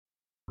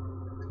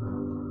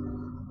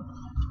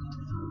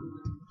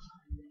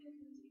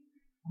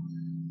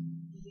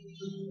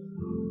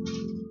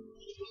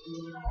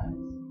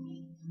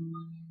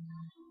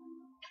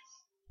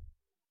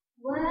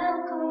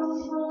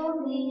Welcome,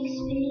 Holy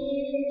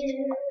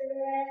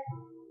Spirit.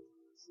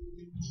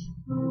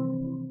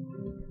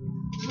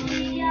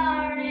 We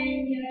are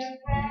in your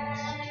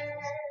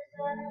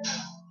presence.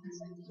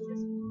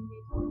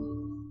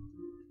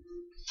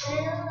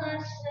 Fill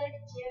us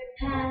with your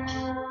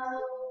power.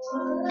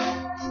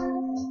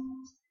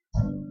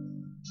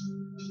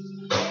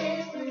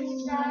 Live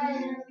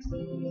inside of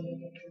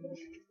me.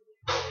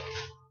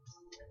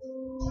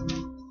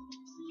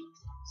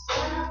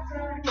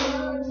 Welcome,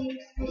 Holy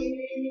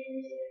Spirit.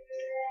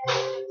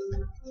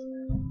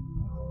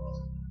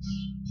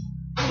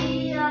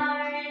 We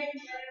are in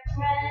your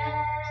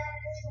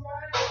presence.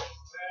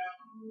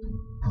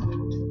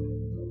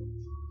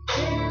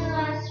 Fill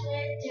us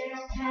with your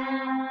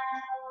power.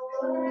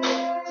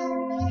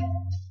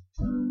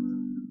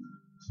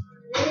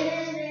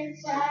 Live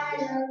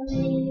inside of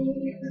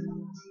me.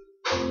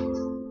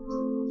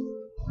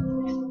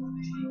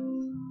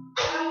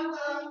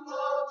 Welcome,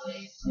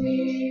 Holy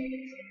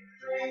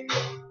Spirit.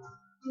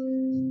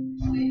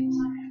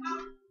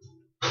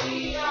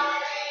 We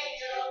are in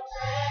your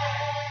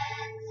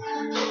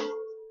presence.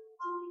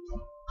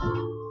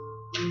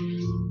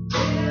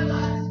 Fill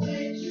us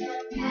with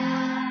your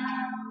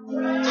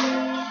power.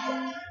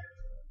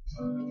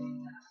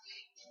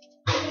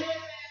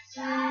 Live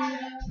inside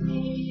of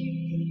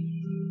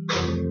me.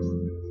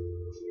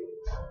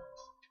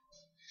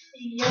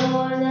 You're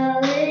the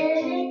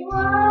living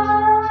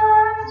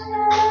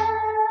water,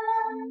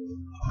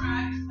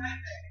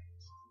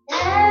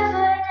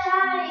 never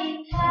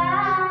dying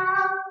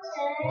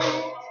fountain,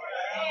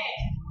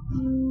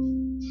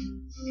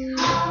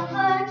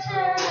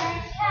 comforter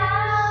and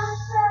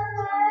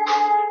counselor.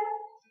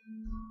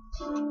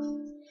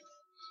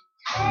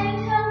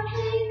 Take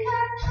complete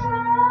control.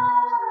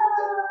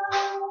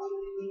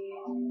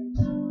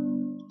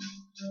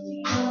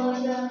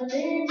 You're the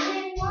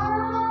living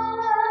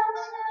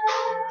water,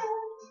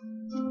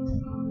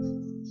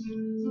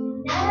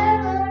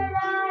 never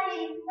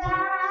dying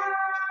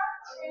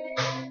fountain,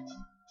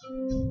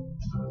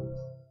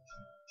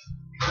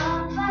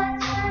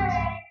 comforter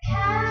and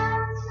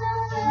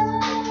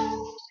counselor.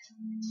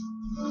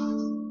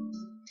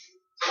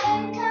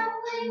 Take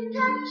complete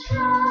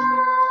control.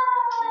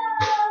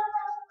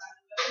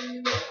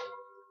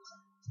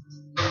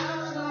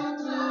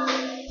 Welcome,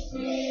 Holy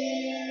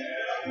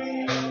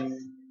Spirit.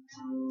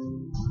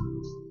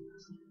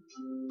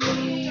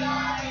 We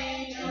are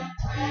in your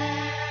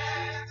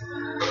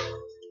presence.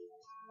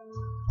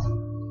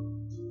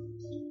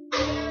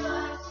 Fill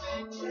us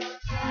with your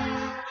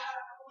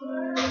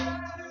power.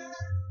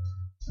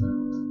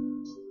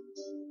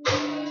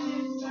 Live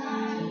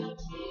inside of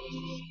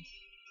me.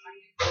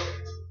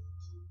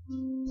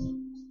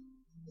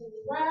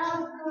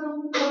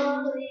 Welcome,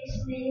 Holy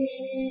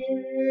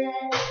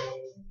Spirit.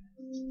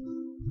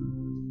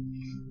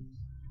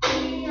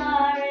 We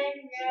are in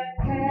your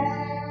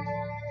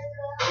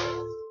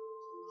presence.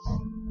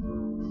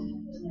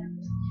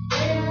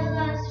 Fill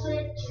us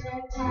with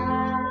your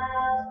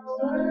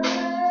power.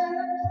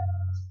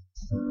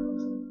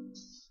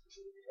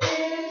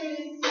 Live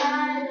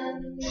inside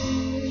of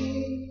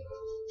me.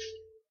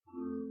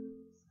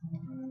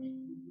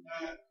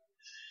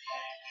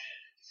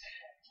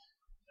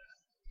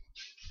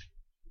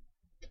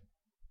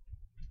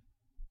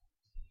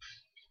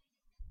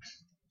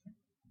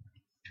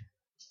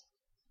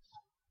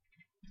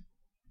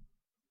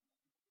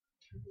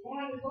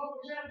 Wanted to go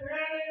to chapter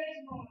early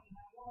this morning.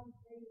 I want to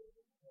say this.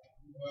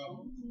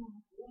 Well,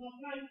 we want to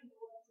thank you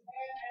for what's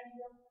bad and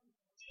your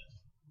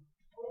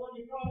Lord,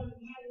 you brought us a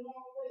mighty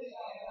long way,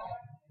 God.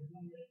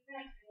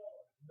 Thank you,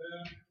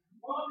 Lord.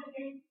 Lord, we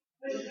can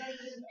please thank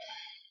you.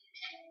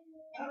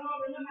 Lord,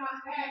 remember our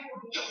pastor,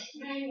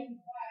 the name of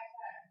the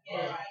last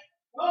time.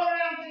 Lord,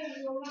 I'm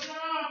saying, Lord,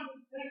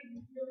 thank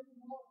you for your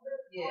Lord.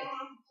 Yes.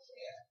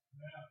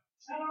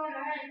 Lord,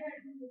 I ask that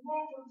you would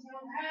walk them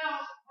somehow.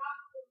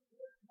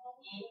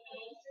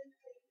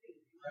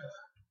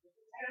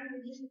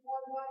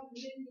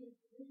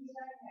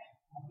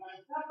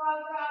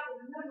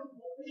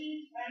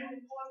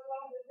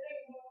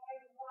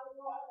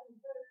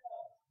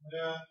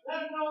 Yeah.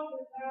 Let know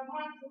that their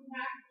hearts are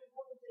not to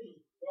oversee.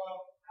 Well,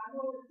 I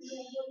know that you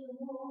are looking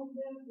more on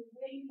them than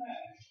they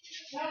back.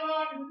 Now,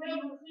 Lord, you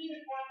never see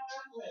it by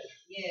my way.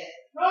 Yes.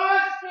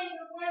 Lord, sing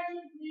the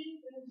worship deep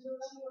and so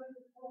that you are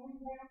the coming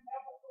down,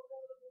 help us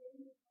over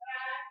the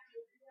side, to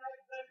be like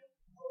blessed,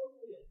 oh,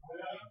 yes.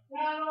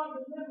 Now,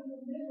 Lord, remember the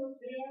middle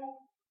there,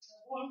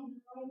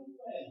 one from the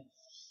place.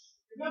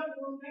 Remember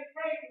when they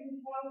pray for you,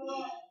 Father,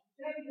 Lord,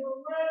 take your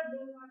word,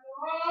 and like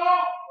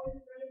all, we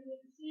pray in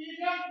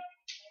season.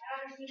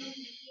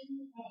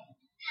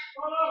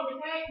 Oh Lord, we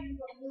thank you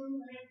for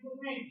doing and for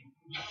me.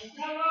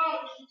 Now,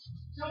 Lord,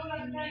 show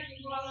us thank you,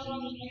 Father,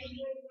 Lord, and make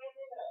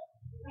it up.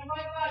 Now,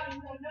 my God, you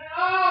can say,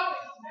 oh,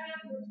 it's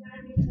time for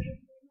time to thank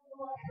you,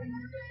 Lord, and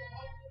you get the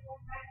hope of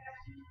my God,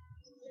 you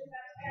get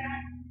that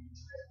back.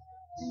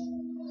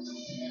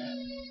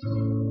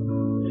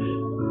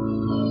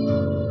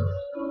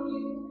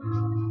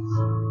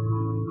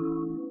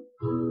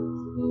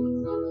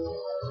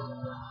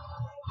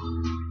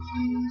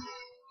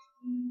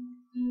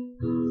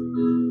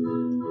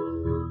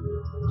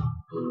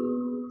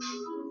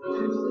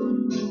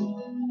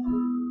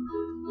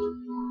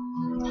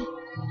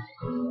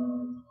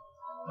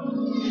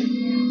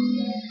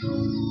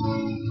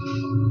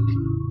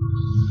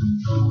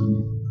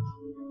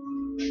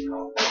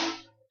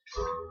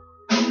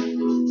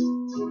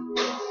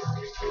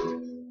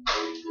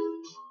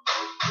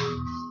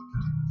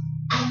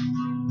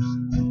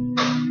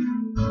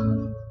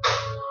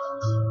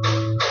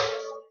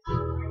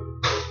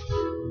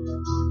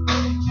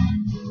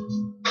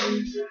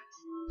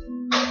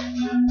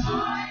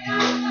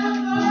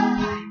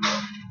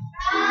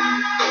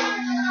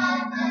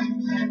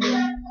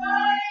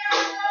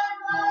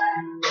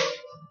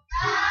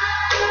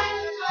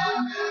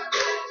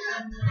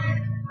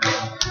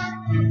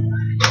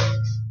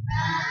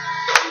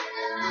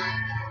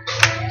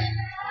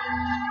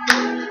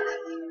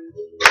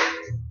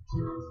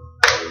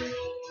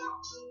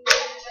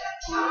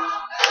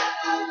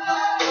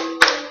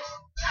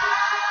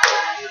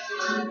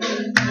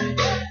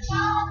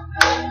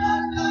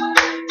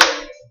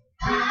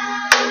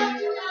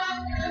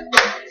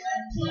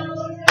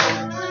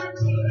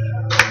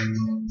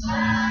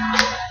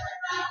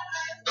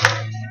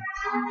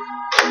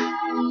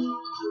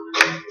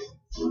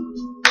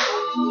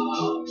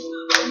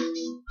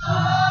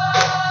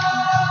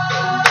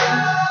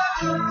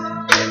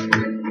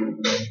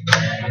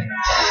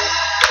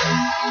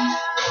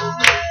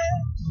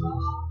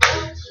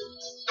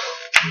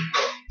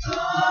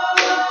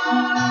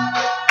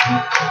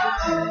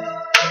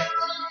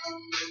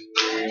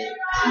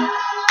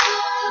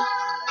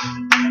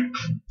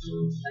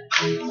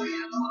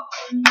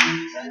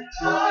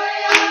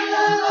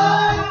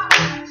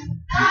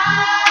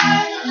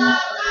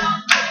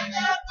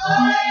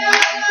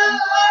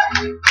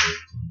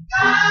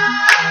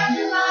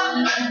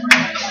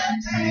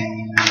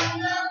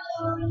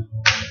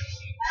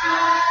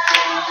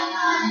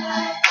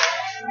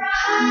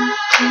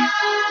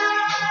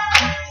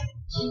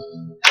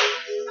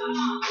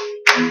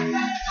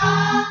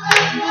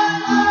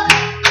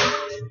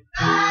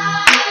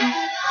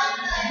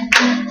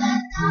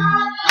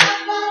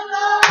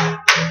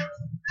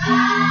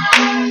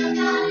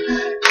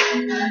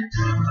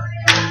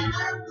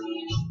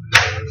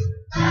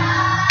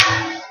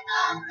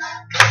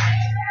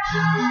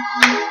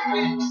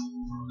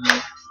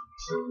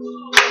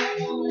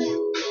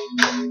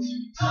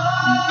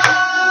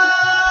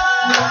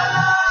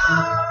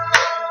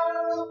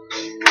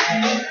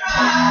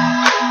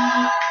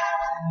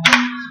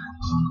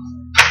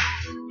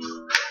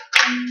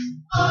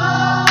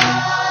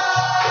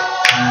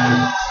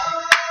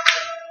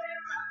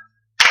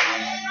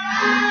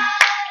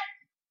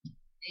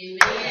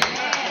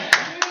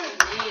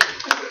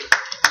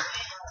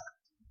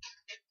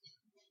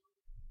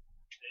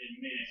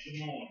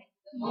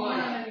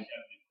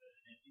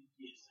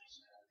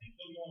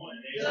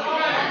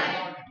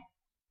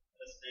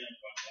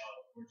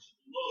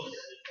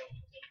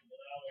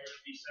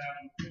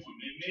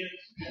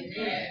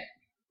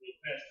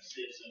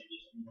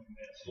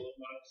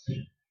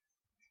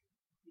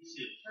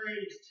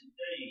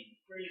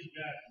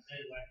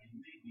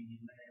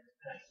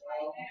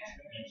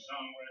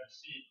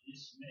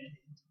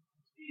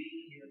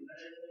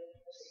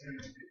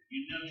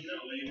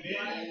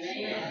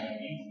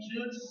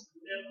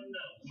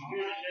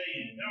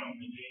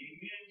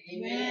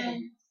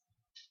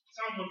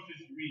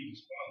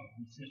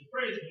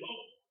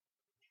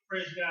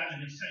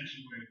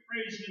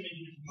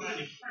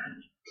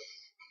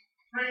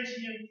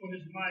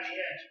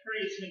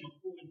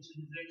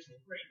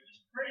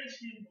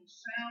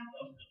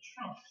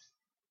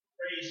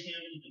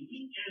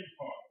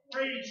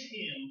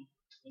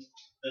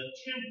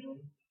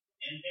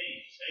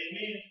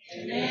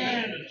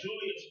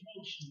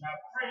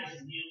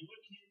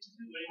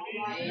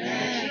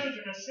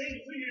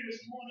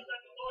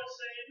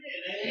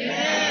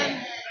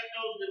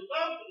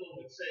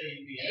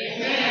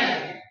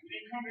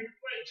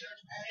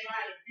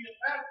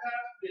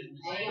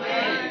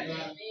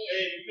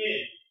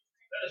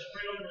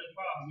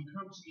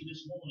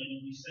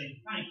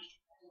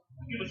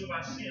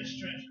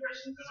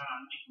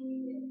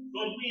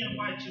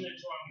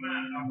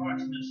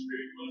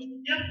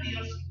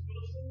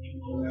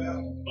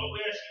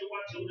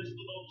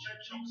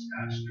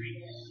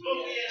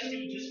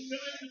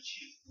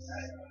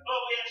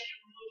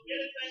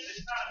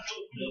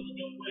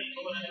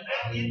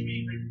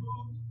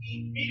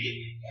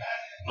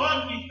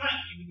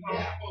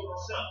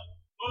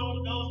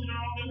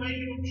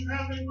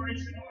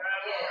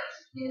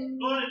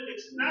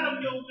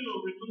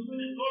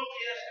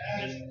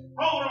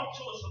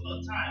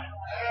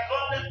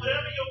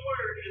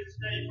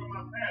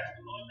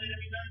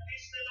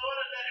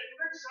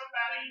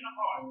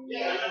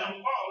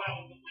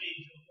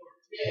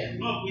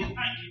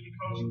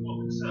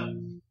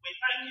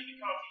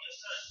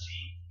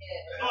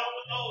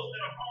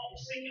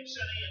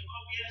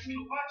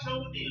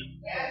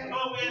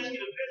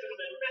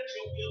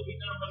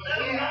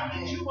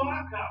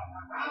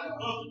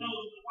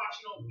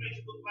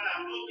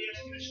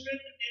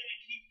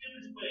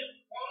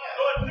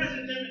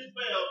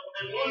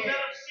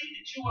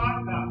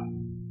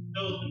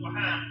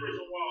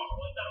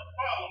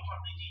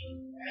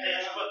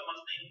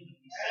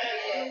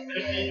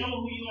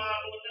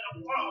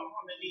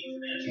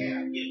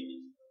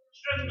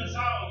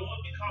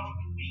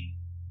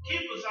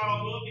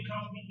 all, Lord,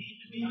 because we need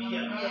to be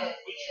here. Yes.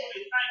 We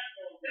truly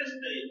thankful for this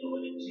day,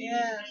 Lord. In Jesus'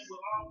 name we'll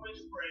always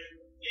pray.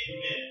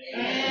 Amen.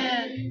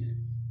 Amen.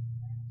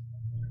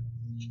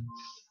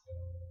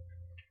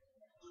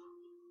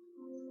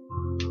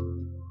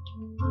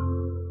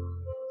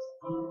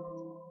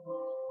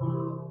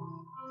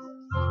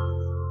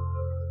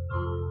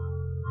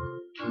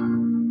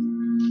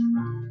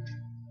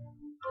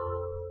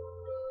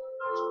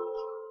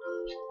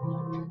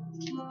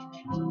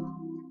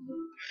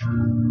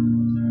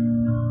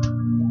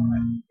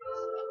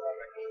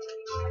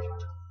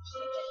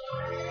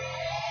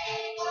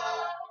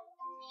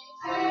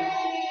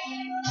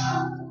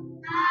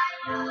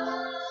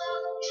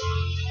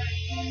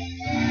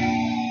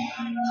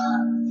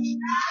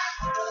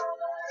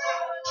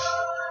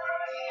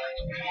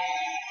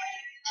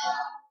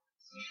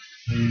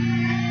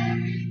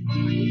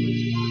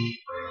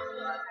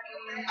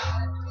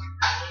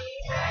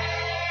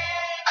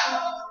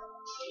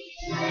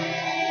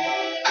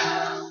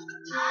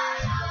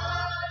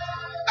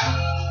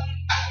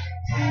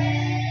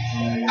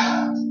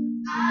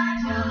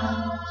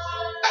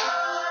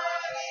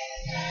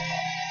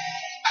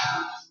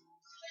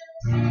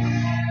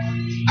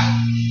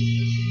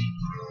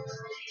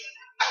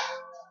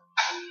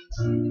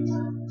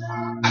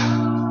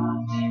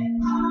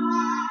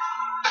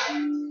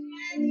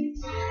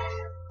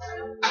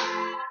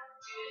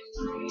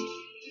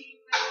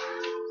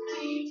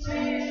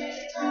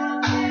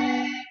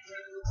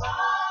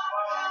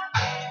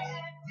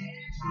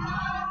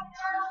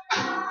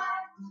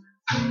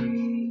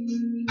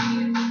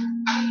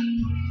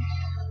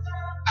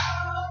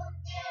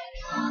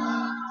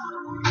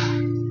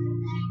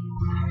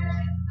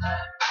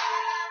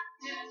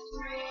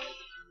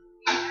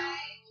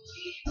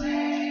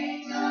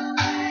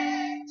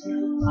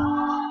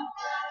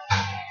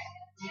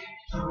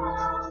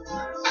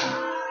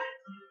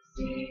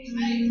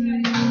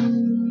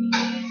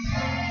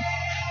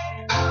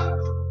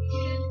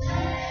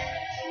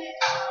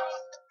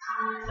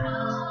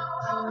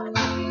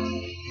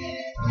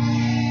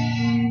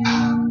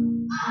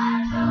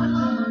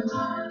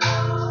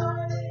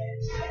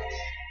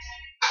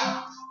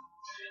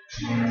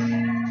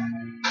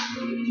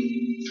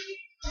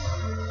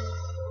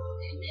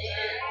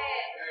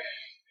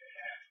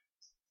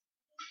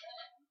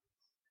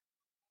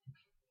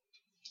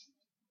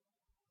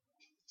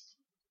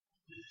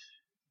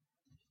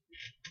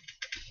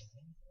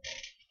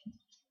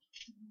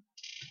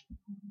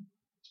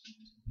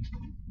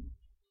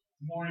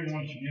 Good morning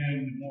once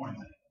again. Good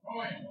morning.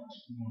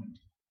 Good morning.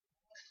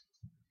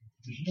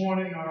 This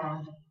morning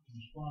our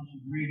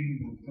responsive reading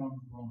will come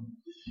from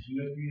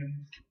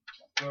Philippians,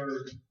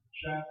 3rd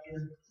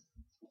chapter.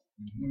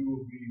 And we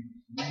will be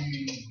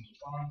reading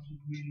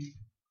responsively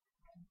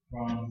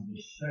from the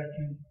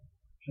 2nd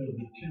to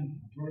the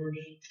 10th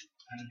verse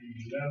and the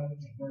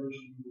 11th verse.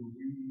 We will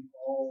read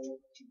all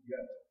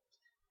together.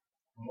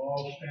 We'll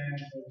all stand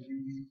for the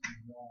reading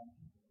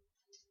of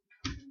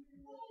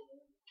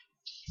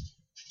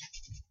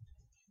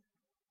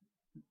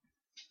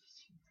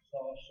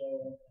God's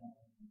word.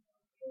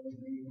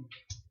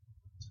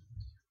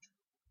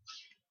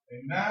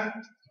 Amen?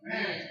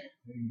 Amen.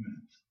 Amen.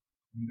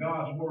 And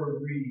God's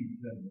word reads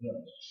as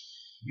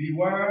thus: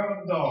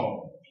 Beware of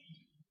dogs,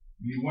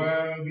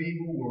 beware of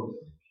evil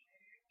workers,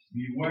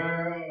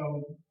 beware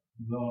of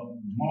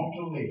the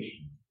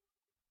mutilation.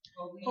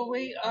 For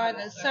we are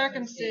the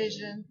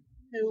circumcision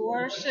who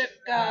worship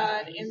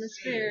God in the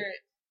Spirit,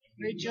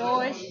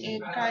 rejoice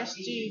in Christ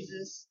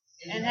Jesus,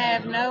 and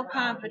have no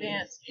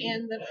confidence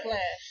in the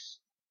flesh.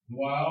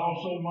 Though I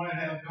also might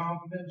have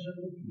confidence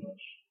in the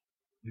flesh.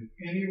 If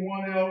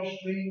anyone else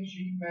thinks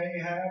he may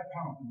have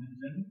confidence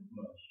in the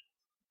flesh,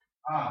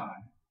 I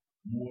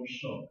more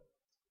so.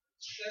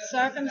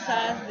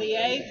 Circumcised the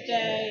 8th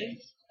day,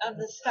 of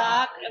the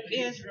stock of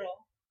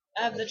Israel,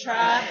 of the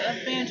tribe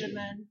of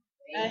Benjamin,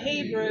 a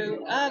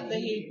Hebrew of the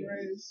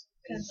Hebrews,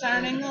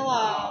 concerning the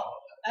law,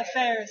 a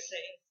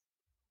Pharisee.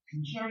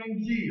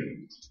 Concerning zeal,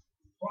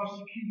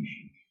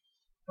 prosecuting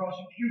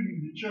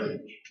the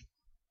church,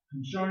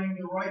 concerning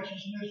the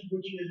righteousness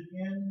which is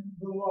in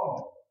the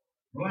law,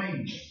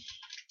 blameless.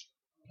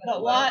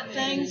 But what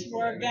things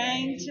were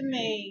gained to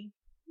me,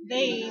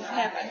 these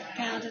have I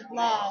counted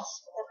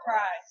loss for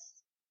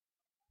Christ.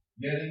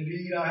 Yet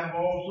indeed I have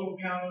also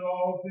counted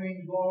all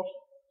things lost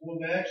for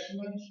the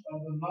excellence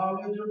of the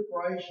knowledge of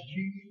Christ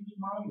Jesus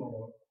my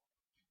Lord,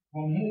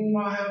 from whom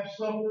I have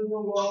suffered the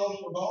loss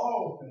of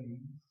all things,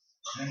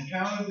 and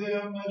counted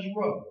them as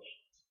rubbish,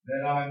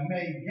 that I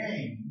may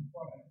gain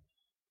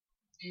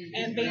Christ.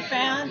 And be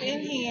found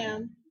in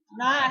him,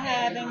 not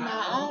having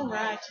my own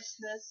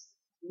righteousness,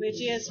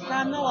 which is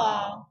from the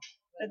law,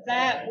 but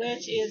that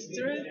which is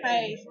through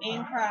faith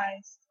in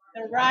Christ,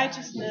 the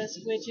righteousness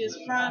which is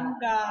from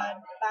God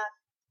by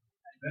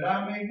that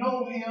I may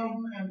know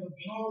him and the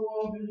power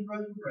of his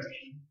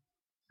resurrection,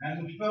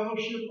 and the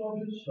fellowship of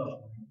his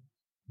suffering,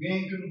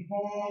 being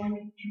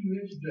conformed to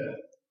his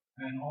death,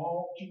 and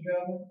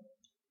altogether,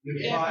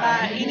 if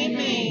by any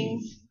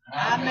means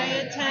I may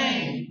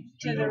attain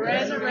to the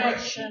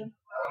resurrection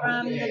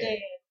from the dead.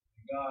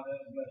 God,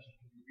 that bless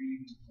you to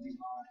read and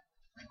remind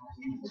and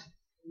read.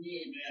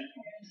 Amen.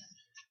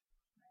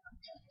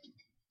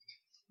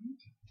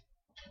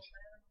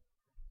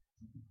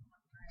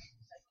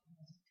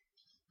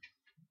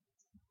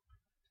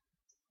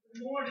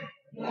 Good morning.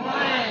 Good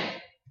morning.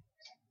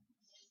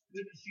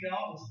 Good to see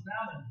all the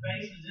smiling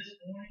faces this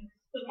morning.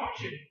 Look, aren't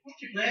you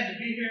glad to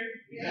be here?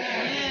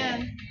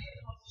 Amen.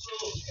 It's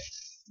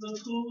a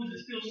little cool. Is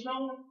it still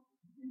snowing?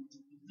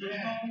 Still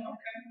snowing? Okay, all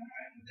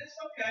right. That's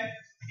okay.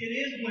 It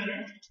is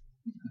winter. I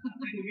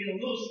think we're getting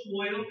a little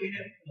spoiled. We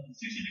had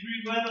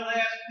 60-degree weather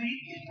last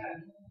week,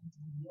 and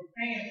we're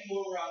paying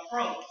for our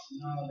throats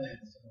and all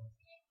that. So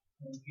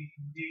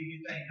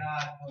we thank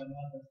God for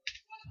another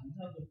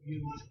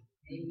beautiful.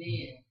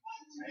 Amen.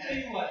 I tell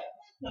you what,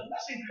 look,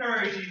 let's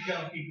encourage these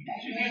young people. You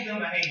should give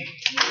them a hand. It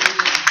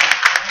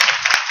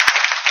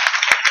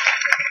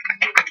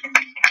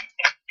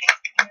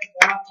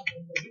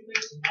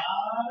takes a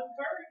lot of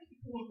courage to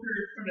come up here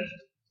in front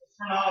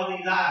of all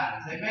these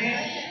eyes. Amen?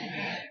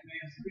 Amen.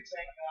 So we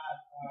thank God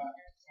for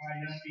our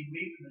young people,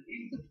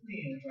 even the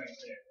twins right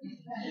there.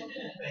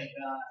 Thank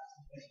God.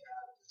 Thank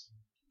God.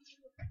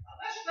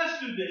 Let's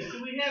do this.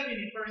 Do we have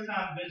any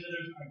first-time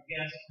visitors or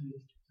guests to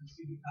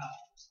Cedar Top?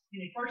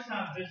 Any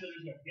first-time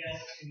visitors or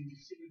guests to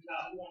Cedar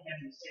Top? We won't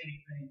have to say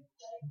anything.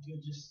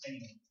 You'll just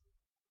stand.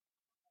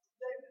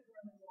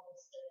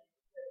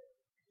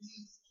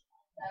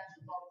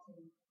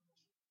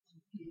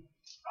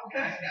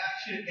 Okay,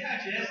 gotcha.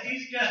 That's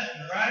East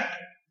Chester, right?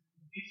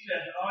 East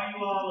Chester. All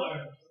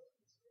are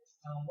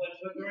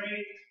what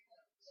grade?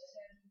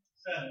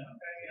 7.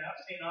 Okay, yeah,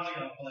 I've seen all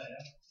y'all play.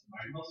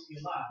 Most of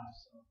you live,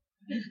 so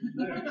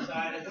we're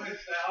excited.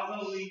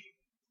 Although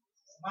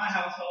my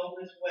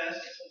household is West,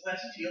 it's a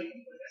West Chip,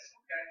 but that's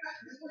okay.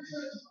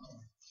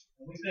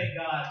 And we thank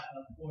God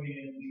for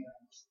you.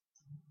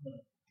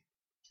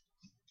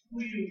 Who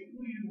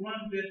you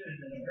run with at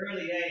an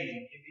early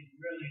age, it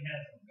really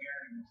has a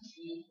bearing on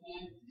you.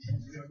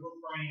 We're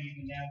praying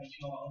even now that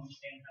you all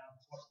understand how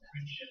important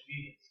friendship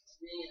is.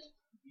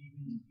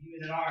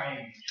 Even at our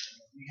age,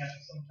 we have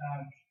to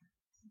sometimes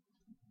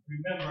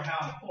remember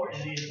how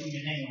important it is who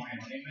you hang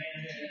around.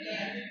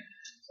 Amen.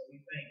 So we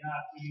thank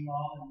God for you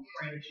all, and we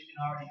pray that you can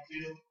already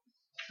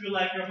feel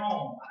like you're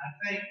home. I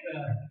think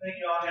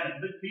you all had a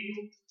good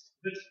meal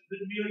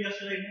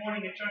yesterday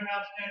morning at your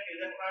house, Jackie.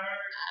 Is that what I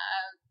heard?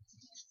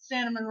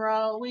 Cinnamon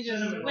roll. We've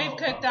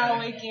cooked all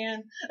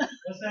weekend.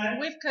 What's that?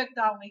 We've cooked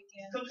all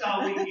weekend. Cooked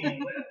all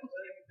weekend. Well,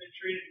 you've been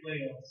treated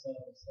well. So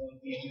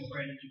again, we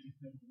pray that you can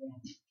feel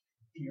warm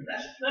here.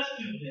 Let's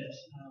do this.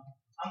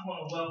 I'm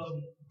going to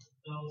welcome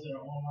those that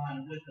are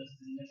online with us,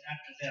 and then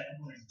after that,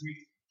 we're going to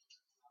greet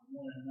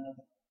one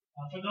another.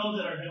 For those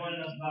that are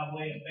joining us by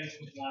way of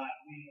Facebook Live,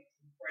 we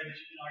pray that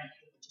you can already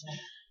feel the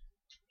warmth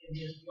in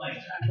this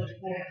place. I look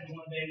forward to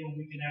one day when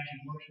we can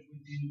actually worship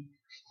with you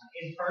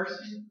in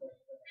person.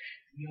 But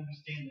we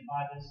understand that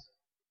by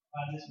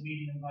this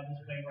meeting and by this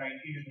way right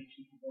here that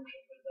you can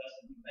worship with us,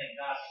 and we thank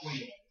God for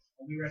you.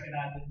 And we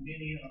recognize that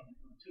many are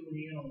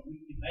tuning in on a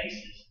weekly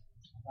basis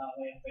by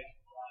way of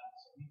Facebook Live.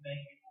 So we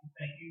thank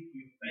you for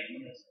your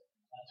faithfulness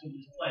to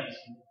this place,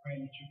 and we're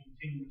praying that you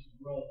continue to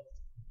grow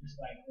just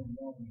like we're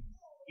growing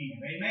here.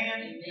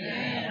 Amen?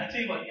 Amen. I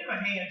tell you what, give a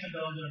hand to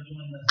those that are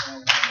joining us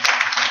online.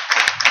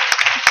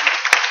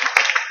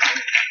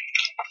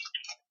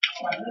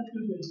 All right, let's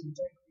do this.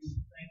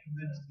 Thank you,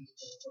 ministers,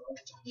 for us.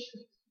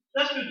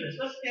 Let's do this.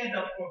 Let's stand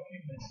up for a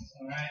few minutes,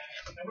 all right?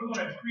 And we're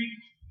going to greet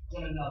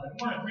one another.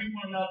 We're going to greet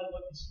one another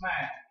with a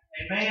smile.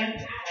 Amen?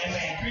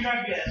 Amen. Greet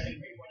our guests and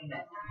greet one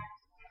another.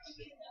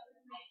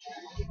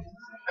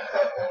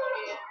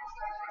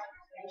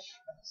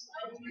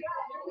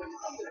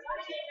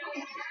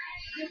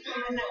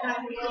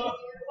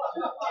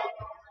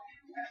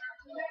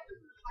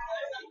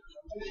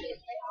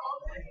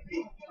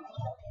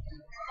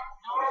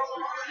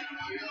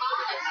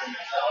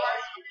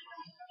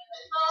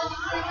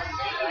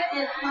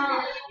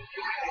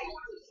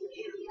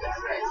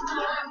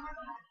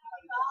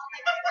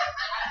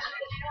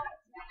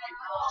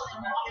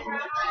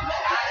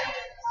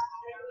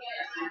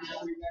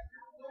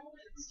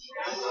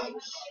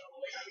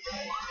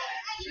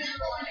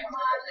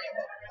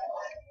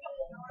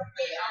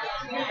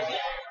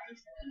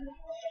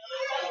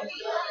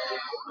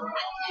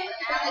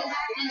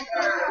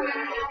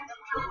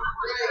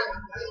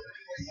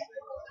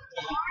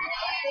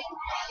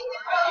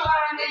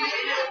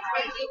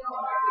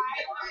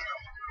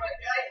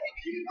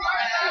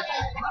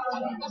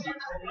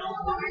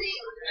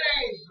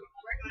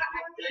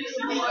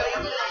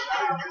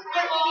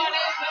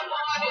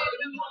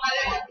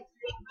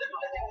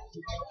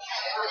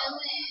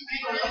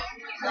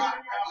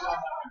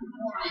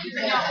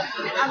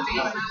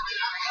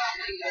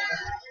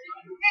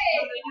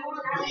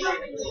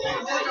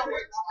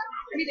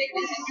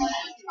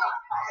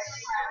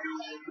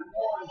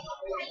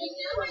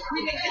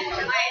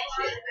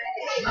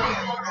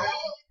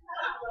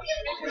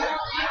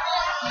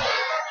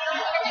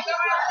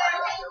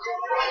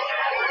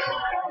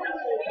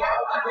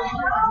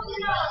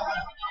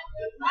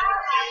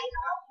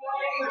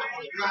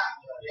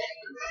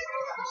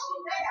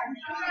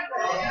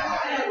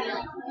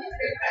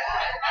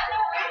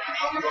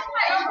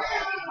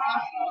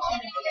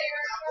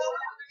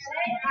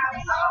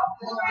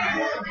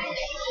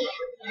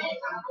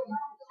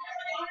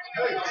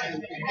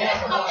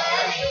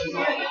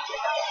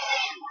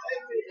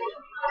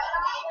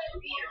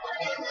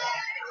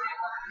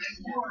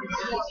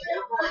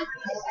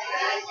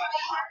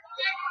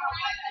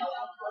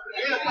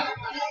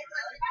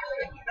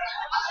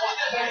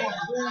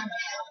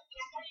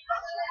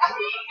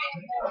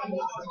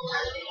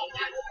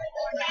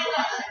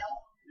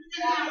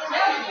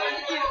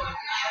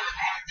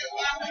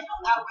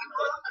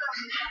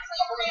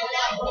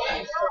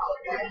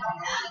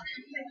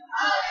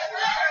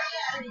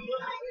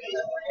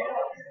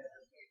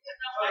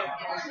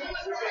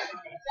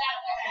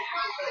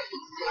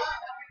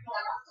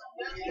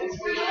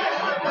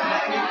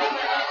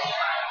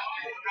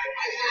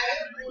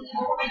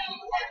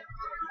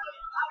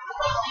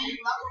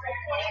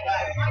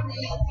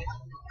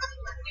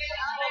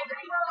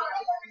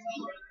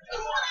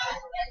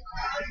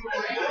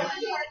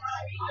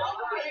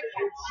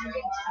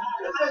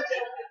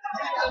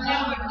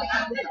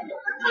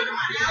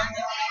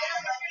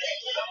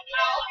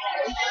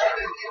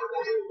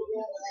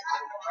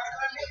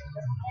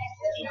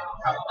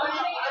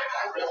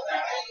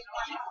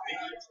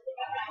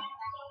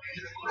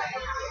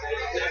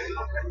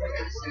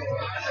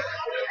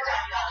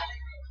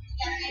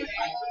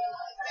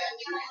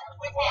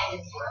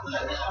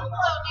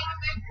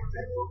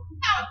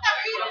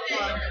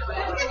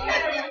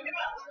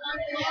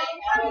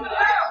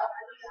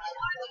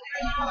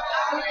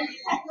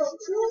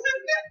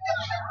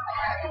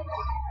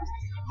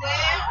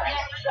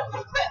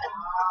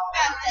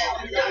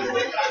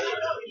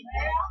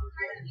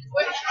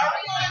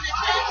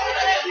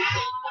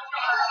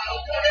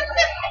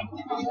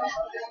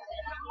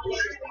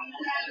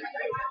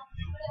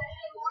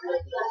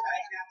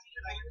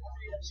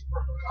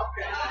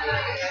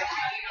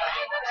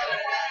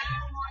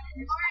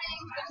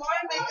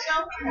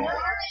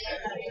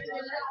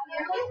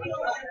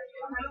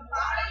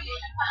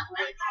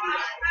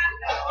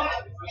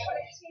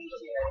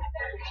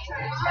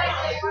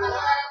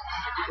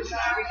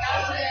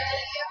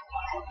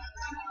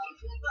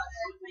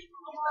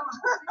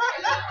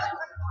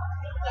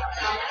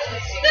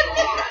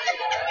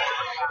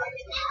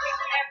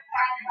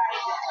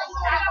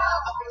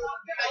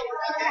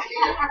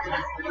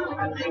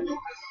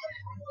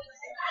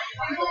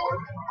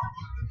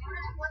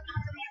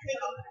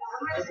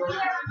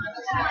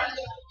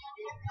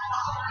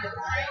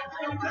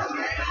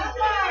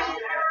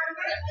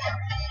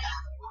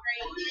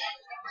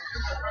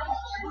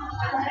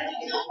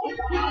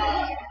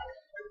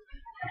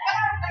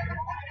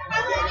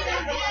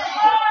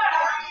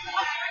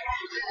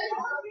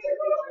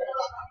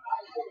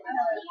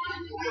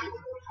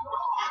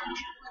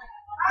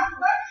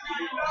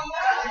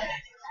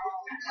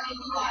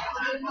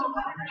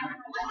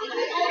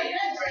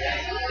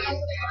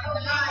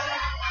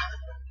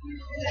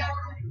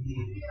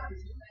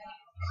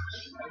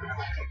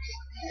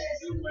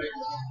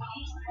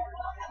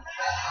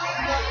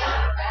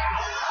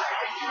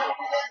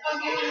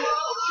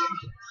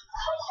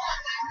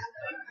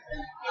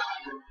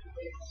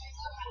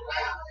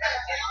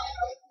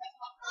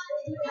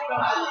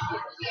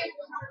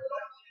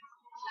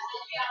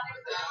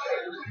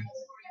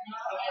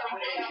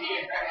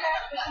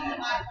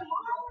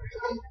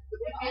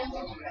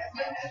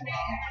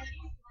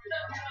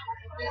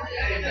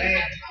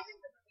 Amen.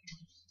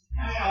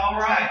 All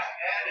right.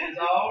 That is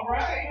all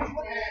right.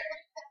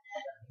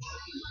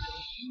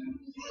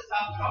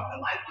 Stop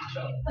talking like each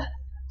other.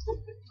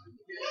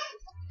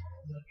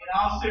 In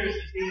all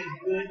seriousness, it is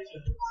good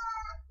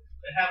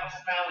to have a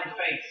smiling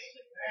face.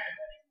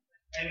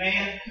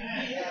 Amen.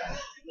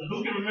 Who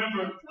can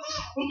remember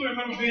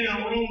being in a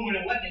room when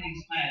it wasn't any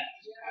smiles?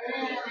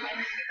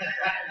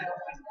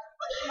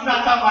 I'm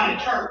not talking about in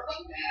church.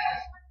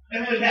 It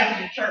wouldn't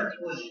happen in church,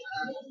 would it?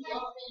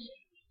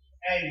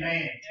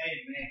 Amen.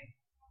 Amen.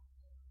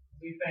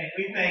 We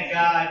thank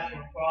God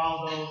for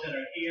all those that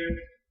are here.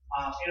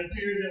 It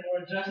appears that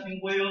we're adjusting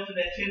well to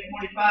that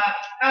 10:45.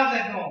 How's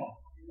that going?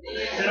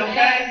 Is it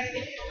okay?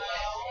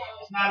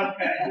 It's not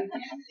okay. Is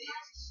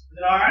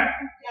it all right?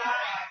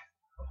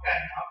 Okay.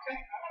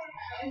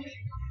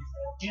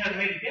 You have to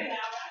make it get.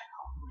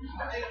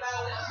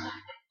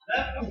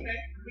 Okay.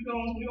 We're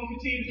gonna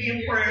continue to be in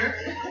prayer.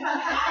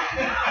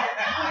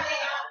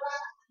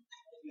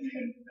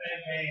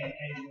 Amen.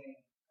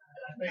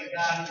 I thank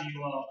God for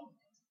you all.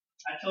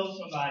 I told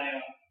somebody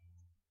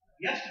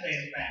yesterday,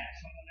 in fact,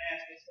 someone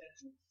asked me,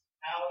 said,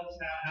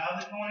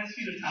 how's it going at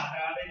Cedar Top?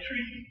 How are they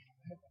treating you?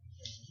 I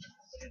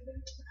said,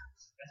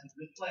 that's a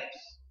good place.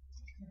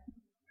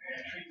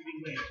 They treat me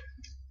well.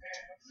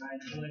 I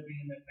enjoy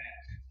being their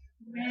family.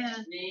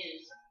 Amen.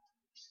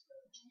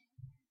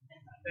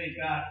 I thank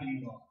God for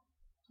you all.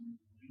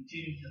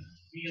 Continue to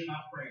be in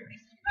my prayers.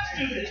 Let's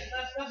do this.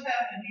 Let's have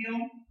the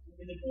hymn.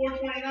 Is it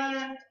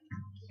 429?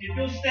 If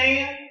you'll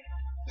stand,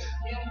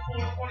 hymn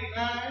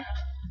 429.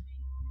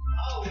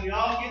 Oh, we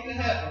all get to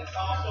heaven. It's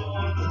also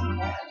on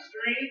the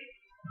screen.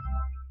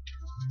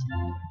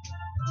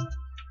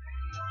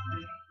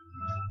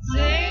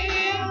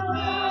 Sing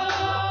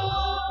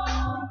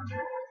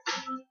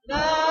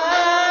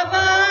love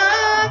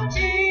of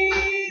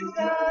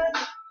Jesus,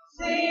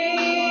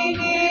 sing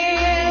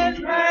His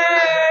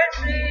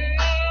mercy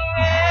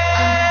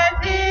and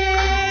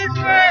His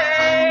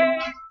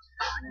grace.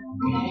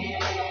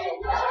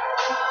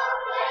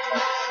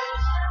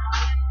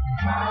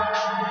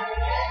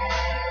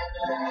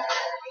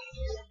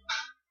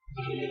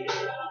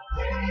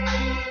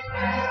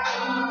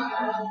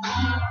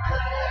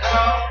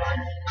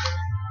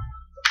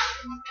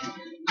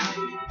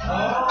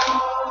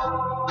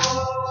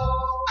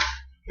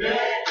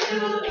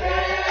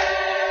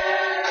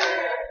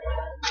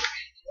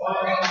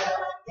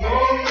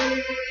 Oh,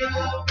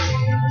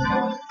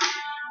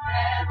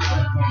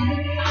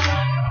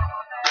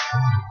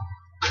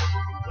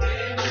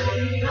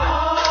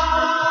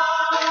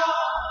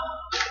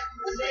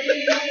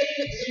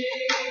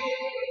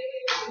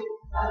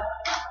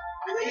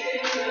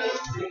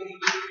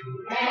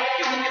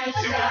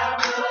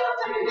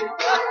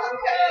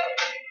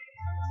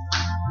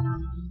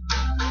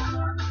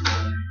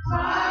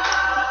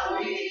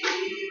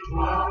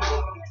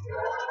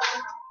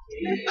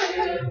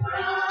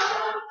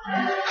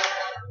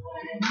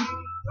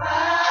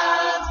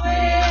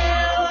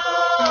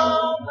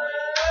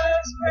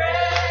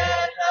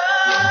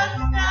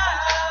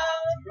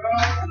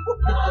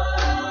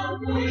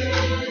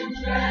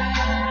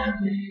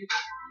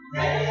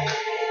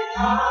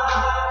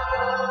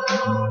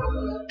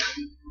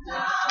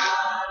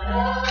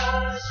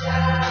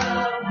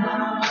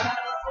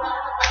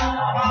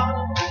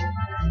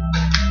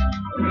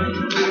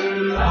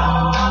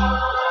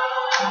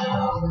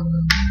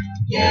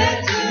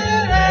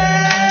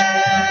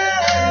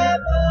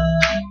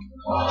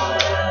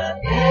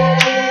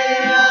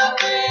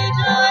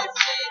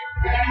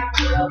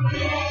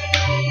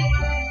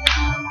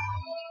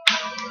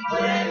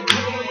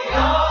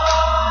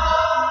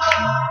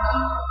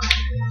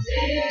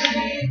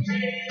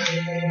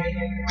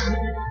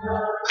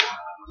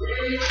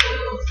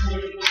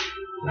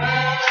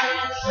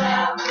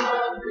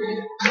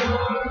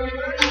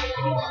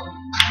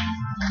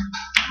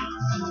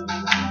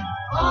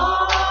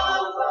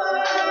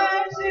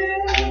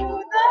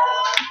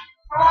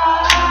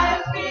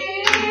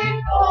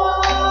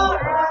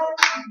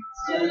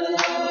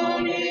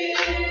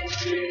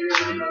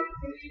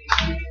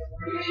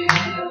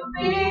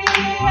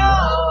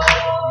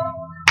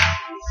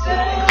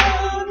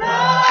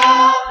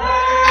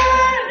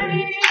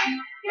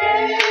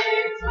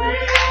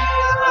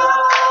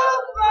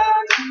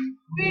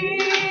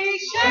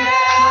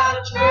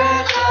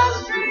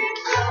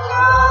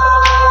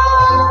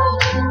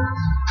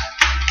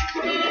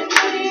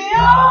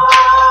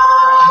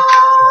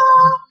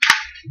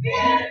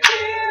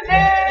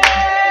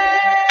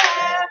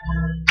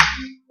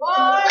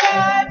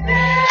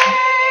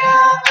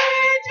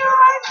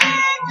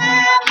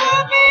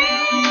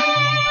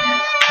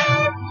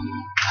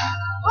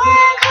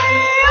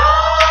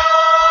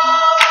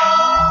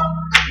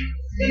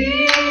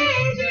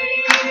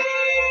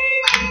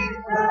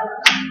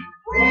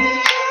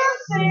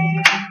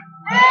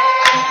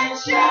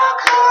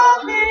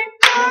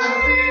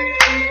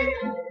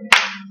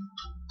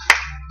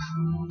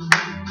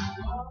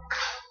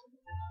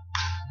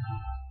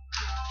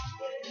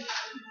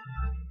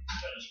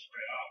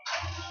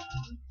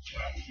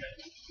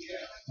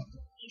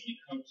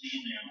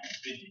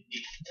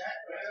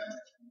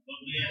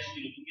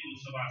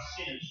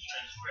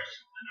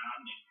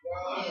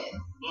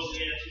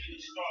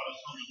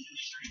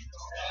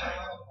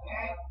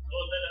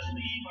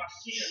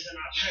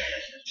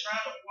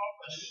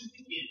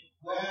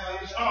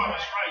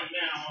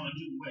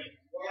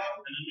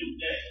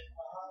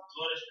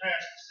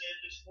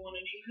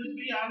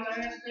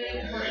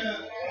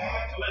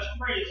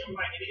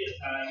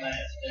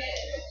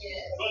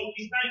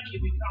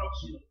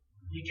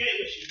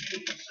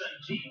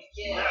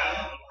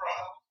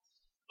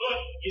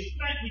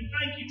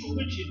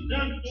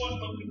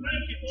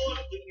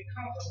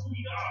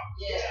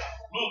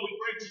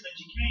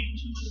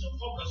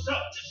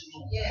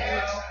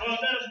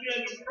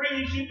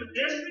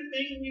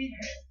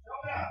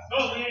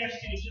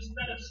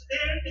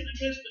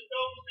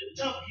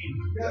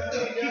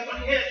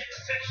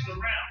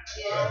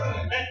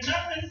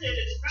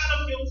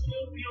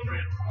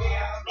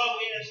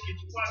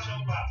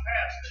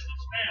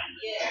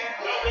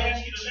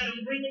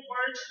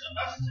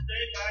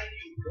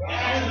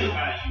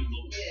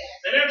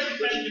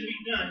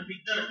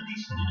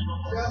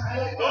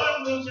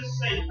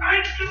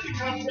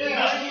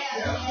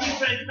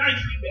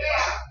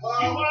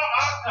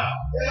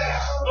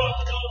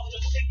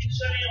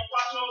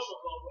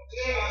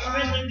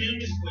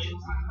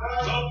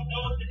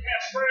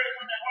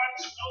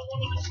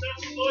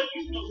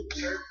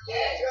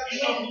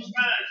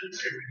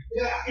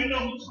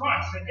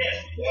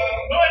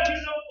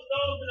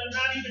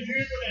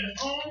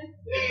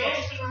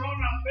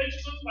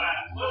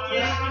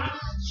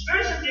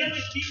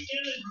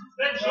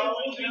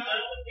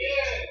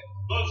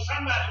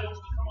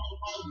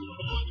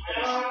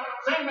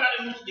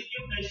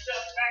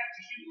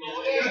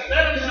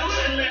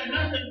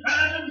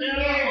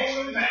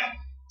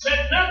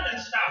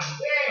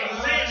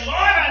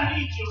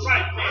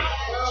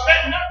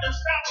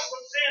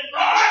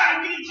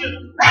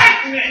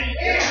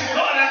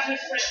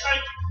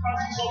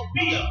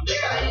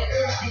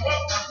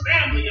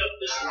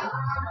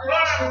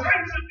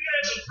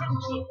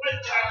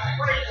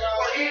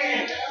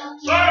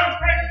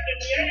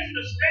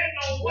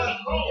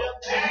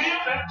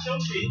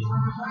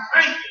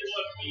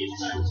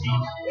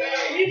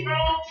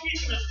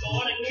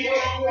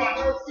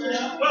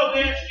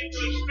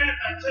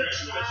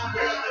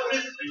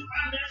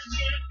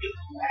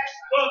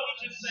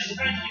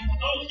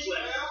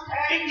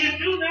 If you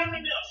do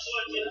nothing else,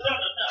 Lord, you've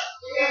done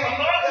enough. But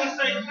Lord, we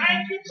say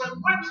thank you for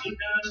what you've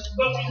done,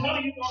 but we know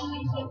you're going to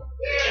do more.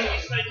 And we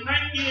say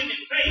thank you in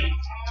advance.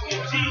 In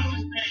Jesus'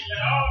 name,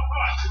 let all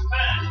hearts and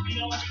minds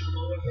be on you,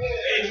 Lord.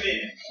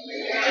 Amen.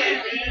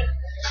 Amen.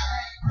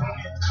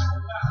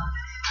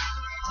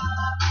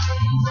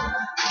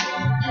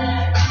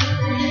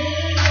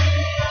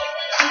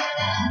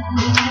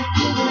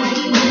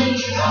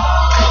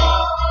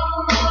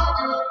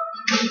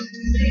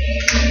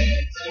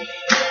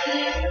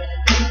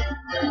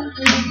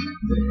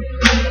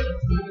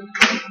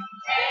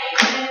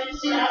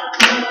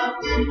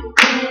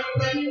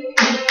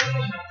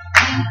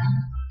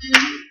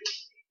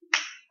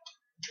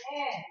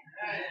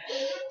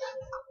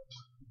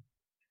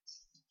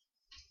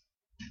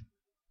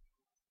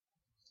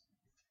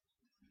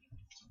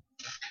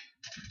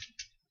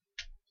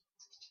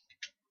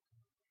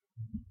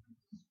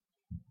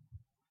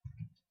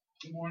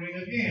 Good morning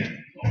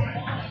again.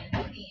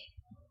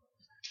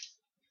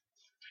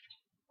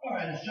 All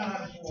right, it's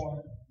time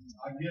for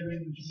our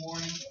giving this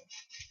morning,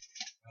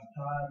 our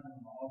tithe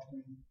and our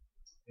offering.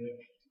 If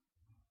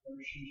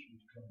persons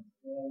would come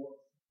forward.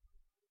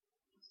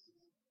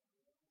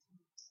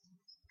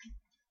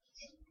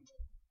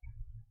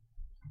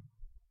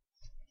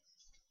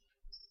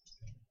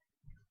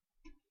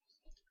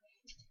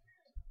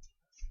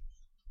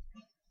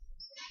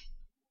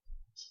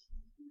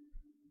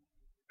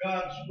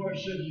 God's word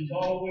says He's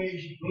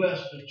always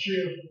blessed a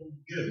cheerful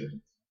giver.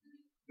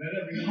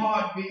 Let every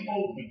heart be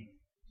open.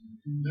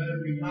 Let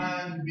every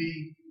mind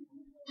be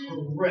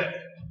correct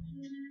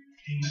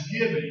in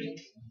giving.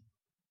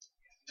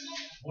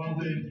 One of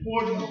the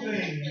important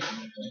things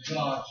of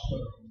God's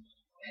service.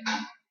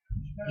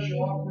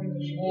 Special offering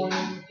this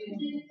morning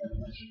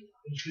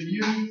is the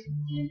youth,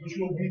 which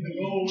will be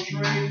the gold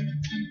trade.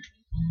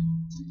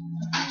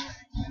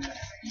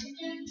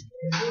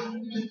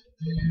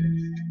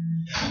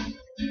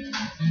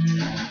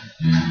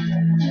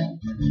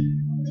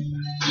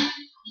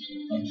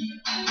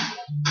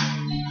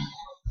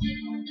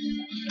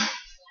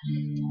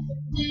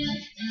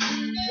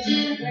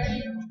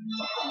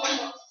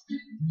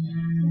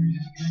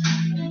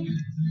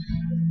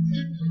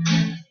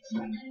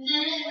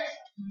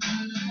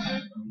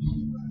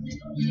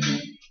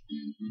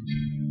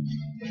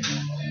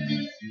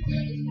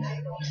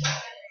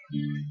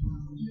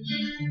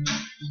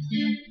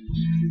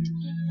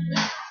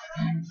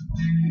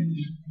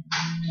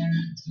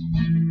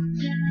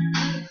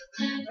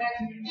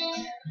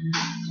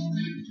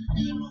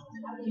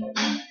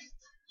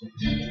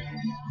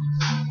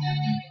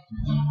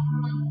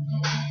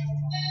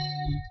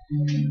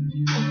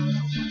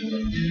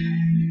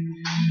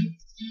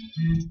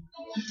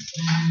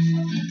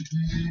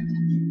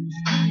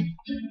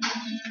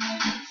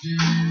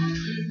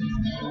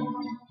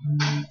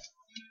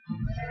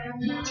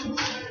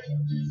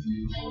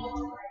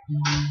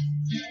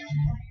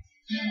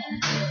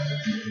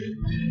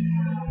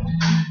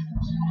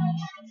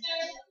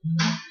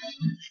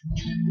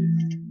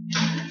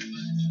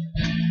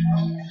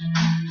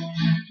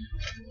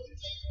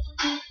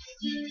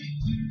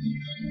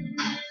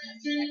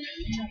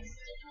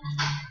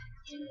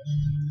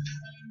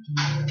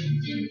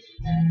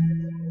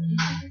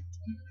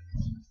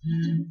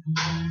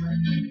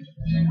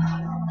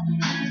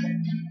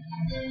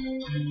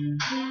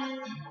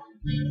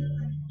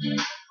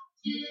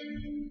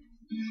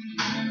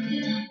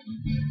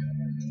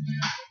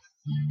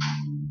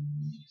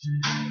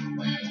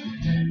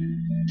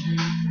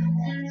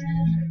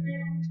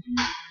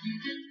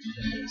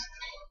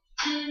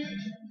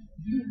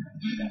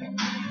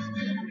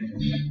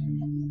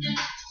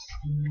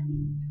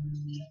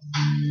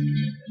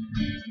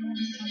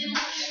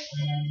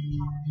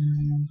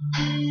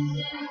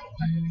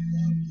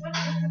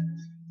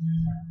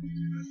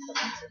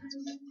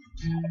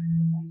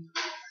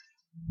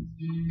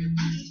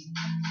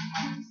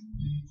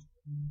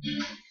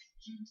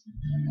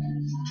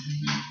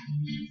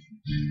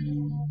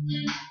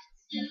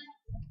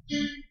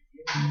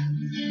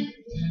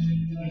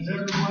 Has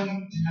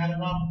everyone had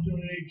an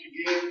opportunity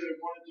to give that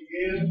wanted to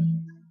give?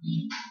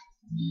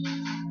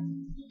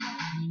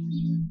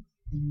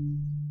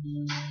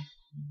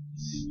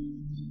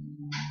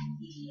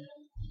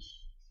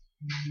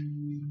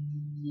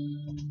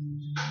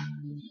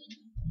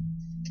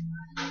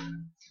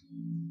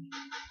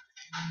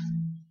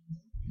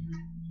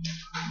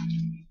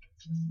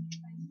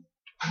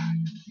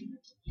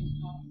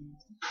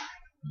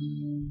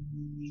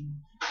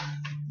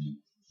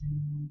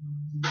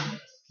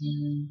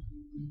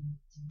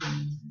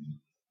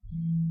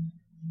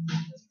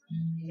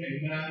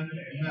 Amen.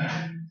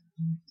 Amen.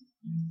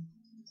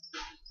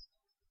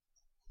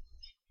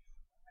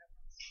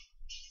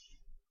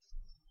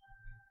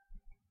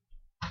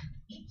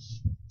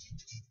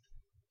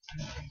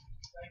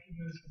 Thank you,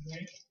 Mr.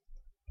 Green.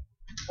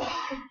 At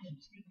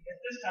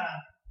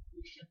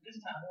this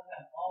time, we'll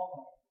have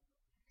all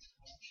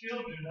our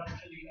children up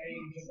to the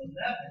age of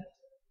 11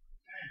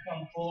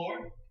 come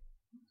forward.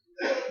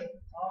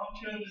 All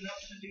children up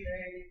to the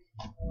age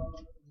of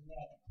 11.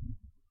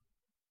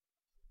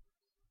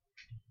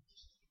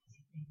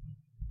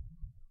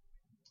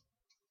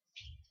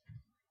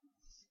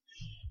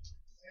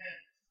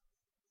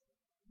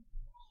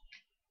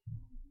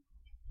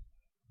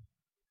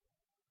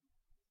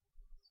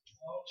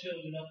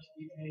 children up to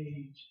the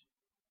age.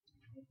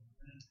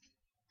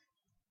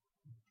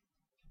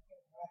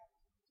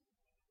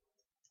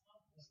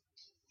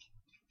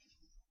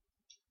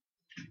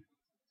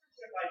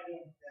 What's everybody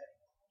doing today?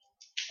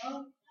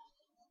 Huh?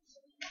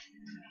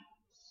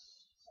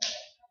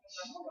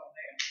 Hold on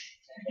there.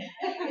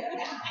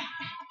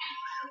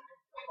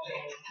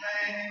 Oh,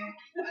 man.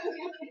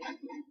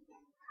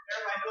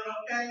 Everybody doing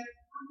okay?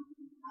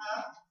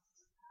 Huh?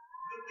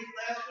 Good week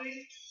last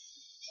week?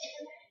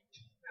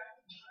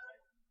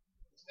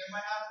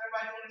 How's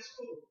everybody doing in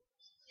school?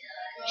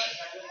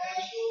 Everybody doing okay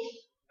in school?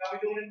 How we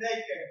doing in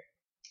daycare?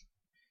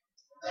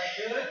 Everybody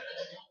good?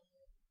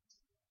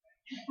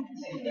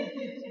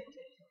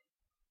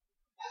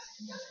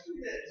 Who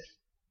is?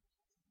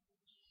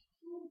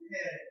 Who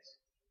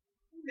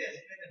has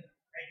been in the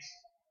race?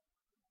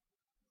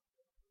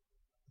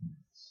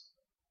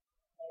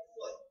 On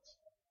foot.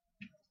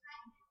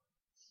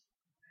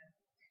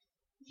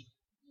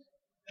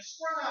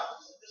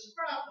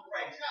 Describe the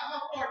race.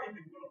 How far did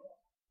you run?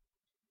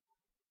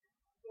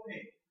 Go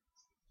ahead.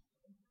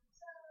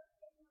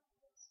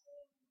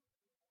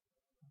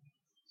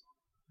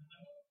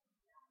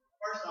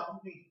 First off, who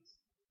wins?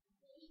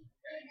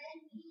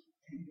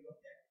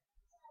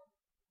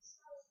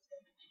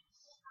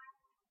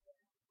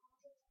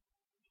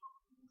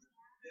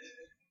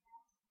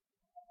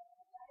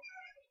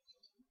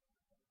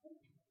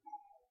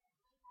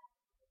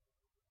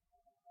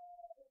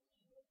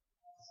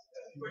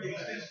 That's pretty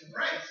expensive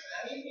race.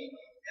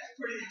 That's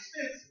pretty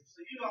expensive. So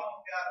you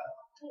almost got a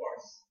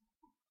horse,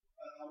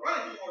 a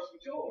running horse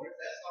with yours.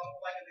 That's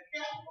almost like a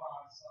decathlon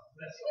or something.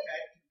 That's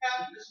okay.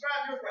 Now,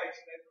 describe your race,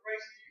 man. The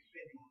race that you've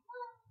been in.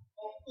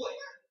 On foot.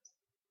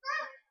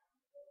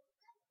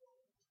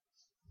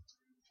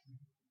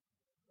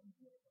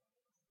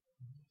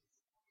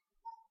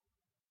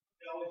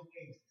 You always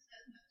win.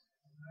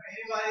 All right,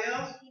 anybody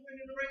else who's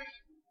been in the race?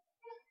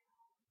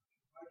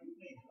 Are you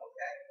win?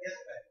 Okay. Yes,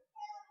 ma'am.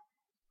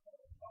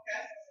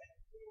 Okay.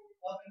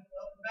 Up and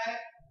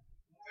back.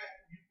 Okay.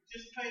 You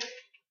participate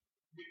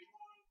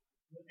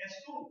in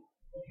school.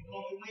 You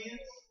always win.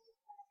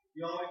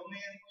 You always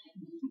win.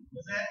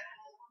 What's that?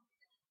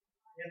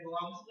 Yeah, well,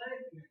 I'm a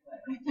slave in this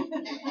class.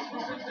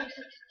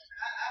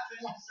 I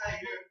think to say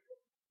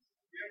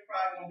you're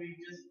probably gonna be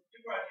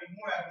you're probably gonna be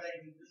more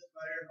athletic than just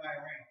about everybody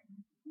around.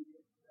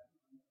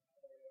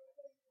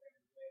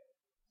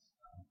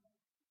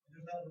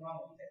 There's nothing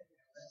wrong with that.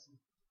 Let's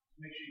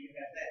make sure you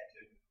have that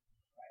too.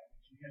 Right?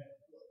 You have that.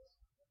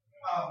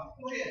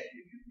 Go ahead.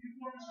 You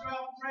want to start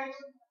off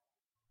racing?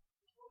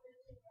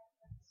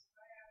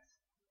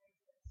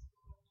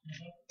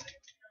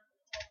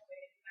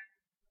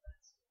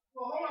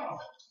 Well, hold on.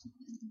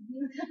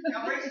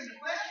 Y'all racing in the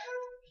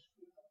classroom?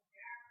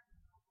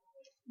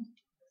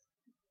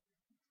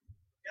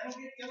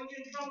 Y'all don't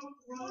get in trouble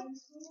for running in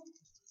school?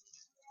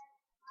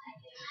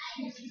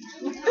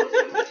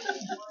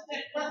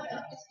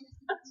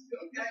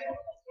 Okay.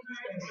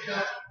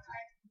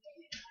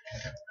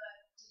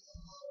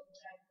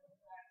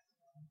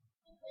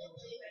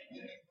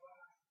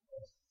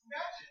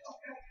 Gotcha.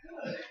 Okay,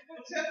 good.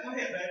 Well, go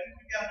ahead, baby.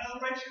 You got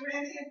another race you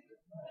ran in?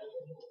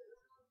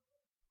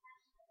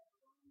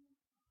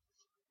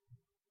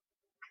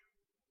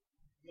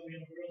 Million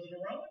Girls in a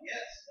Row?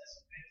 Yes, that's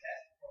a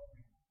fantastic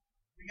program.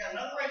 We got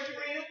another race you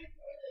ran?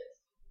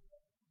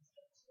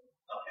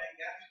 Okay,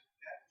 gotcha.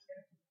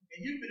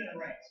 And you've been in a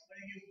race. What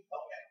do you?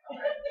 Okay, all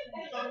right.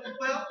 So,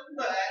 well,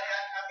 look,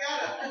 I've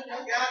got a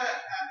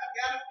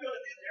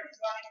feeling that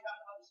everybody kind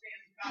of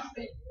understands the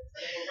concept of a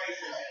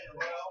race in a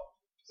row.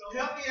 So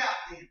help me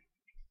out then.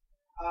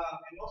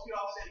 And most of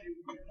y'all said you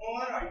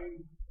won, or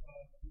you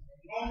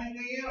normally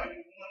win, or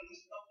you won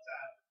this couple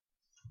times.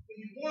 When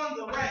you won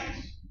the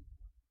race,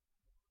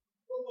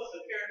 what was the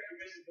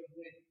characteristic of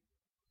winning?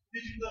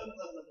 Did you let me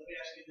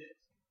ask you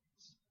this.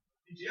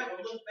 Did you ever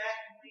look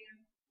back and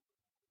win?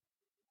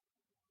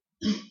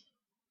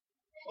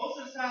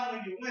 Most of the time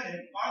when you're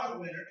winning, are the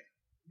winner,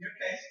 in your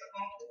case, the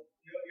uncle,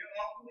 your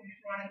uncle,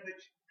 he's running with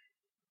you.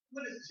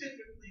 What is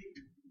typically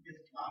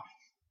his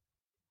posture?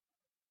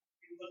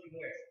 He's looking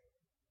where?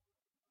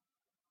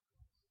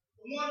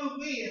 The one who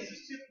wins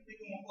is typically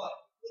going what?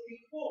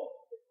 Looking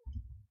forward.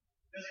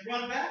 Does he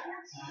run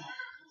backwards?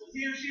 Does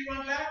he or she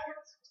run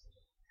backwards?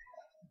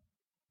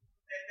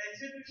 They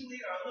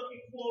typically are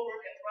looking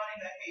forward and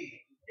running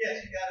ahead.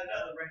 Yes, you got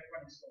another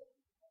running story.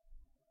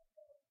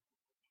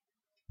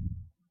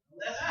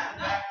 Let's go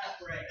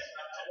backwards race.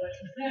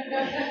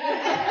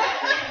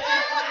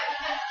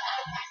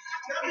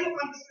 Now you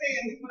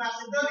understand when I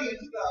study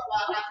stuff, I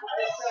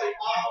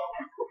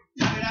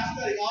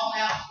study all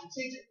out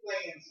strategic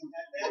plans, and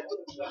that's what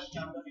the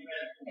question I'm looking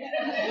at.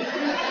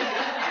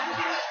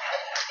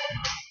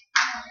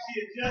 She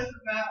is just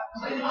about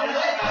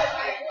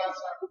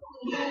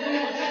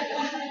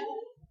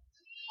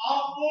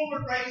all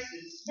forward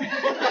races.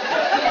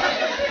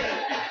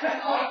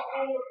 All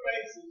forward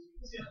races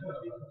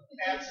typically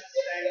have to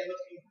stay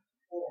looking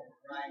forward,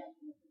 right?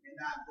 And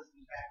not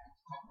looking backwards.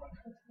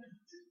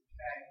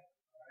 Okay?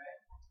 Alright?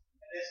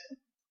 And this,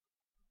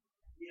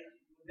 we'll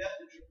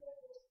definitely trip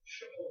over those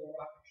trip over the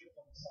rock and trip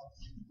on the salt,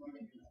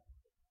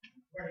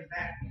 running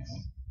backwards.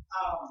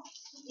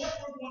 What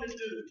we're going to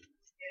do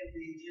in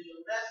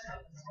the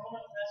lesson, the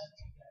Roman lesson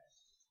today,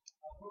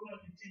 we're going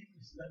to continue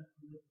to study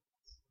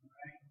Philippians. All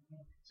right? We're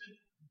going to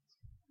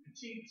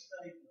continue to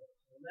study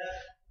the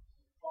letter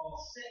Paul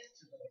sent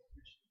to those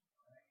Christians.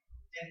 All right?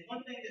 And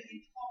one thing that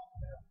he talked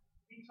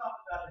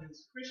about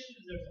is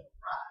Christians, there's a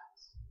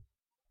prize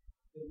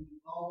that we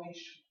always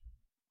should.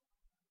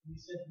 He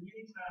said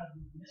many times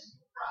we miss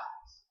the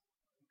prize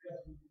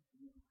because we didn't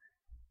do it.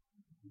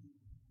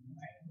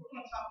 Right? We're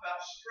going to talk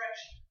about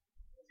stretching.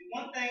 See,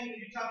 one thing when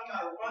you're talking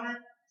about a runner,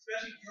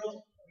 especially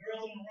girls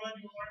on the run,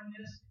 you're learning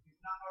this. If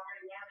you're not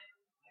already learning,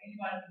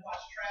 anybody who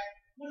watch track,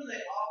 what do they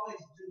always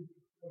do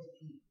before the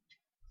end?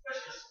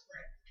 Especially a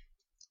sprint.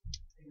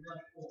 They run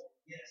forward.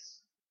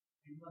 Yes.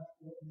 They run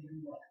forward and they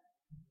do what?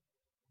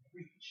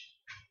 Reach.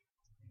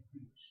 They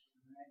reach.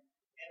 Right?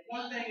 And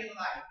one thing in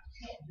life, you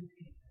can't do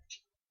anything.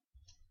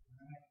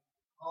 Right?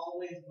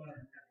 Always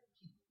learn how to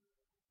keep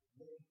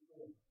looking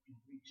forward and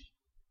reaching.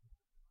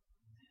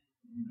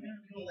 You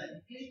don't let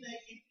anything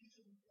get you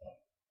to the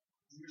point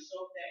where you're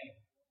so dang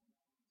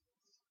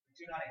that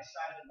you're not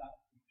excited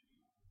about the future.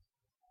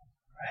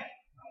 Alright?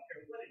 I don't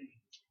care what it is.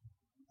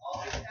 You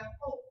always have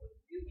hope for the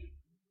future.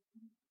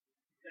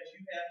 Because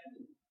you have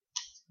who?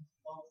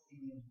 Hope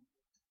in Jesus.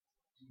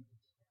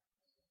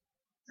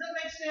 Does that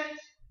make sense?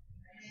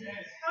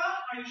 Yes.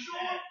 Huh? Are you sure?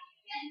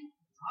 Yes.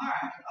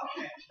 Alright,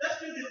 okay. Let's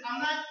do this.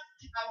 I've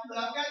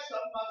got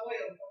something by the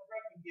way of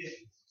breaking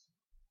gifts.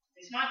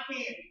 It's not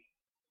candy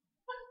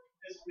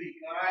this week,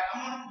 alright?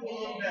 I'm going to do a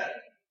little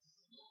better.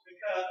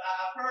 Because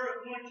I've heard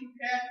of one or two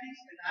Catholics,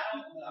 and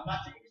I'm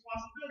not taking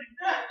responsibility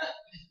for that.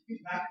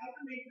 Not come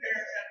to me,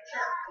 parents at the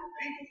church, for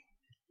me.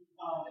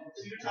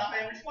 So you're top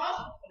ain't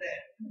responsible for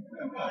that.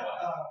 But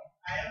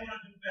I am going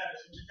to do better.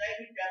 So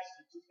today we've got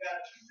two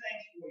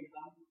things for you.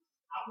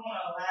 I'm going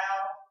to allow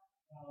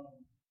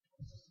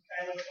Sister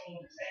Taylor,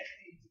 someone to take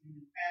these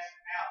and pass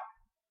them out.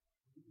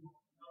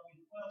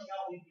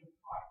 Y'all leave your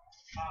part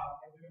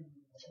during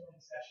the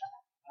session.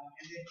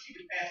 And then she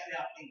can pass it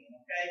out then,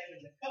 okay?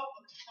 There's a couple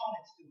of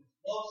components to it.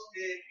 Glow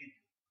stick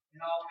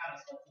and all kind of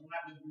stuff. So we're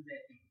not going to do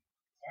that either.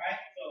 Alright?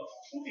 So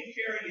who can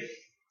carry it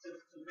to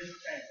Miss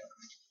Taylor?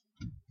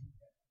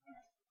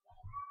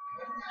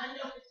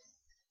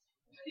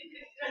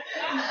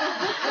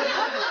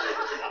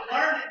 I'm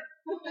learning.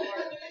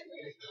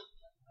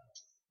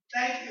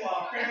 Thank you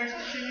all. Parents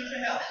continue to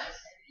help us.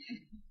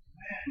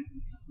 Amen.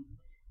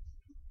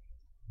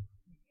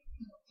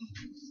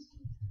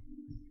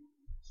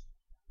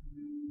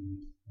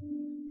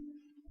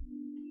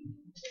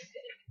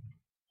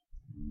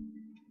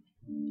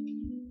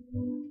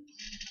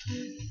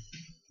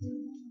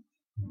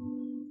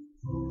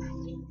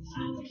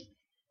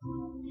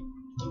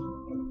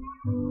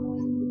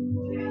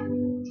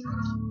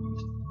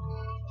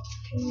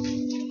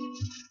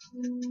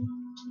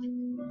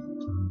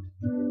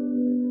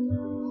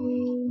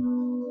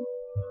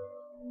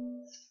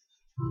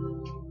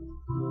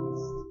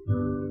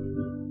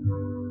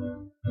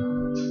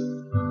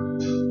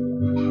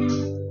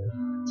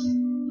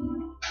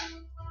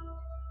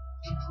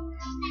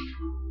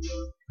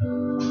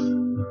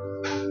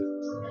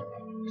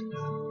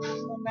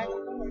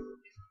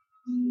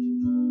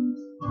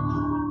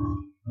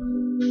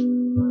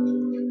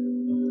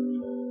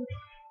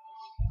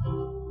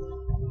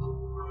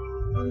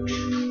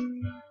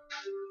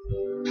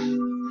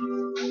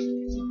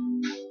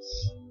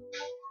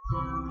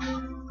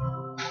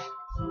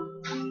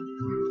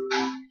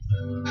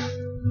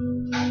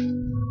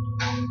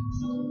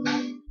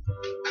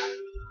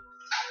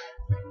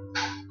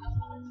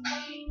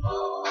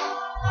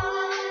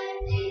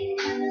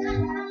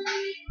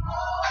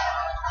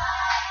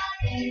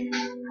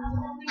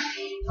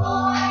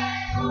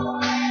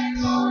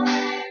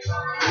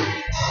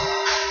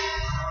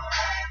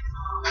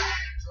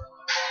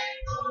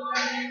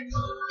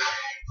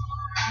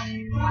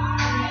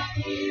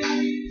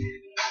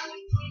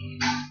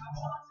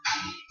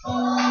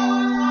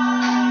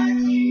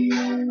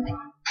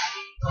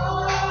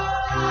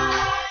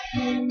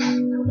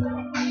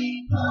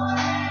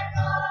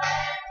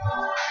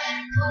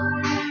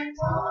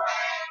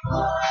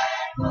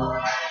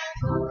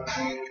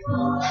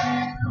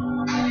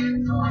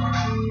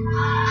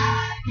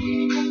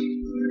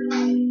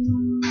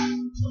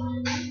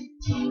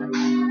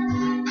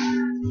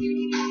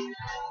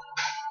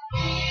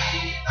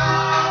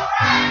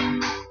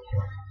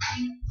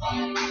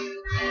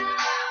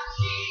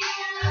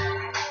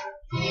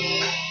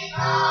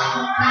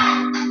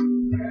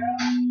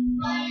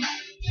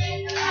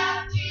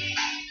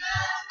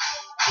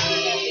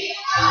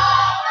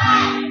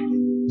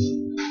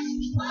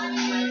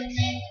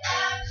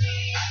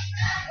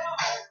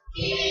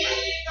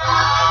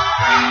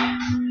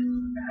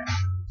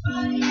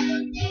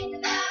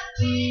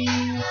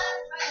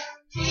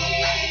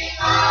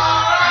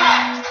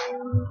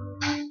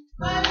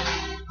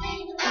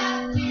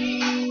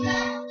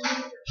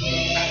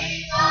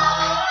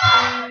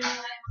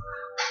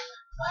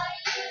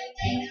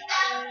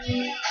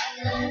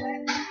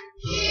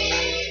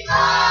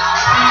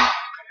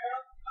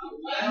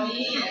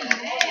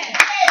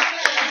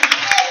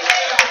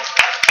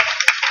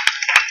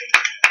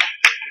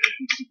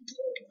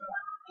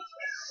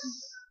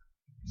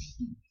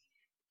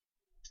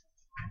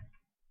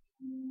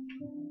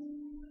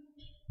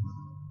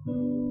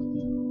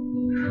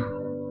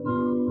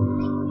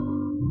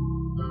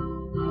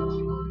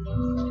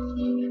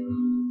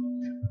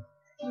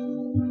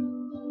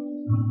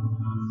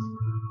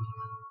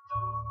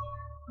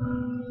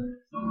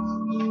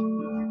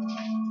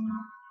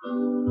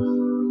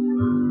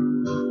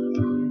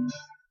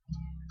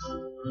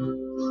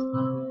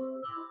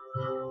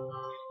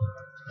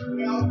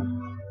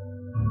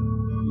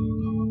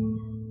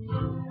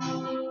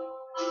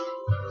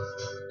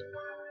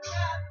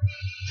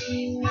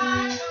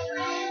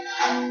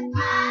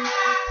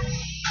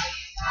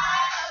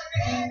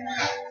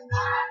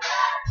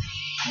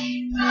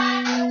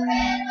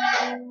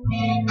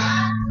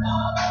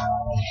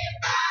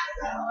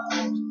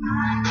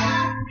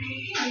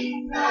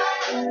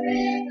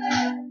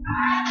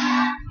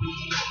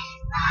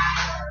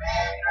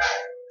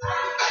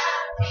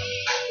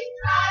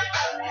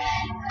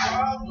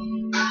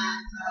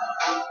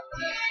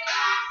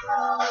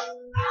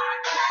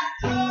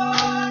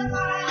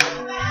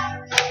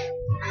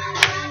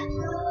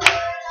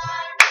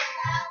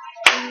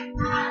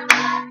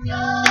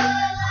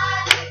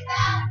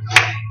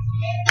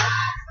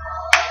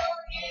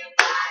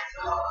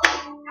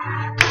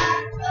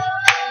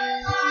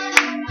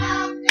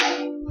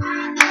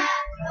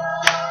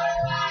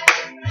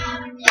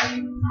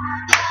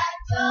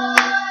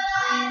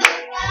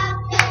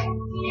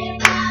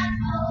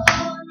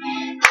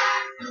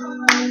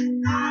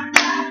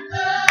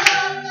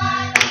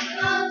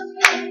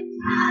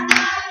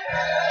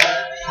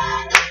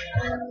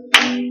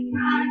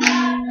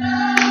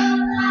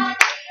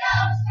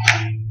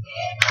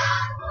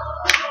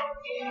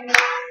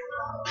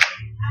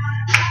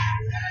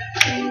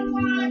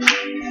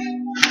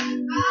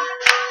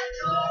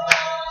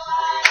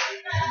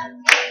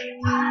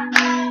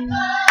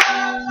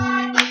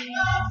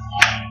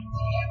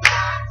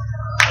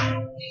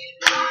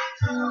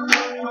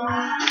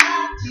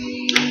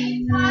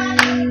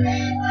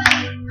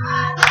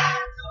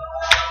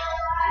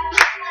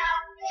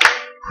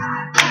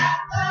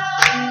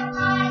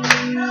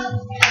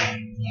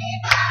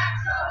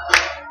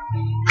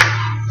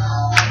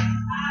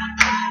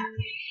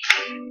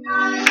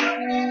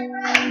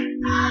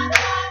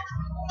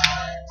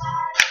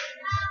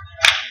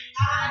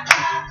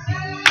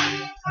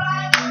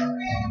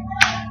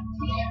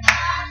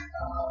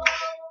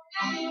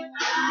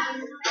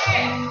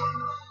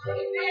 You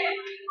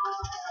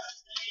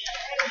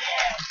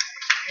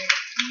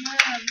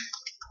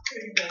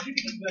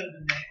can do better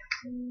than that.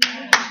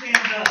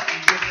 Stand up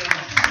and give them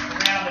a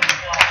round of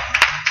applause.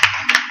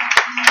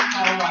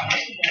 All right.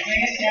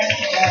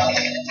 Fantastic job.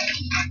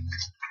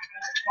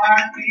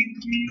 Choir team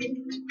to you.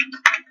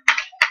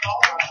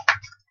 All right.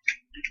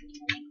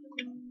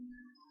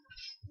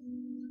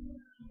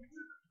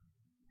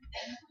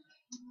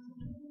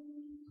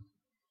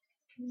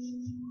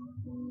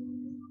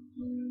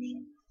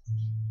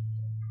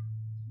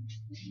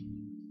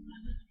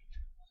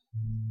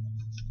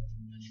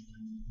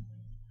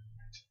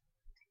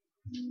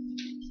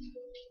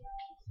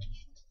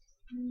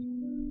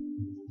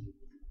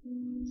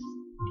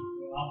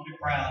 I'm pretty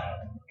proud of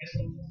them. It's a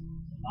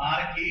lot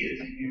of kids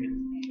in here.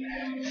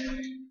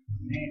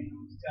 Man, I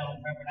was telling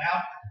Reverend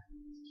Alfred,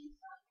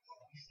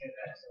 he said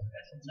that's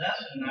a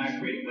lesson, and I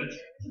agree with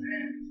it.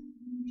 Man.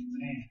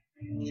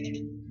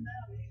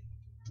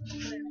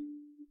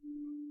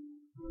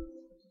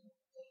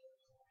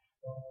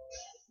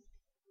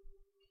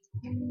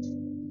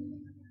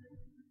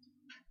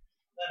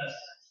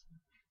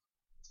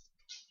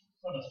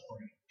 Let us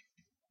pray.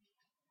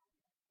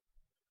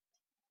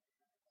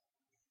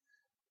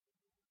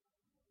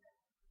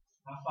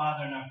 Our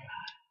Father and our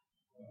God,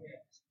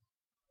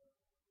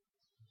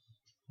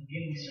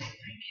 again we say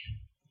thank you.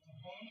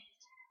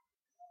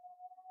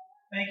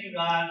 Thank you,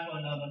 God, for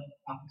another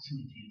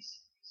opportunity to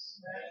see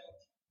this.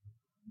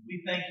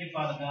 We thank you,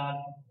 Father God,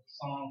 for the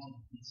songs that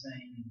we've been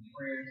saying and the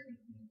prayers that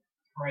we've been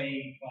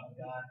praying, Father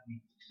God.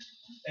 We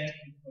thank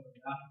you for the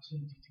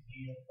opportunity to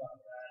give,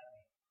 Father God.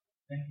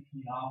 Thank you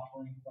for the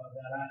offering, Father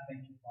God. I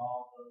thank you for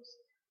all those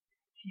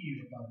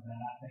here, Father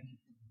God. I thank you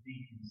for the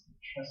deacons, the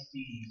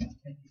trustees. I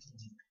thank you for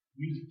the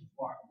music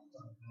department,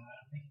 Father God.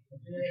 I thank you for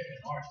the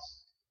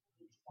arts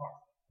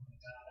department, Father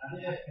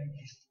God. I thank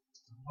you,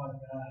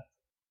 Father God,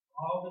 for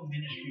all the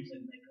ministries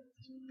that make up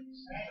this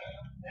place.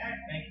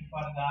 Thank you,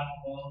 Father God,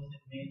 for those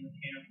that made the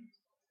cameras.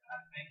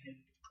 I thank you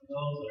for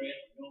those that are at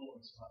the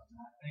doors, Father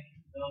God. I thank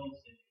you for those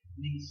that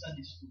lead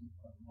Sunday school,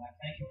 Father God. I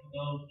thank you for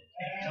those that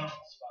take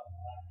notes, Father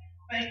God.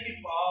 Thank you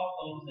for all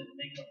those that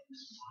make up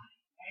this body.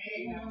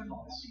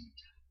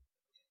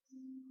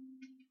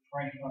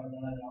 Pray, Father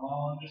God, that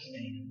all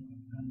understand,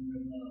 Father God, that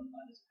we're loved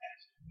by this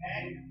pastor.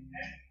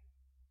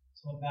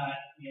 So, God,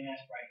 we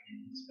ask right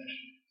now,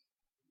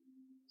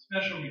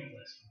 special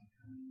request, Father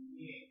God.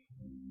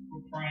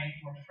 We're praying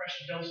for a fresh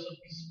dose of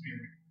the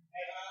Spirit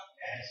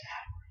as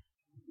hour.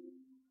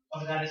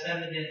 Father God, it's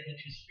evident that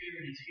your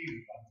Spirit is here,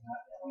 Father God,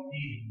 that we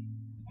need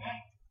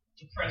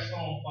to press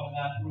on, Father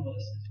God, through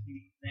us as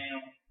we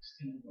now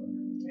extend the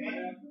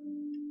word.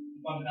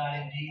 Father God,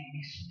 indeed,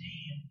 we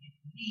stand in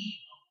need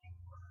of your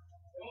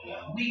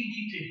word. We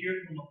need to hear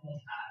from the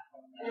Most High,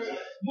 Father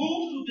God.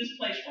 Move through this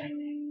place right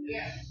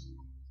now.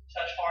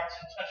 Touch hearts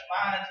and touch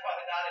minds,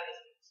 Father God, in a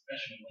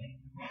special way.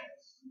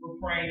 We're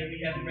praying that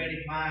we have ready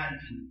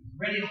minds and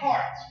ready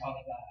hearts,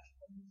 Father God.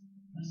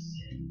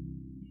 Listen.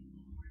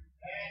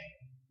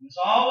 It's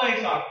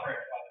always our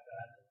prayer, Father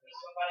God, that there's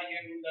somebody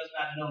here who does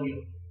not know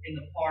you in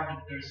the pardon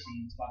of their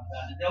sins, Father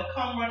God, that they'll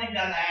come running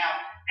down the aisle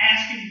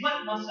asking,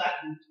 what must I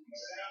do to be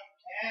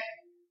saved?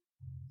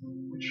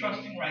 We're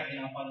trusting right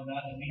now, Father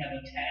God, that we have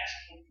a task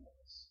before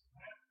us.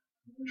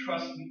 We're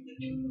trusting that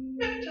you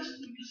equip us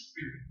with the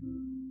Spirit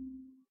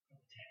for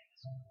the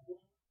task.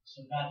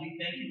 So, God, we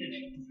thank you that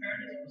you prepared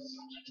us for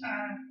such a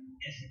time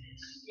as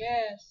this.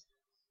 Yes.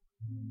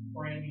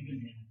 Praying even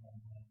now,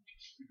 Father God, that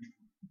your Spirit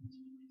will be in this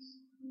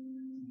place.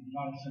 In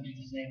Father, Son,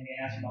 Jesus' name, we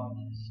ask all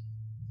this.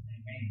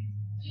 Amen.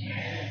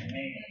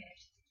 Amen.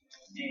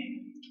 Amen.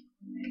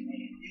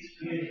 Amen. It's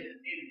good.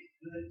 It is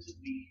good to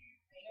be here.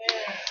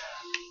 Yeah.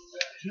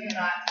 Do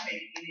not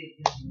take any of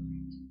this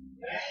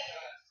away.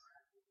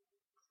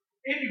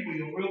 If you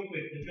will, real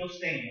quick, if you'll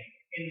stand.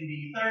 In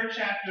the 3rd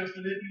chapter of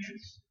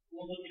Philippians,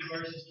 we'll look at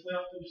verses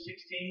 12 through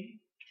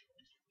 16.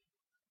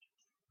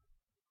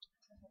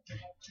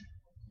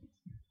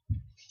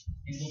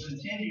 And we'll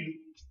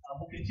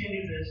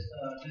continue this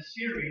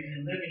series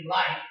in living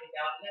life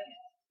without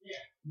limit.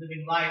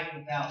 Living life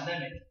without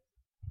limit.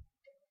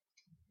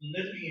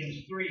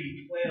 Philippians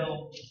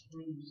 3:12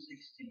 through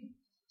 16.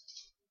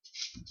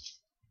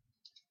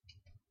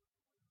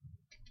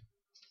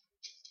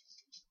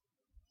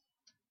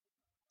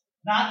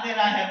 Not that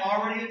I have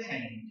already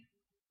attained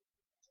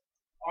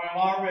or am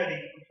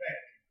already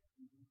perfected,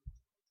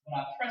 but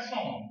I press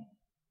on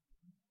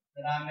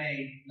that I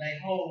may lay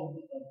hold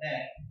of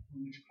that for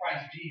which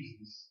Christ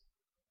Jesus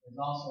has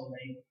also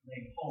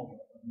laid hold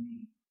of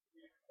me.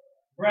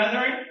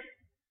 Brethren,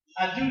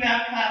 I do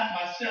not count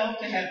myself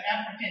to have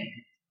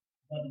apprehended,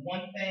 but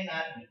one thing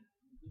I do,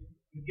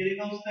 forgetting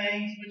those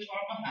things which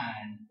are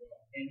behind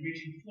and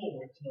reaching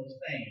forward to those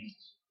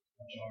things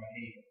which are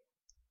ahead.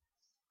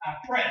 I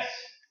press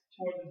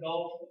toward the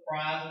goal for the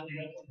prize of the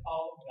upward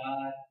call of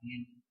God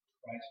in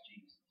Christ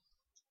Jesus.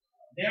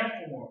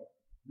 Therefore,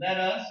 let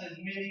us, as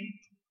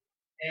many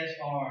as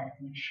are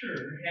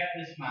mature, have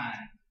this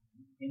mind.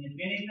 And if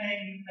anything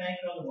you think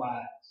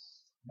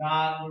otherwise,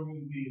 God will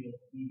reveal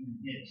even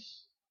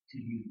this to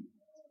you.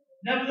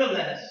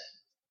 Nevertheless,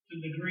 to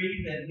the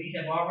degree that we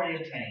have already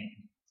attained,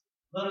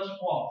 let us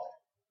walk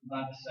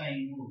by the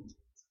same rule.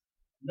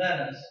 Let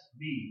us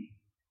be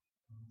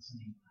of the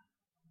same mind.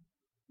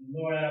 The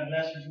Lord, I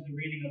bless you with the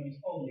reading of his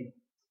holy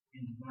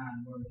and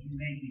divine word. You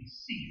may be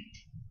seated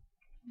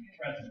in the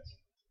presence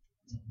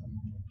of the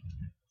Lord.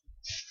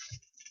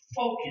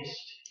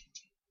 Focused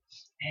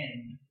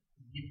and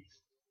forgiven.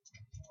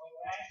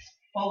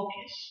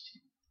 Focused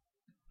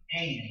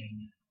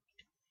and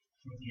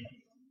forgiven.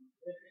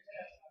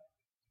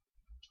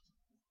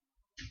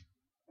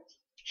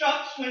 Chuck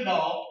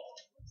Swindoll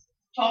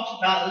talks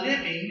about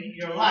living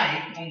your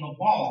life on the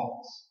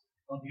balls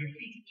of your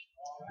feet.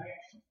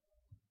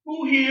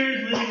 Who here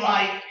is living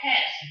life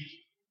passive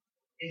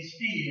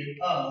instead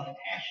of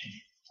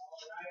passionate?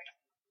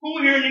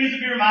 Who here needs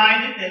to be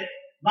reminded that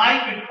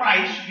life in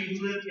Christ should be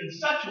lived in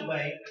such a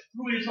way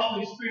through his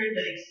Holy Spirit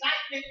that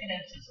excitement and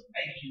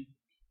anticipation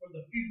for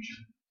the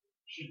future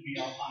should be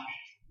our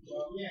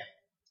posture?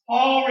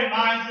 Paul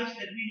reminds us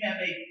that we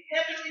have a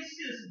heavenly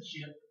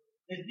citizenship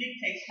that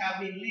dictates how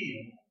we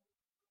live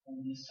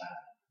on this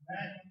side.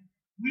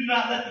 We do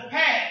not let the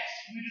past,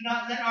 we do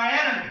not let our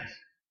enemies,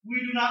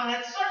 we do not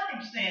let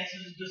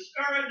circumstances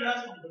discourage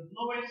us from the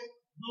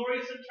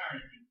glorious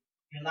eternity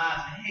that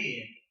lies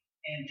ahead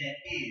and that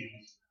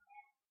is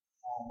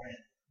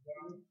already.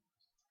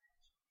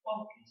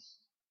 Focus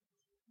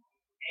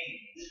and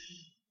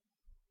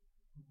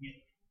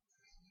forget.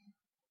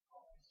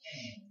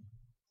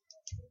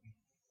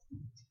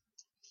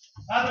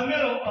 By the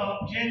middle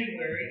of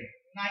January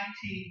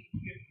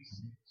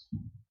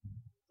 1956,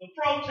 the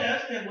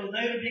protest that would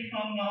later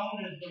become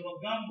known as the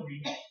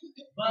Montgomery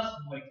bus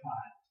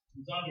boycott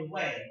was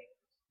underway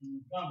in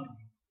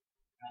Montgomery,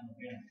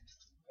 Alabama.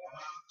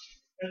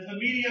 As the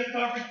media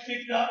coverage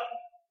picked up,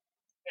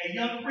 a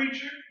young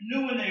preacher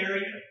new in the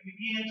area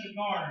began to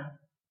garner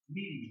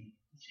media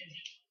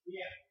attention.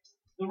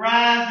 The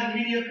rise in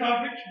media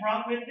coverage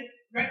brought with it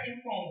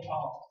threatening phone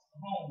calls to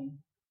homes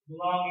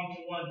belonging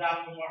to one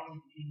Dr. Martin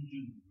Luther King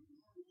Jr.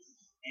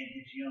 and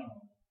his young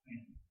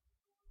family.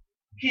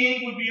 King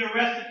would be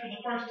arrested for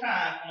the first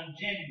time on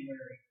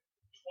January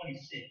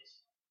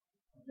 26th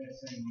of that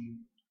same year,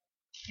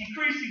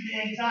 increasing the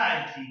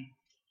anxiety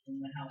in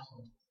the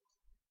household.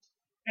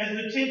 As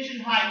the tension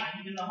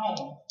heightened in the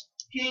home,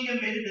 King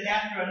admitted that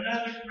after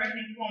another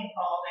threatening phone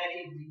call that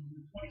evening, the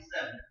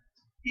 27th,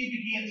 he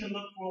began to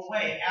look for a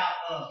way out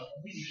of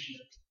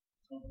leadership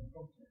of the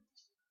protest.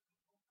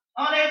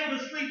 Unable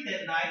to sleep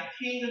that night,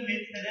 King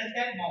admits that at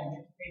that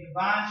moment, a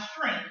divine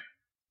strength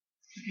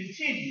to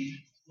continue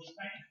was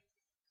found.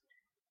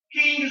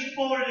 King is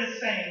quoted as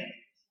saying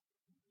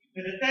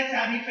that at that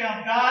time he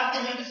found God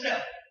for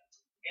himself,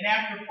 and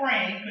after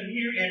praying could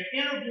hear an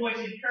inner voice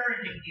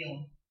encouraging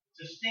him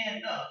to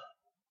stand up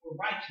for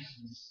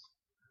righteousness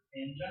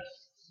and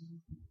justice.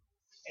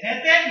 And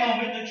at that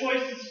moment, the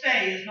choice to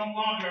stay is no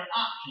longer an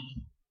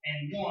option,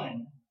 and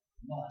one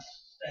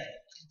must stay.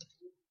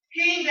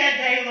 King that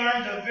day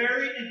learned a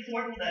very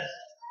important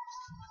lesson,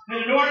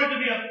 that in order to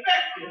be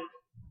effective,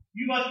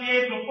 you must be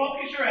able to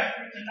focus your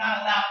efforts and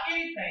not allow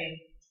anything,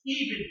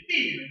 even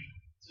fear,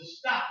 to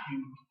stop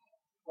you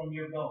from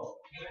your goal.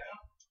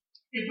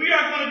 If we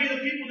are going to be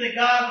the people that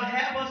God would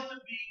have us to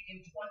be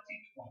in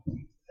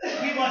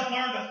 2020, we must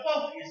learn to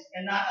focus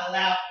and not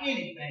allow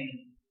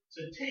anything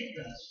to take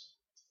us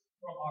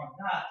from our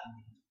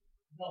godly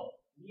goal.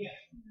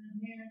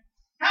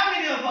 How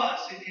many of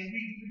us, and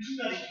we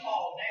studied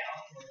Paul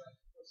now for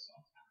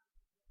some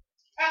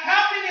time,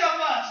 how many of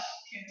us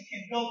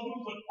can go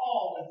through what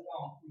Paul has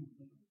gone through,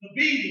 the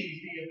beatings,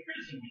 the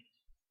imprisonment,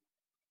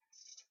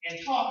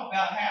 and talk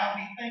about how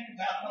we think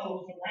about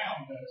those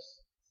around us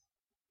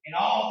and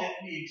all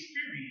that we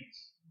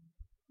experience,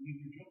 we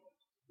rejoice.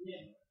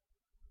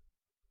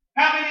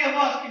 How many of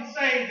us can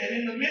say that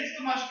in the midst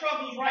of my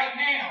struggles right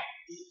now,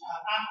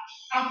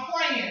 I'm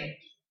praying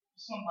for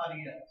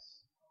somebody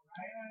else?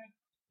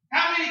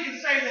 How many can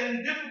say that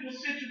in difficult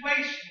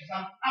situations,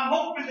 I'm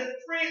hoping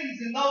that friends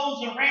and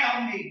those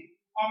around me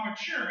are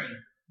maturing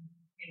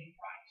in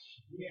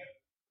Christ?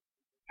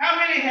 How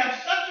many have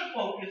such a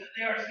focus that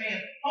they are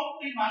saying,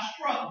 hopefully my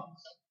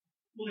struggles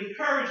will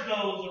encourage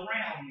those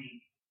around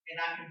me and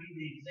I can be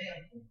the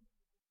example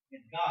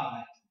that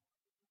God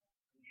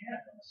would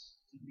have us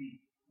to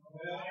be? I'm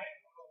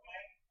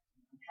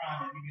trying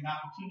to give you an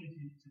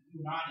opportunity to do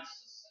an honest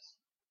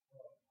assessment.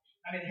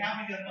 I mean, how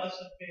many of us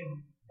have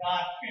been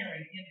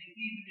God-fearing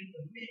even in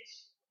the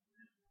midst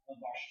of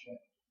our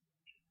struggle?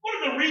 What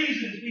are the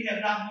reasons we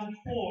have not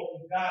moved forward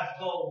with God's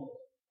goals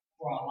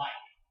for our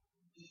life?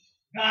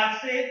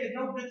 God said that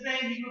no good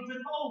thing he would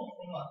withhold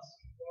from us,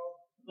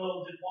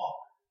 those that walk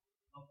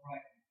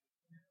uprightly.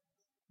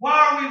 Why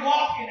are we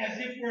walking as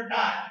if we're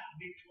not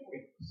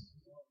victorious?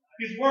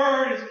 His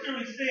word has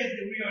clearly said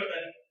that we are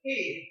the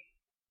head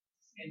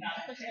and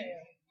not the tail.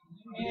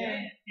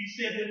 He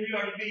said that we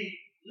are to be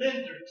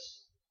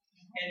lenders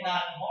and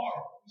not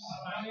borrowers.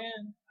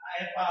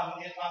 If I'm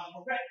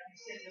correct, he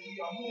said that we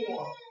are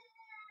more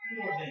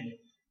than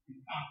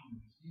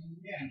conquerors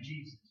in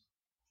Jesus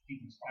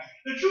Christ.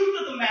 The truth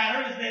of the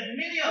matter is that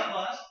many of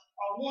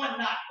one,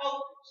 not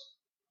focused,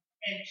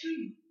 and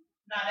two,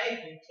 not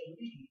able to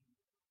lead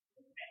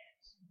the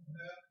past.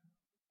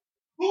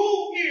 Who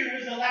here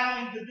is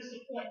allowing the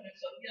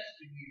disappointments of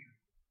yesteryear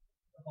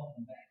to hold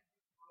them back?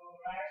 All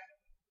right.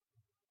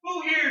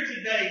 Who here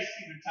today,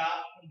 Cedar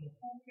Top, from the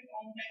pulpit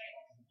on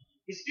down,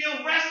 is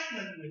still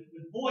wrestling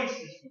with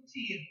voices from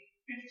 10,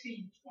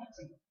 15,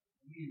 20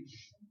 years?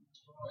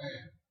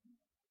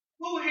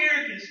 Who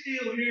here can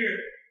still hear,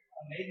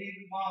 maybe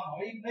even mom,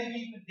 or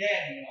maybe even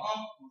daddy, or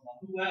uncle, or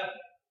whoever,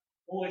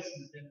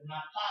 voices that were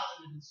not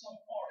positive in some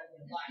part of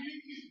their life,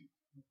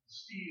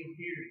 still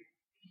hear it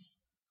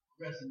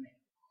resonate?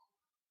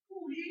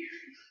 Who here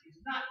is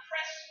not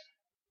pressing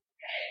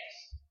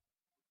past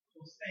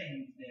those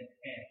things that have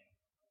happened?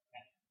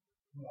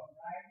 Well,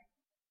 right?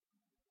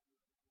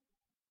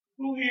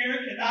 Who here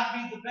cannot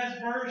be the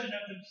best version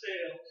of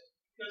themselves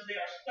because they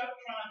are stuck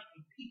trying to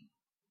compete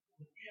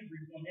with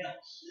everyone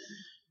else?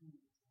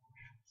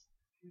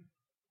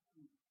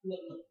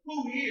 Look, who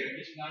here,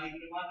 it's not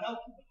even in my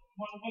notes,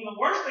 one of the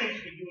worst things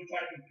you can do is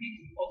try to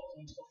compete with folks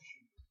on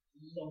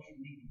social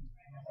media.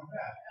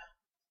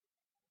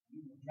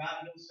 You will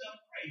drive yourself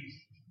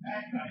crazy.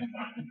 Trying to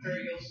compare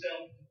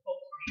yourself to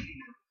folks'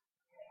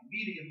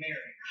 media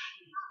marriage.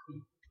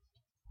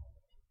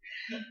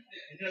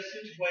 In this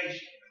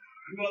situation,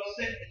 you're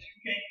upset that you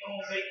can't go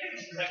on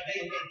vacation like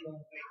they can go on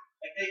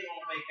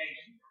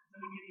vacation. Let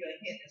me give you a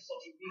hint in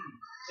social media.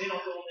 They don't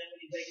go on that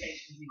many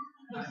vacations either.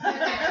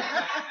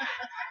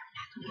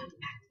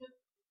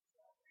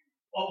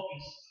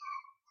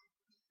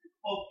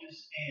 Focus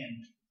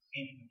and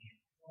forget.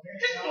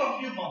 Just for a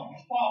few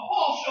moments,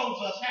 Paul shows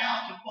us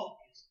how to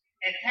focus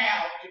and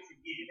how to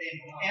forget.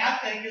 And I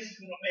think this is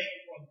going to make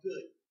it for a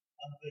good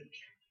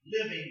church.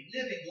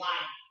 Living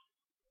life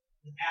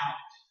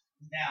without.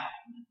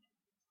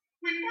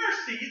 We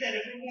first see that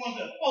if we want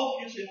to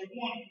focus and we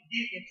want to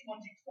forget in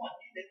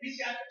 2020, that we've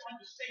got to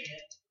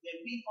understand that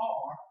we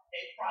are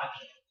a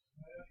project.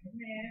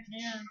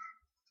 Amen.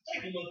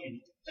 Take a look at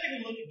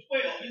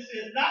 12. It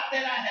says, not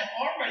that I have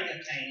already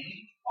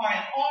attained or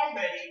am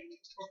already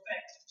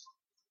perfected.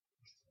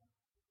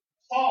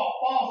 Paul,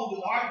 who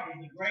was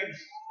arguably the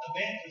greatest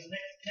evangelist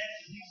next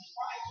to Jesus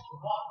Christ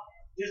for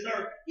this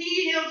earth,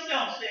 he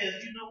himself says,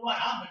 you know what,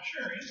 I'm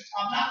maturing.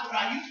 I'm not what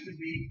I used to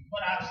be,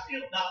 but I'm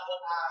still not what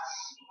I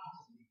used to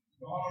be.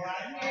 All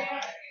right?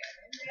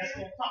 That's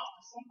going to talk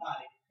to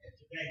somebody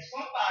today.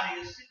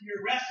 Somebody is sitting here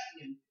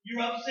wrestling.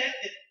 You're upset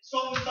that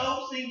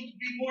so-and-so seems to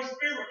be more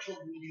spiritual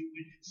than you.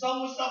 And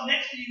so-and-so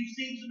next to you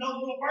seems to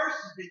know more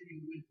verses than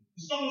you.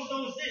 And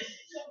so-and-so is this,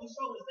 and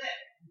so-and-so is that.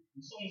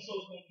 And so-and-so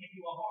is going to give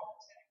you a heart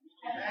attack.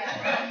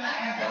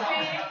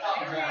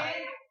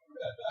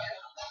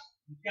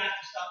 We've got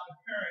to stop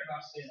comparing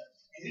ourselves.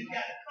 And we've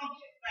got to come to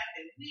the fact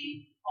that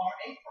we are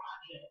a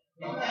project.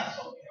 And that's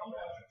okay.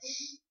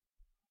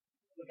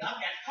 Look, I've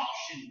got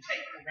caution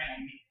tape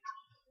around me.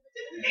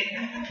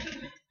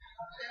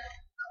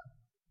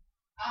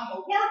 I'm a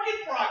work in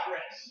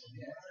progress.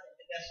 And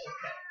that's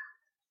okay.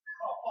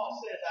 Paul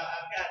says,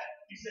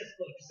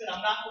 I'm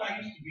not what I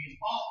used to be.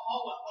 Paul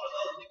was one of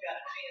those who got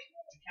a chance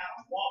to kind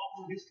of walk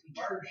through his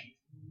conversion.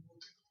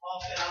 Paul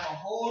said, I'm a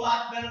whole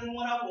lot better than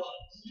what I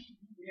was.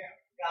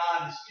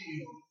 God is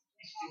still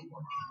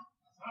working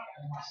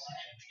on my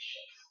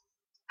situation.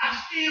 I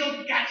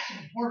still got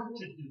some work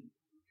to do.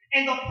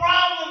 And the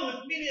problem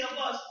with many of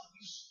us is we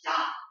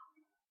stop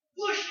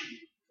pushing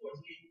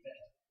towards getting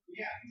better.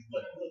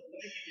 But let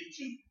me give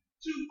you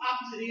two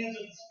opposite ends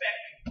of the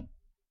spectrum.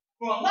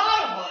 For a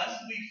lot of us,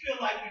 we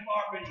feel like we've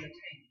already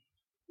attained.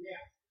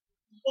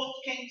 Folks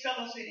can't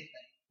tell us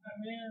anything.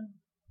 Amen.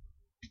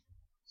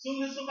 As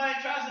soon as somebody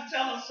tries to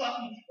tell us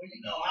something,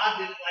 well,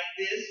 I did it like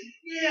this.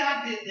 Yeah,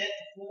 I did that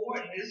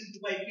before, and this is the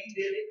way we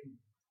did it.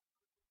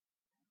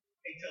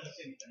 Can't tell us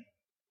anything.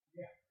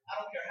 I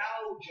don't care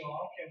how old you are.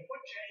 I don't care what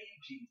your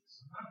age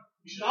is.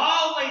 You should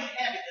always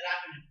have it that I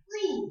can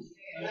improve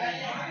in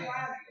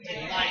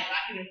life.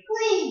 I can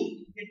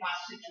improve in my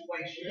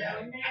situation.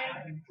 I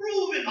can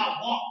improve in my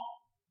walk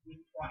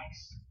with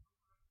Christ.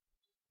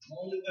 The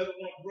only way we're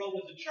going to grow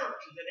as a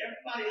church is that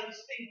everybody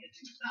understands that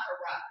you're not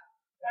arrived.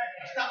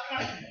 Stop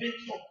trying to convince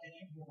folks that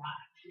you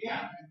arrived.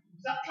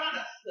 Stop trying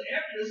to.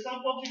 There's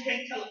some folks you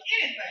can't tell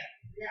anything.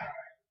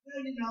 Well,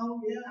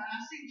 I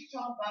see what you're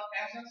talking about,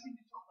 Pastor. I see what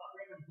you're talking about,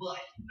 Reverend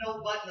Butt. No,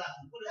 but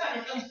nothing. What does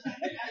that mean?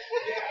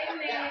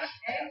 Amen.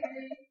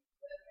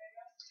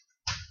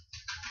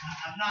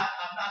 I'm not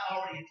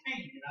already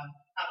attained it.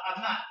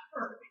 I'm not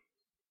perfect.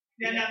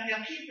 Now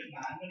keep in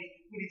mind when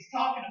he's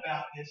talking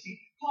about this,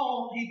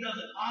 Paul does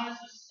an honest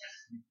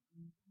assessment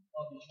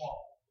of his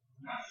walk.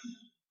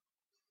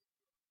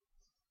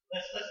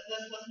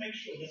 Let's make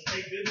sure. Let's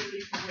stay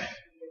biblically correct.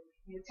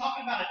 When we're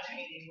talking about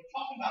attaining, we're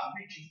talking about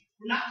reaching.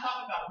 We're not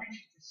talking about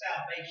reaching for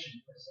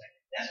salvation per se.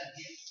 That's a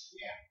gift.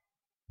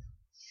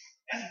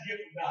 That's a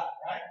gift from God,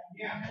 right?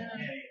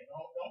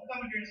 Don't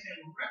come in here and say,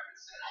 well, Reverend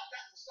said I've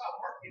got to start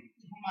working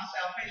for my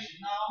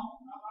salvation.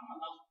 No.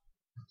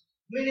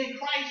 When in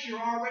Christ, you're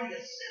already a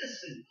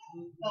citizen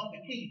of the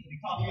kingdom. We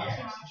talk about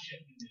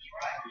citizenship in this,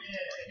 right?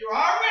 You're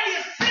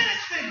already a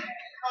citizen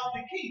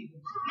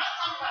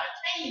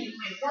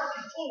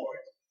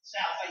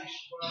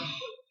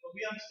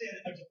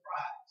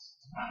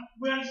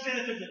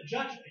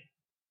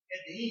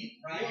the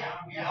end, right? Yeah.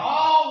 We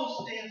all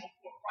will stand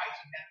before Christ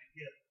and have to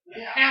give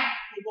account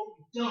for what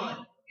we've done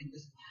in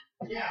this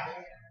life. Yeah.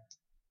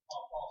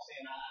 Paul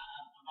saying,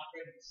 I'm not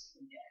ready to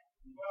see him yet.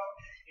 Well,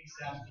 he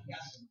said, I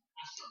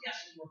still got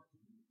some work to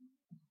do.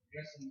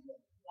 There's a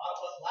lot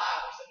of us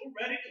live. We said, we're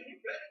ready for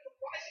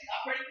Christ.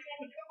 I'm ready for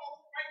him to come on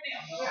right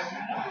now.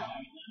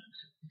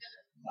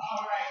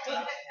 All right.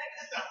 No,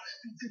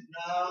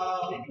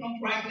 he comes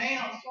right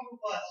now. Some of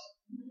us.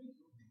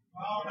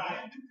 All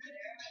right.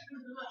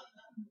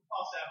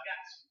 Paul said, I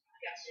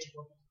got some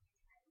work.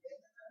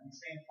 He's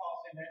saying,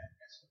 Paul said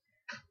that's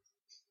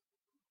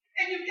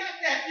and you've got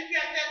that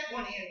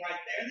one end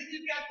right there. And then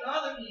you've got the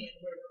other end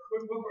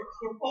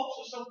where folks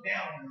are so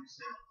down on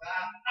themselves.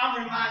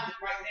 I'm reminded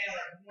right now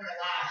that one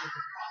alive is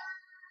a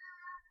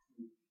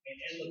prophet.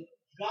 And look,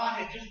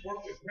 God had just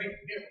worked a great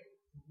miracle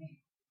for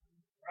me.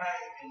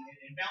 Right?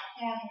 And Mount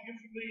Carmel, you're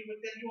familiar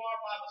with that. You are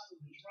Bible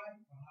students, right?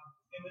 And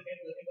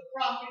the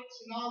prophets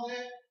and all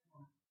that.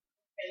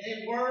 And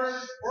then word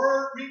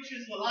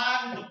reaches the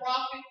lives of the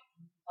prophet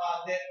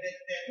that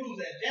who's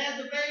that?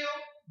 Jezebel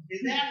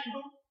is after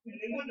him. And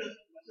then what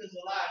does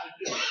Elijah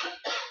do?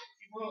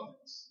 He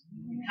runs.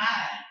 He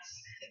hides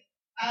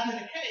in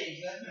a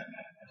cave.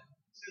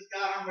 Says,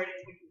 God, I'm ready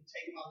for you to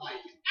take my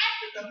life.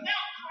 After the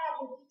Mount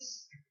Carmel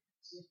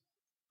experience,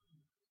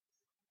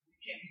 you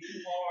can't be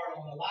too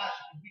hard on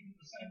Elijah because we do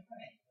the same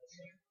thing.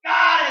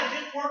 God has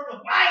just worked a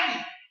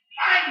mighty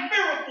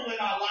miracle in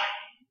our life.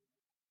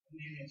 And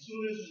then as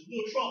soon as a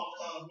little trouble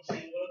comes, we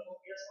say, well, I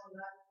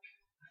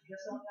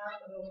guess I'm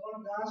not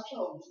one of God's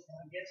chosen.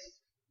 I guess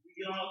we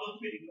get on a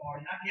little pity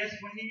party. I guess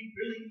when he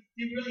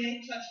really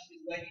ain't touching me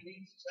the way he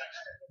needs to touch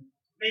me.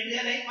 Maybe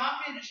that ain't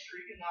my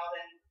ministry and all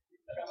that.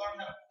 But I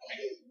learned how to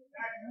pray.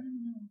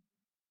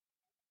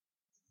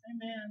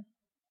 Amen.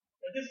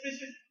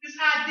 This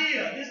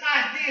idea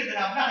that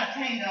I've not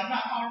attained, that I'm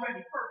not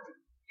already perfect,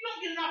 you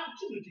don't get an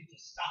opportunity to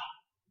stop.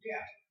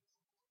 Yeah.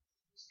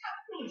 Stop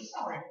feeling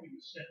sorry for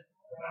yourself.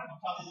 I'm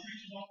talking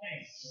preachers on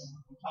things.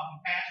 I'm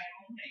talking pastors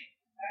on things.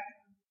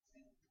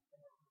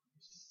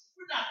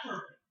 We're not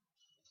perfect.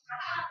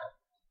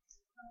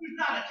 We've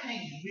not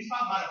attained it. We're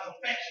talking about a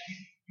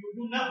perfection.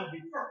 You'll never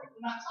be perfect.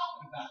 We're not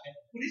talking about that.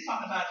 What he's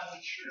talking about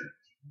is maturity.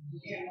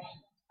 Yeah.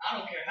 I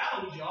don't care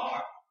how old you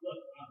are. Look,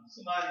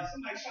 somebody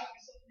shot me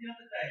something the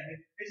other day.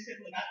 They said,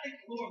 look, I think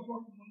the Lord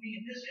working with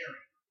me in this area.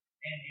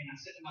 And I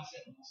said to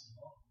myself,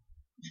 oh,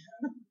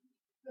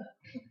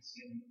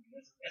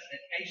 that's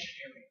that patient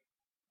area.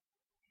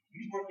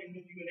 He's working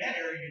with you in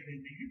that area,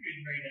 then you're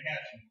getting ready to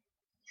have some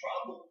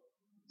trouble.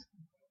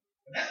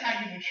 But that's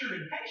how you mature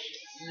in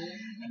patience.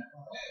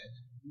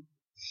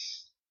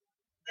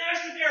 There's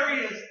some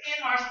areas in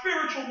our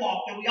spiritual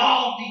walk that we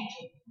all need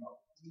to grow.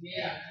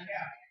 Yeah.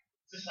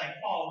 Just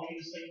like Paul, we need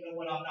to say, you know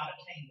what, I'm not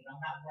attained it.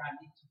 I'm not where I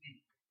need to be.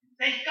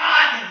 Thank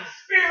God that the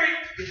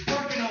Spirit is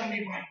working on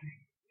me right now.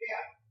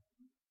 Yeah.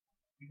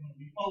 We're going to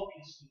be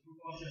focused.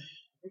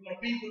 We're going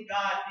to be what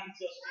God needs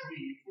us to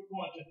be.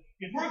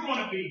 If we're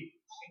going to be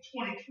in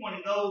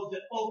 2020 those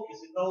that focus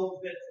and those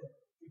that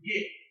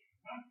forget,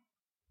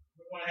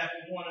 we're going to have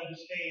to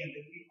understand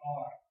that we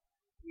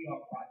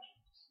are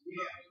projects.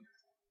 Yeah.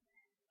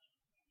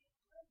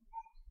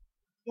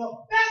 The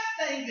best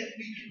thing that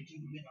we can do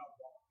in our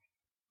walk,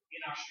 in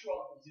our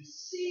struggles, is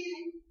see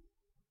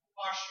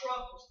our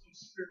struggles through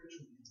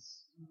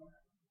spiritualness.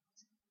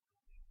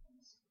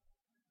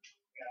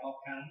 Got all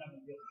kinds of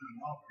numbers in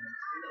all of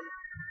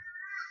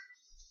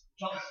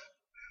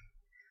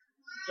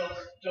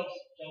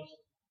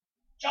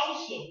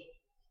Joseph.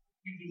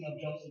 You do know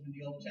Joseph in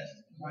the Old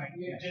Testament, right?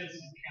 Yeah.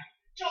 Genesis account.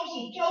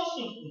 Joseph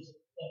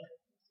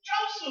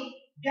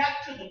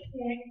got to the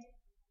point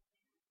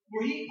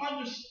where he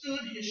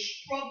understood his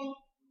struggle.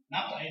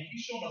 Not that he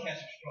showed up as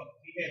a struggle.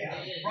 He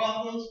had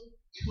brothers,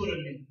 put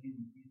them in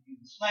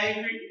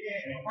slavery.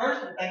 And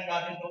first, the thing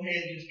about just go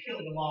ahead and just kill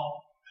them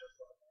all.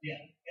 Yeah.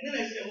 And then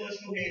they said, well,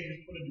 let's go ahead and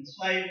just put them in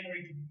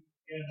slavery,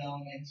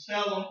 and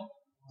sell them.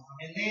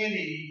 And then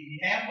he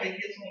halfway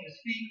gets on his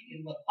feet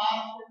in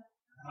Potiphar.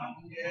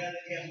 Then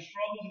he had the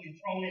struggles and he's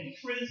thrown into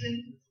prison.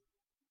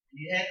 And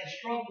he had the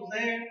struggles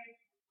there.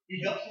 He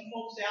helped some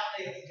folks out.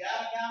 They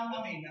forgot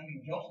about him. I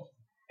mean, Joseph,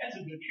 that's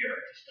a good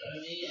character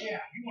study.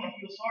 Yeah. You want to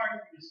feel sorry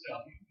for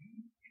yourself. You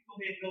go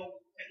ahead and go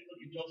take a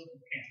look at Joseph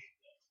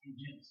in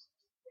Genesis.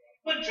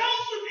 But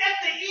Joseph, at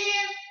the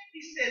end,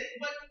 he said,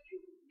 what you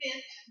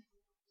meant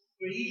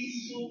for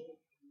evil,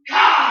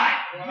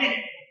 God meant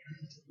it.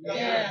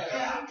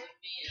 Yeah.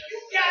 You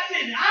got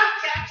it. I've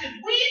got it.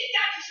 We've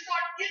got to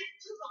start getting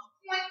to the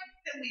point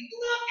that we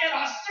look at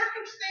our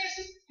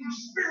circumstances through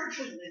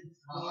spiritual lenses.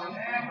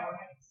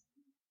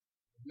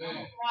 I'm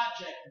a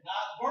project, and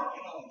God's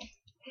working on me.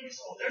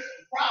 So there's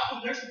some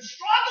problems, there's some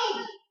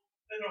struggles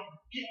that are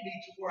getting me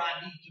to where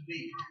I need to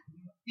be.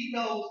 He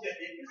knows that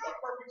if it's a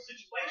perfect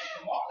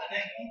situation, Marlon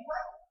ain't going to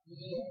grow.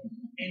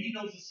 And he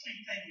knows the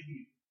same thing with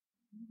you.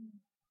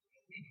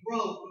 We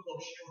grow through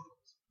those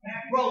struggles. We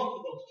grow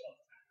through those tough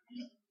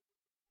times.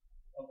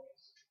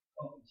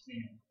 Focus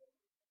in.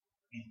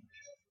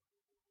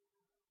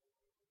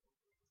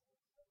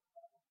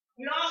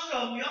 We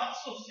also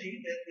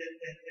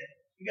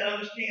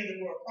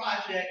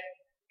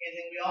And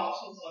then we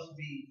also must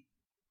be.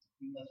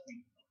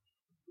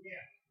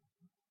 Yeah.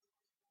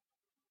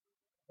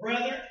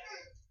 Brother,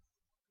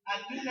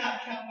 I do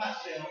not count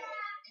myself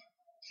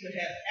to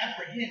have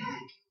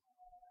apprehended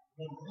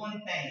but one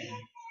thing I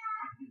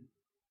do.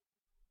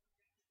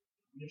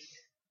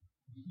 Listen.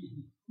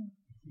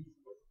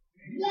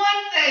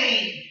 One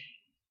thing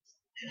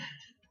that I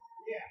do.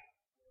 Yeah.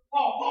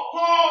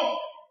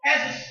 Paul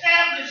has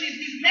established,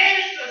 he's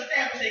managed to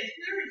establish a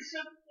clear and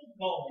simple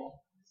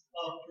goal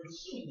of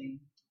pursuing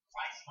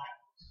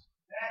Christ-likeness.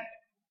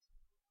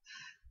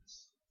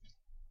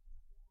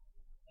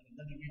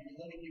 Let me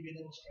give you an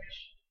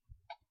illustration.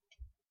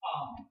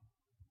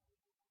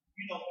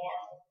 You know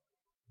Martha.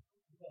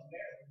 You know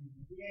Mary.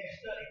 We had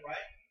study,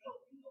 right? You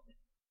know.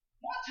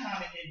 One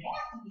time, and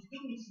Martha was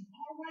doing some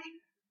all right.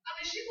 I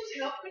mean, she was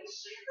helping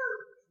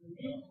serve.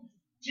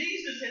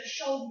 Jesus had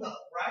showed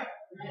up, right?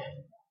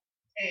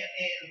 And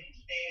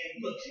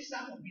look, she's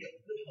not going to be a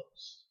good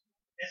host.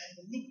 That's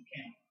in the Luke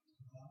account,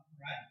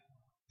 right?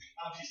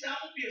 She said, I'm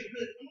going to be a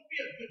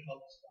good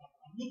host.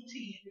 Luke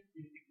 10, if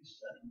you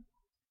study.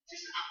 She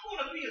said, I'm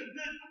going to be a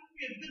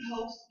good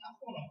host. I'm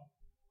going to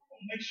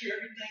make sure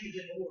everything is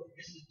in order.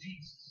 This is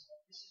Jesus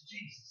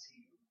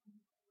here.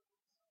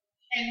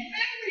 And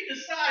Mary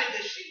decided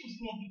that she was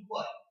going to do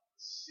what?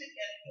 Sit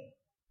at the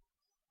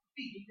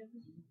feet of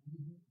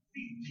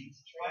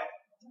Jesus, right?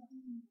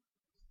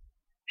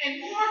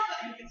 And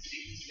Martha, you can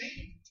see the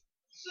same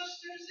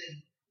sisters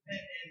and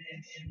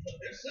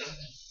their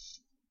sisters.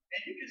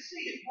 And you can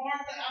see it.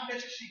 Martha, I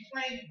bet you she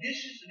cleaned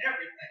dishes and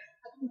everything.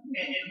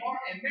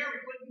 And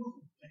Mary wouldn't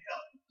move to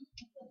help.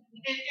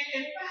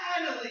 And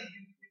finally,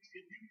 you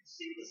can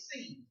see the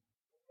scene.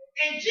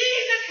 And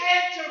Jesus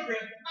had to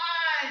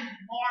remind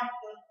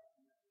Martha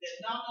that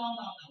no.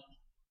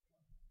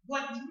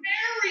 What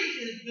Mary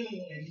is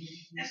doing,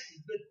 that's the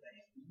good thing.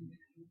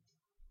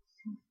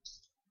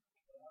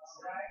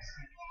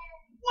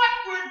 What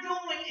we're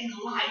doing in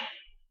life,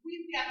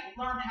 we've got to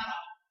learn how to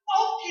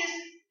focus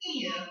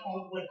in on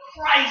what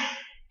Christ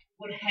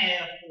would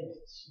have for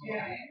us.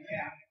 Yeah.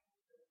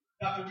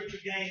 Dr.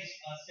 Richard Gaines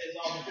says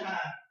all the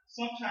time,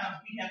 sometimes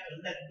we have to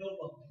let go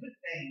of good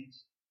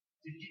things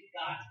to get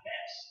God's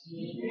best.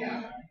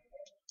 Yeah.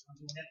 I'm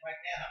doing that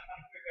right now. I'm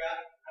trying to figure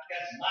out, I've got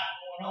a lot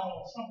going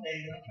on some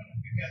days. I'm trying to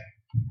figure out.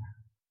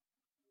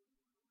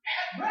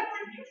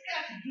 Reverend, you've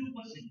got to do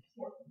what's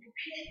important. You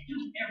can't do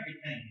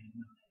everything.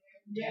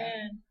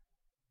 Yeah.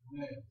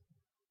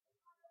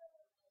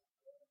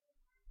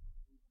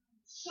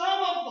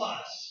 Some of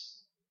us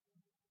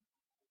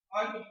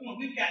are at the point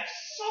we've got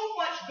so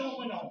much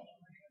going on.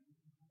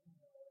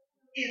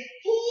 It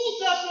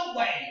pulls us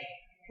away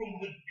from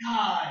what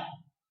God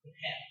would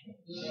have for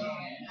us.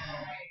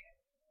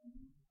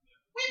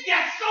 We've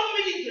got so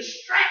many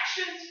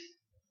distractions.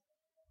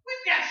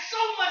 We've got so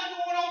much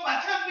going on.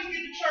 By the time we get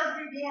to church,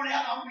 we're worn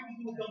out. All we can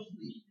do is go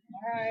sleep.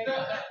 All right.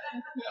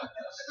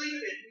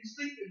 We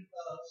sleep in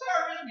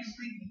service. We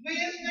sleep in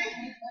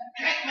Wednesday.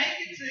 Can't make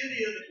it to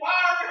any of the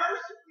choir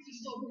rehearsal. We're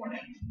just so worn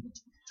out.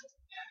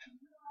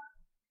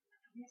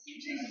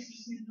 Jesus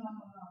is saying, no.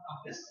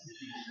 This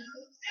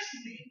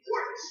is the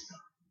important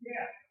stuff.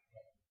 Yeah.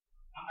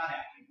 I'm not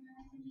acting.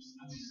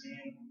 I'm just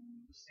saying what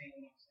I'm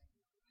saying.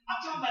 I'm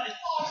talking about this.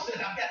 Paul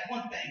said, I've got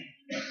one thing.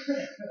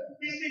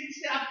 He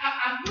said,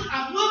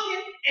 I'm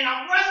looking and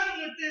I'm wrestling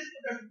with this,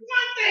 but there's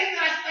one thing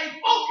that I stay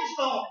focused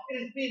on, and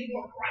it's being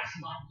more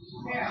Christ-like.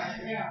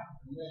 Yeah.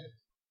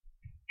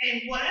 And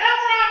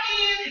whatever I'm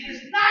in, if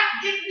it's not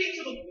getting me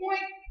to the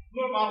point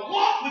where my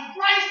walk with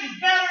Christ is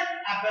better,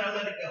 I better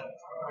let it go.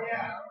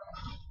 Yeah.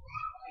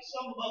 And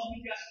some of us,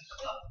 we've got some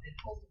stuff that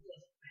holds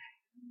us back.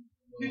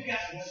 We've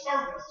got some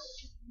service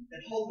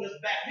that hold us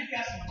back. We've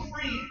got some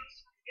friends.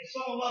 And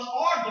some of us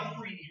are the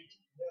friends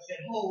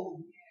that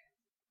hold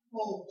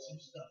some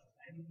stuff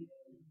back.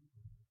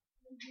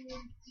 In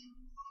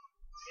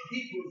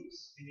Hebrews,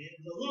 and it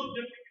was a little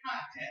different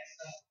context.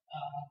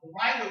 The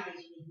writer was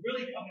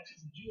really coming to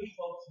the Jewish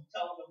folks and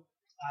telling them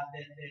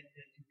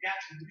that you've got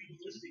some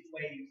legalistic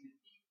ways that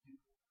keep you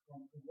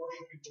from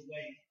worshiping the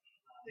way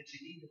that you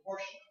need to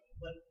worship.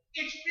 But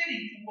it's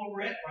fitting for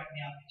where we're at right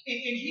now. In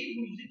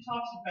Hebrews, it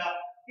talks about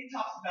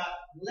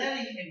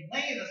letting and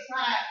laying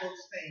aside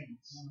those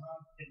things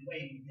that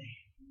weigh you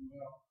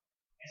down.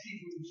 That's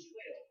Hebrews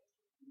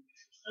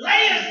 12.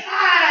 Lay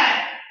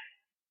aside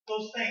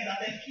those things. I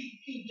think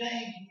King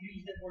James would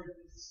use that word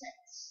with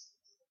sense.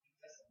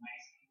 That's a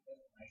nice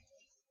word.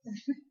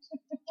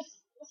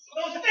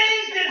 Those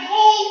things that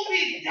hold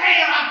me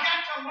down, I've got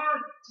to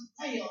learn to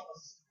lay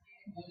aside.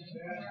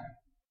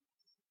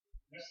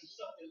 There's some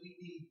stuff that we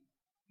need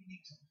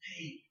to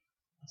lay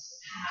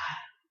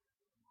aside.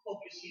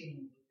 Focus in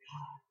on what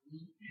God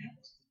has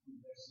us to do.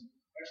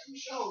 There's some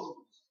shows,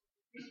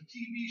 there's some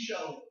TV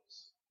shows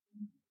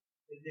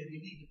that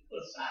we need to put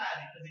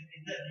aside because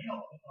it doesn't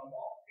help with our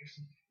walk. There's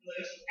some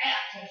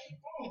apps on some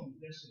phones.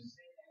 There's some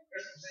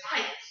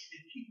sites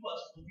that keep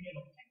us from being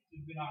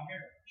effective in our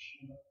marriage.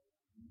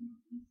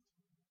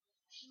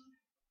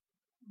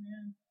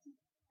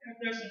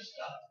 There's some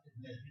stuff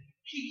that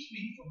keeps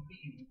me from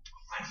being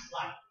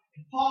Christ-like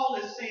and Paul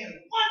is saying,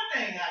 one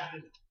thing I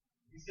do.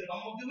 He said, I'm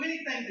going to do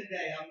anything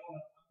today. I'm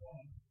going to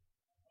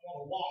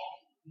walk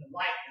in the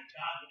light that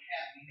God would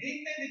have me.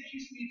 Anything that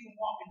keeps me from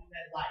walking in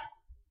that light,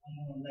 I'm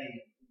going to lay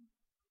it.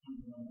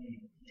 I'm going to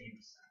lay it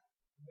aside.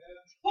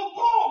 But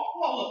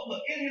Paul,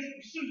 look, in his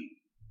pursuit,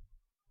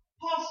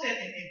 Paul said,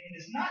 and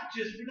it's not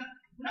just, we're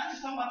not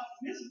just talking about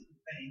physical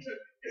things.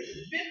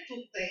 There's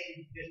mental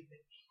things that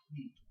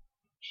keep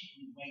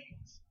me waiting.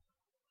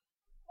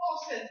 Paul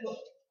said,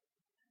 look,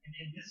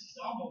 and this is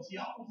he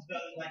almost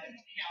does it like an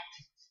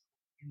accountant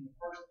in the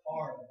first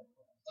part of the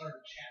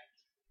third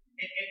chapter.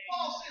 And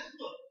Paul says,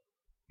 look,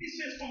 he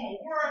says, from a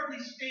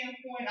worldly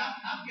standpoint,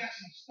 I've got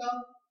some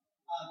stuff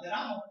that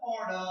I'm a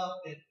part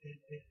of that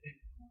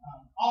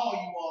all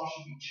you all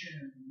should be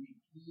cheering for me.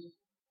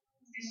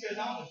 He says,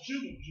 I'm a Jew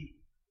of Jews.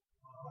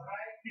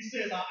 He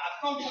says, I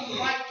come from the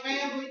right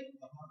family.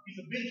 He's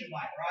a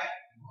Benjamite, right?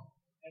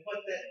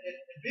 But that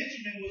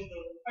Benjamin was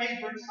the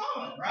favorite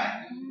son,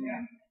 right?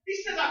 Yeah. He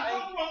says, I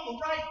come from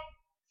the right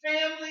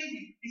family.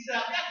 He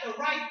said, I've got the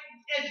right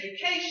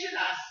education.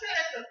 I sat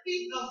at the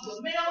feet of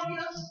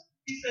Gamaliel.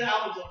 He said,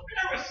 I was a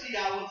Pharisee.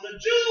 I was a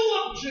Jew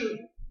of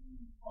Jews.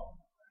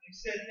 He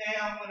said,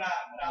 now when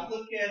I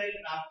look at it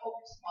and I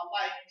focus my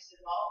life, he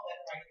said, all that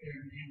right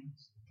there now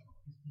is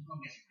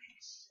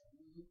peace.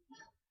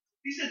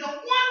 He said, the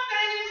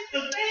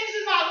things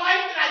in my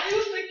life that I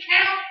usually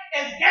count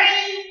as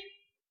gain,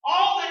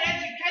 all the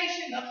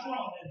education, nothing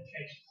wrong with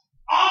education.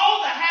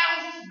 All the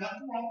houses,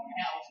 nothing wrong with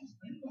houses,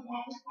 nothing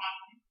wrong with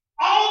property.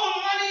 All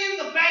the money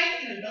in the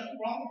bank, there's nothing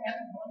wrong with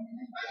having money in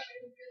the bank.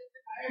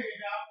 There you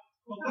go.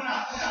 But when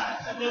I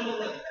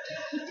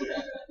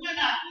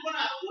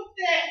put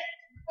that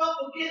up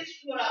against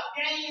what I've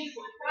gained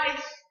for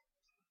Christ,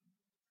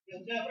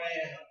 it'll never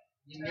add up.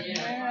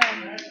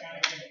 Amen.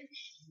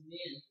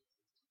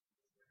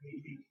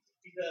 He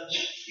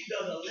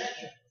does a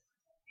ledger.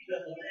 He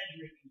does a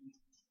ledger.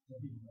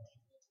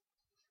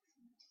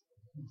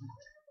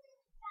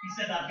 He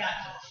said, I've got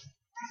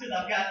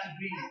to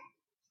be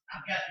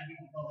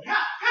devoted.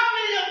 How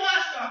many of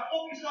us are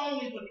focused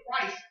only what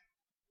Christ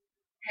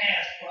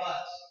has for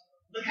us?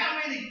 Look how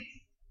many,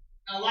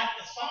 like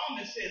the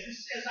psalmist says, it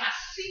says, I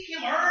seek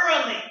him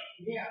early.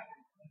 Yeah.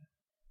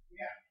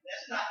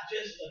 That's not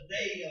just a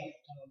day of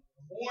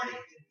mourning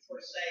per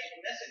se,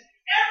 but that's it.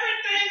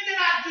 Everything that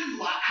I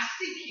do, I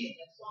seek him.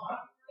 That's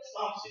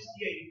Psalm 68,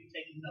 if you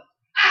take a note.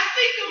 I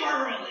seek him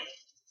early.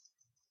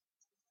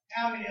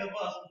 How many of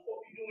us,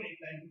 before we do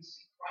anything, we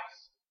seek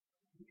Christ?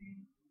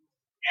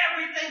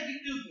 Everything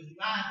we do is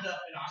lined up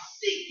in our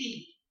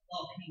seeking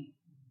of him.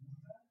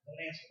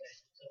 Don't answer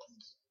that.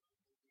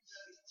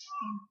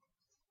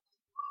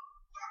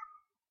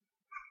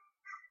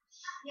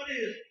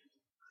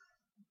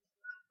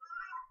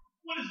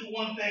 What is the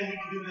one thing we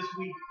can do this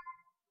week?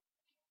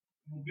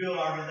 We'll build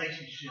our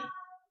relationship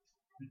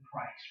with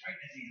Christ.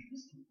 Write that in.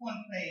 What's the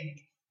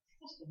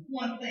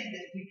one thing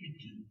that we can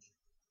do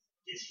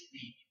this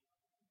week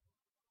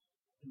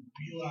to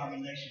build our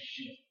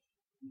relationship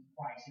with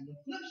Christ? And the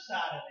flip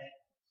side of that,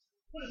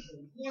 what is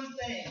the one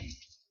thing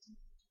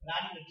that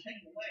I need to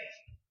take away?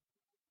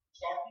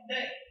 Start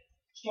today.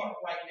 Start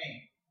right now.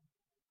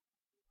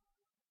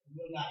 It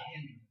will not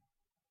hinder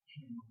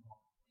my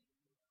walk.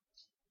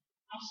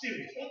 I'm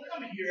serious. Don't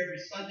come in here every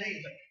Sunday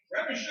and say,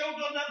 Reverend Show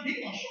does nothing. He's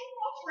going to show up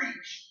and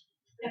preach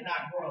and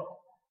not grow.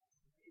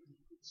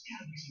 It's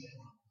got to be some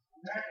growth.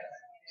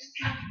 It's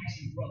got to be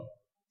some growth.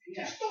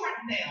 Just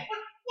start now.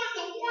 What's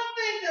the one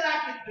thing that I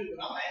can do?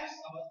 And I'm going to ask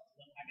somebody.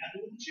 I got to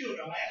do with the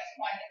children. I'm going to ask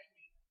somebody next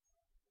week.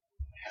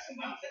 Ask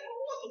somebody. I'm saying,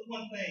 what's the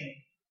one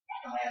thing? I'm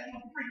going to ask my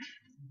preacher.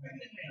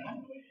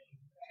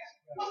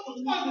 What's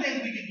the one thing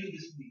we can do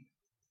this week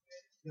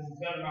that will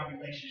better our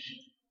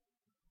relationship?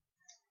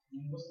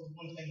 And what's the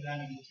one thing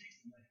that I need to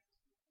take away?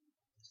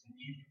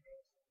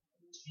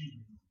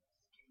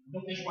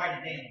 Don't just write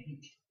it down.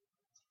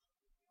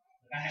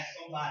 I had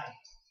somebody,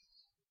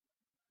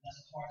 that's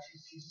a part,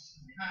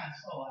 she's a kind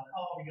soul. I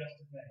called her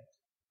yesterday.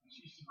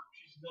 She used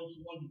to go to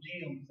one of the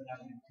gyms that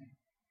I went to.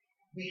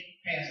 We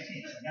past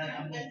tense.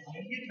 I'm going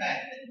to get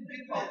back.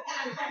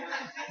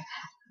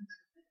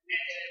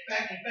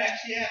 In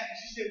fact, she asked me,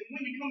 she said,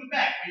 when are you coming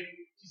back?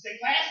 She said,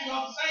 classes are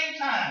at the same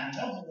time. And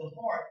those are those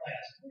hard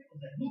classes. What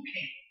was that? Boot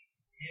camp.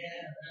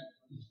 Yeah,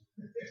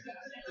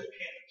 boot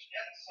camp. She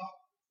had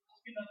something. I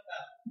was getting up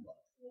about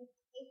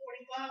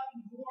 4:45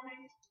 in the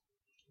morning,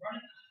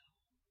 running.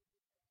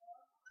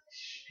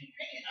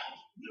 I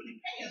was really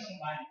paying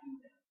somebody to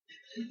do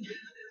that.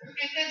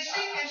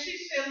 And she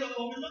said, look,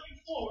 well, we're looking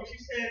forward.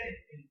 She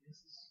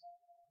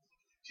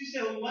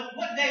said, well,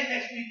 what day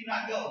next week can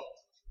I go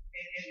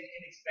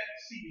and expect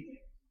to see you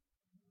there?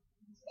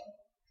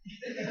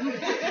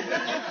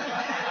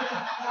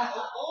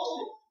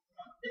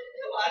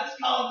 I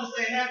just called to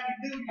say Happy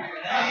New Year.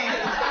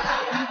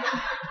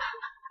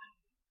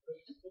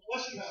 But what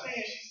she was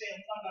saying, she said,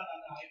 no.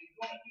 If you're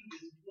going to do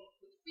this, you're going to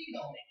put feet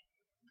on it.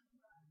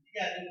 You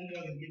got to do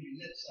more than give me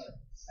lip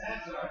service.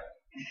 That's right.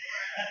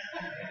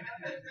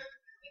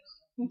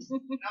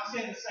 I'm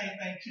saying the same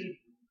thing too.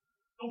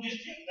 Don't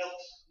just take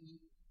notes.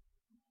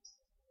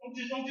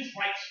 Don't just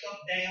write stuff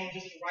down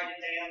just to write it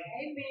down.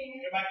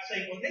 Amen. Everybody can say,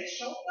 well, they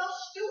showed us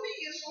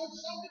studious on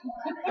something.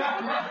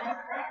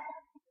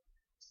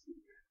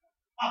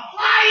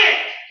 Apply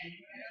it.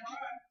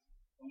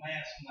 I'm going to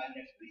ask somebody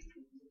next week.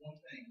 One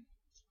thing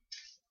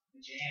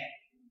that you add.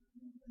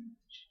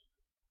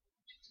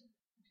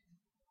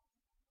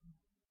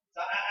 So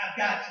I've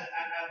got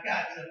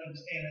to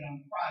understand that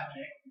I'm a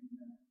project.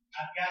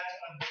 I've got to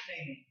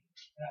understand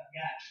that I've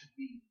got to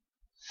be.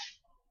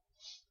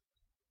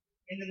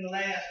 And then the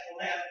last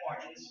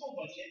part, and there's so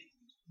much in it.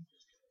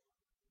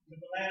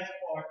 But the last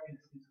part is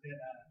that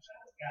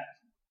I've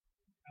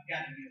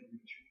got to be a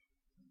preacher.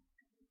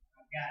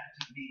 I've got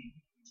to be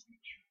a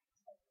preacher.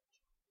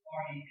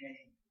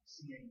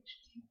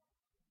 R-E-A-C-H-E.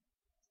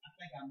 I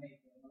think I made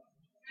that up.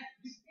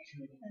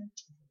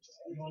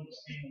 You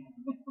understand?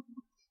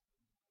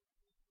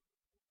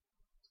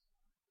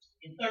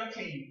 In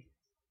 13,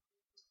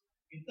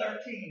 it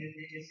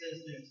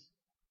says this.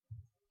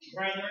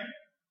 Brethren,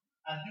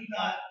 I do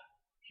not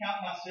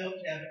count myself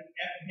to have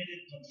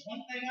apprehended of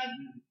one thing I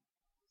do,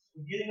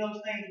 forgetting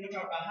those things which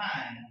are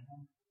behind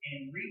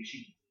and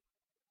reaching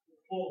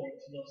forward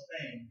to those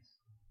things.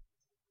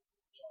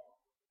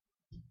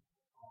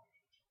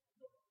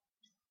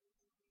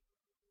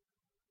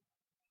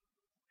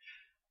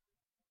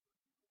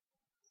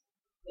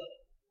 Look,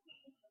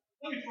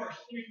 let me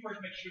first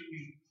make sure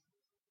we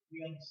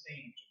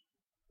understand.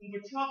 When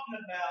we're talking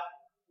about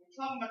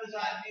this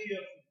idea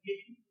of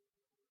forgetting,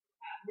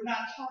 we're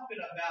not talking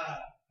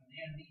about an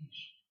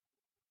amnesia.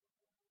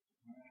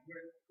 Look,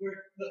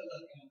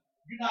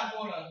 you're not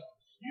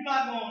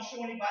gonna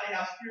show anybody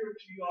how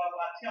spiritual you are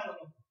by telling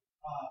them,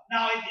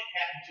 no, it didn't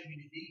happen to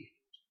me, it did.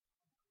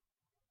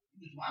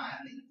 You was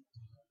lying, didn't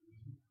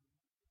you?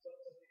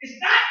 It's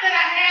not that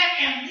I had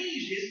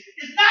amnesia.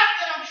 It's not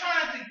that I'm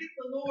trying to get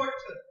the Lord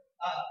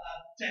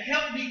to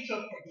help me to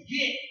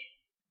forget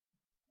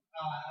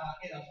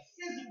in a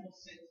physical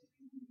sense,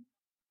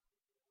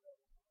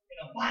 in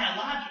a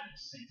biological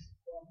sense.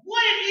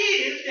 What it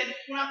is that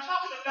when I'm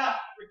talking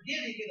about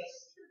forgetting in a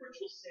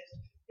spiritual sense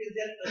is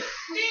that the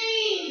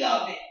sting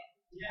of it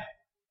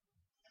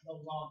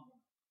no longer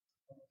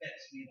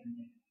affects me in a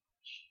negative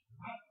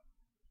way.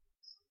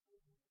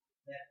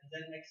 Does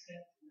that make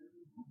sense?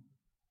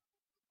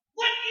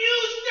 What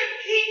used to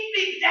keep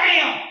me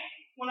down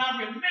when I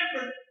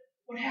remember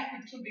what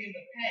happened to me in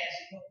the past,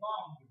 it no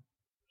longer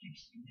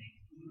keeps me down.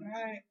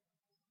 Right.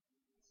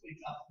 That's what he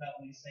talks about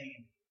when he's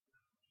saying,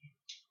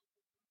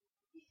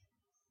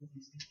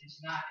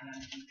 it's not, and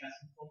we've got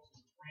some folks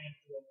who are praying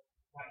for it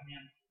right now.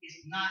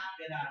 It's not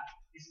that I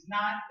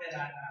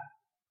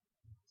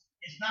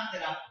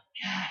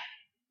forgot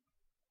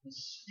the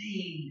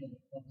sting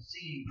of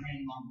seeing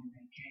grandmama in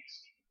that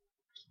casket.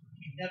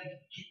 You never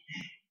forget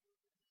that.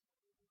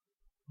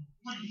 But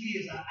what it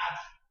is,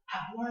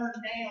 I've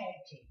learned now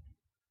to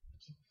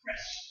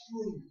press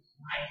through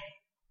life.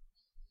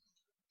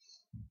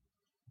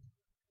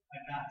 By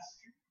God's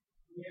Spirit.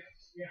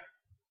 Yeah.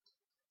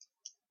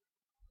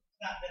 It's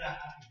not that I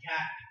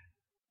forgot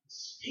the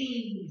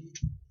sting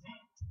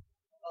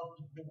of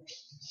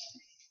divorce.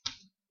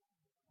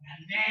 I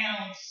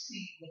now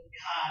see what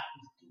God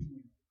is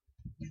doing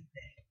with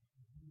that.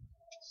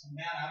 So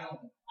now I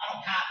don't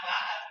high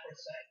five per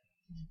se.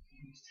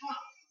 It's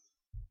tough.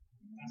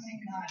 I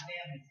see God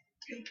now has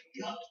built me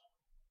up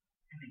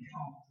and been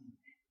calm through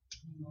that.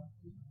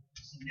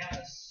 So now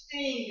the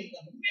sting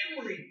and the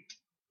memory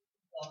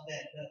of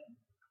that doesn't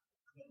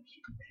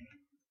keep me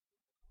down.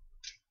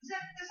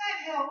 Does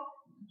that help?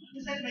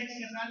 Does that make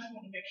sense? I just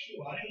want to make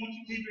sure. I didn't want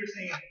you to leave here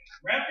saying,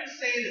 Reverend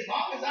said, as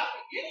long as I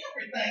forget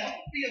everything, I'm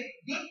going to be a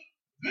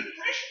good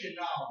Christian.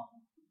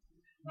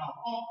 No,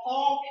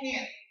 Paul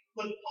can't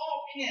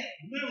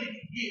literally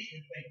forget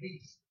his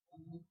babies.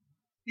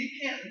 He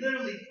can't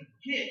literally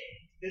forget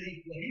that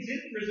he's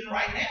in prison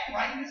right now,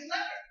 writing this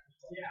letter.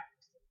 Yeah.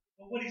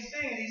 But what he's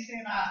saying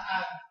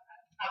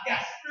I've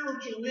got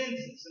spiritual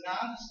lenses, and I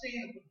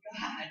understand what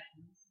God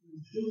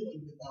is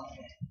doing with all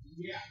that.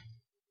 Yeah.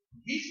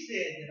 He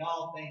said that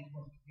all things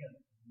work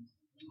together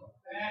for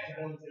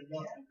those that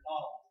love and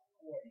call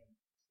according to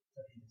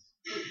His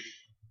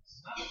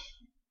purpose.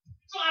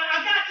 So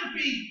I've got to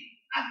be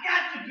a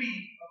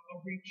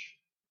preacher.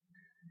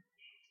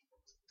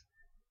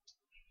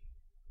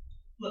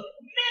 Look,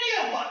 many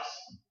of us,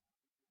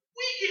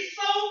 we get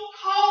so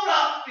caught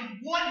up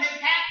in what has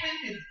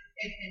happened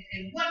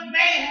and what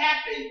may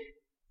happen,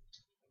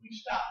 we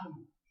stop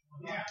moving.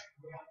 Yeah.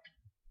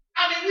 I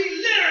mean, we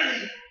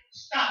literally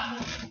stop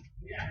moving.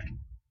 Yeah.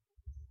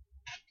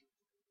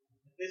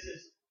 Let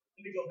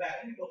me go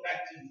back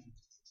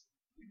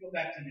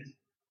to this.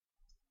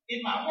 In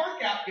my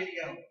workout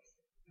video,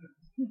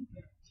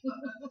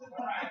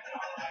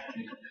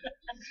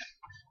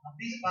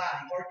 Beast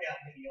Body workout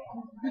video,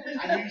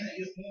 I used it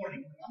this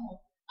morning.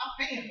 I'm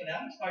paying for that.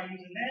 I'm going to start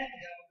using that.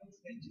 I'm going to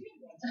spend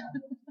 $2 one time.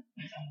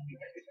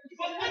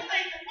 But what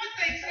they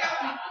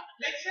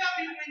tell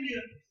me when you,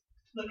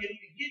 look, if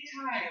you get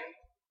tired,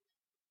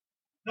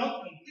 don't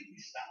completely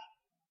stop.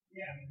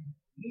 Yeah.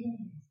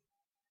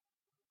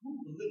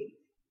 Move a little.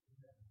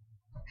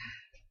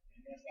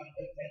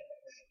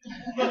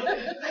 But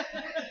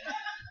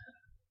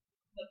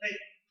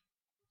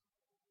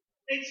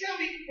they tell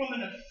me from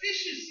an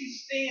efficiency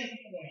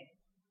standpoint,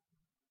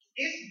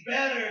 it's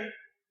better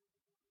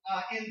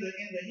in the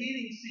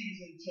heating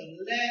season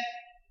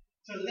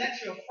to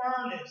let your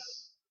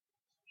furnace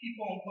keep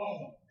on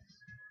going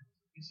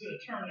instead of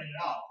turning it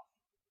off.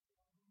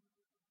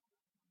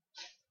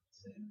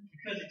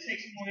 Because it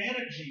takes more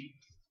energy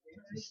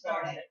to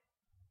start it.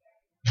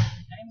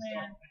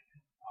 Amen.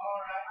 All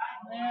right.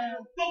 Amen.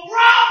 The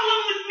problem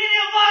with many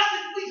of us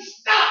is we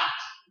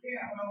stopped.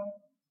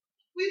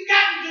 We've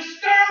gotten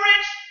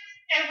discouraged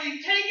and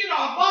we've taken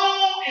our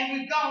ball and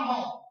we've gone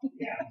home.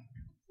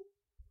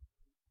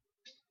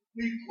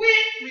 We've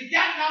quit, we've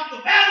gotten off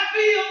the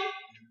battlefield,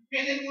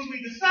 and then when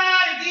we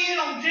decide again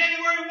on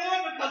January 1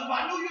 because of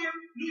our New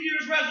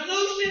Year's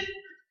resolution,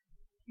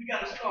 we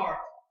got to start.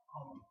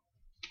 All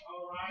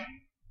right.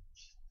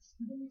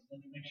 Let me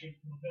make sure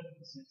it's more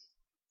biblical sense.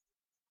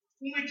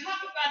 When we talk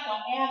about the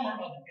armor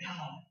of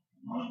God,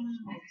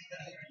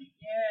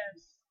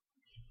 Yes.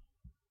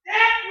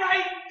 that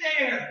right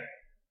there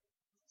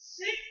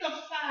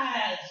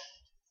signifies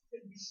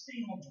that we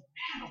stay on the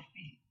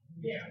battlefield.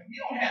 You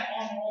don't have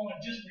armor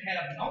on just to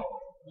have it on.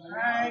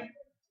 Right.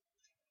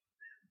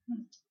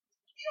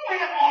 You don't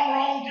have armor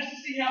on just to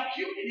see how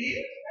cute it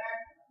is.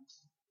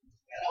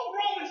 And those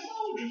Roman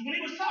soldiers, when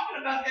he was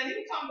talking about that, he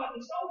was talking about the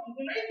soldiers.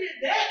 When they did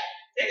that,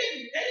 they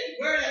didn't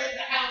wear that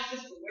in the house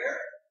just to wear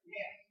it.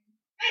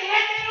 They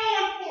had that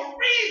on for a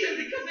reason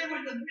because they were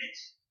in the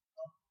midst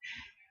of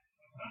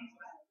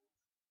battle.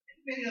 And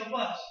many of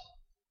us,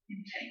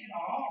 we've taken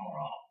our armor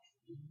off.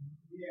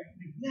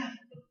 We've left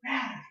the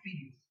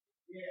battlefield.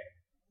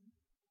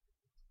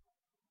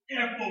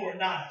 Therefore,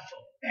 we're not as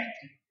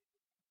effective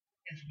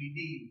as we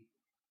need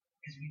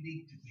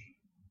to be.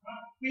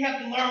 We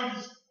have to learn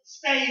to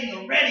stay in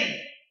the ready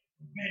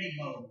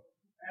mode.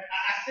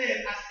 I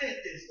said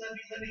this. Let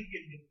me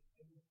get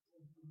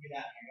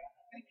out of here.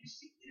 I think you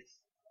see this.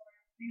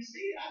 Do you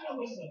see it? I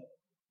know it's a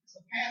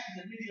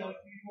passage of video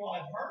you all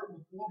have heard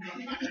before, but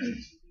I'm not going to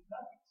do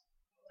nothing.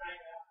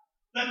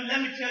 Let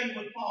me tell you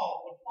what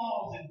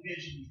Paul's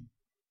envisioning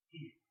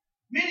here.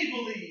 Many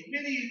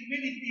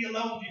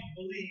theologians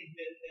believe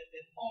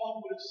that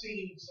Paul would have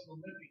seen some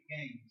Olympic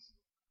Games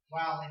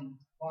while in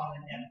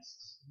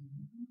Ephesus.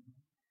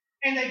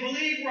 And they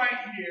believe right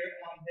here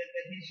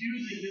that he's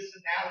using this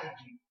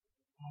analogy,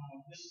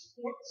 this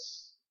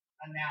sports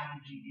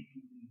analogy, if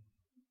you will,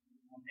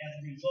 as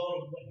a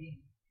result of what he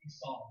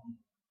saw.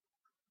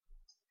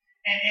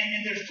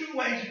 And there's two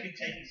ways you can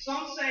take it.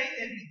 Some say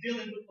that he's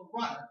dealing with the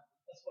runner.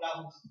 That's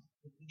what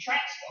the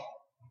track star.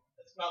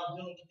 That's what I was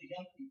dealing with the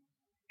young people.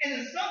 And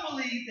then some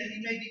believe that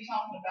he may be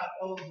talking about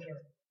those that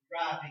are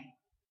driving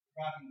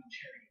the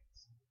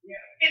chariots.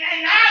 And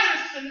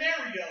either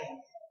scenario will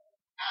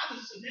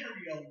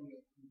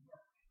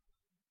work.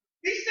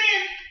 He's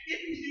saying, if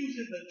he's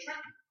using the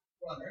track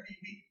runner,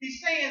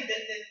 he's saying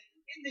that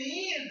in the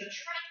end, the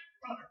track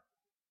runner,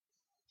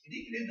 and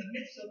even in the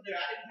midst of I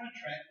didn't run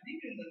track, but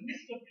even in the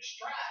midst of your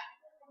stride,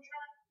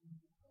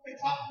 when they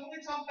talk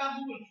about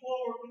moving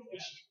forward with your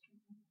stride.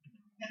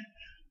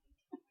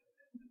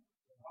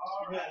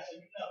 All right, so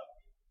you know.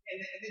 And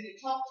then you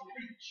talk to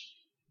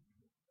reach.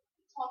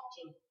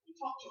 You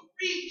talk to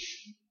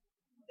reach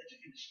that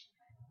you can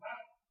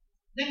stride.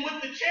 Then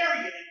with the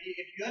chariot,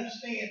 if you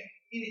understand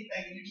anything,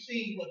 and you've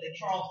seen what the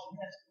Charleston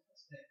Heston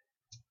said.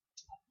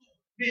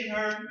 Been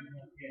heard?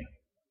 Yeah.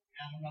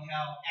 I don't know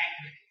how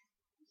accurate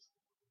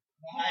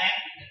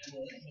that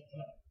was.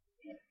 But,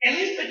 at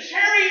least the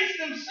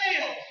chariots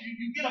themselves,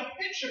 you get a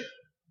picture.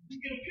 You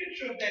get a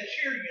picture of that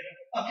chariot,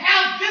 of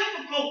how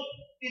difficult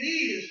it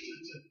is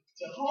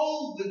to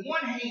hold with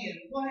one hand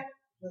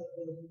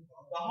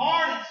the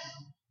harness,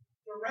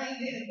 the rein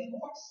in the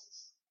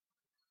horses.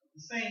 At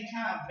the same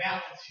time,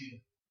 balance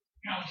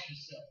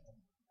yourself.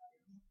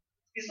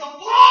 And so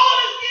Paul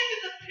is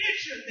giving the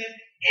picture that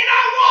in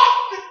our walk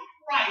with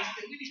Christ,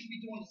 that we need to be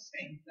doing the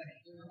same thing.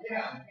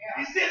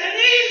 He said there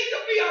needs to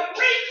be a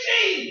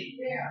reaching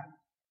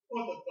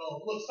for the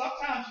goal. Look,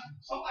 sometimes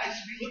somebody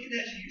should be looking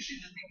at you. You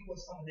should just be doing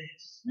some of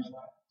this.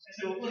 I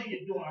said, well, what are you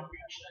doing? I'm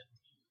reaching.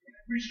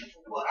 Reaching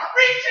for what? I'm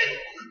reaching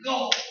for the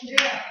goal.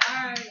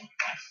 I'm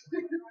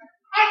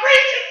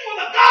reaching for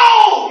the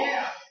goal.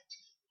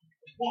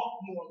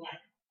 Walk more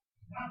like it.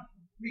 I'm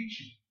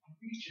reaching.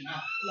 I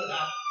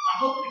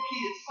hope the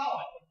kids saw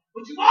it.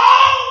 But you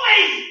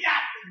always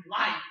got in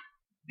life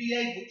be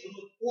able to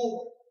look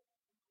forward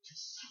to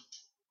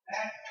something.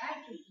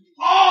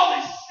 Paul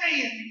is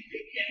saying, you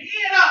pick your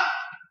head up.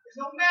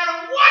 No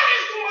matter what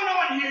is going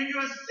on here,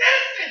 you're a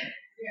citizen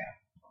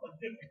of a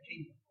different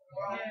kingdom.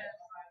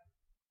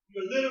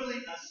 You're literally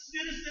a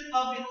citizen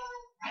of it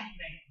right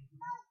now.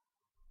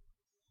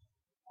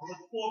 I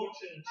look forward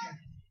to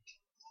eternity.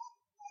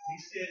 He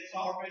said it's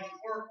already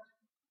worked.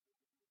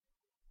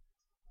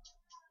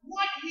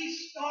 What he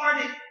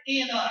started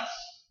in us,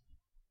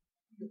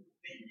 he will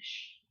finish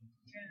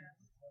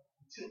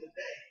until the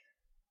day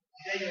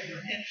of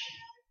redemption,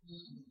 the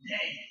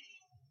day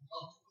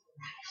of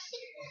Christ.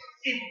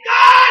 If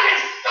God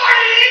has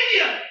started in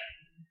you,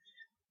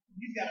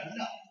 He's got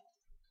enough.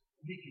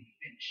 He can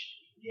finish.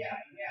 Yeah.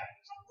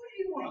 So what do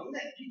you want to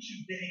let get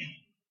you down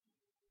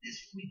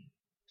this week?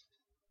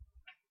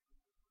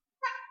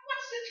 What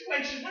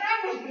situation,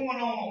 whatever's going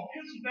on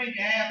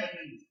Pennsylvania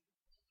Avenue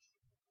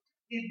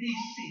in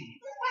D.C.,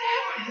 what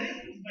happened?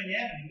 Is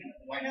Pennsylvania Avenue in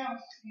the White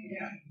House?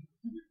 Yeah.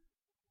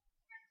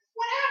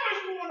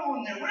 Whatever's going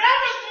on there,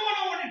 whatever's going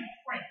on in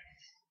France,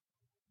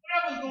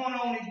 whatever's going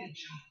on in your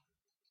job,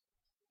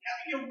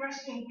 whatever you're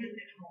wrestling with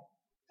at home,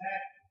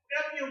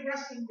 whatever you're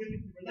wrestling with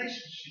in your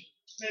relationship,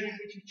 maybe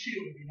with your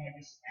children or your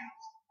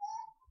spouse,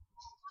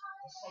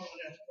 or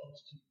someone else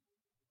close to you.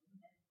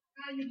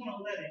 How are you going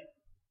to let it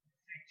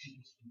affect you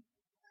this week?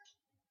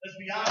 Let's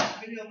be honest,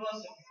 many of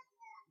us have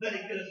let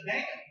it get us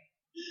down.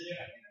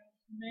 Yeah.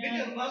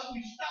 Many of us,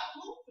 we stop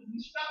moving, we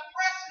stop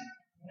pressing.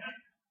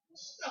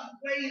 Stuff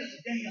weighing us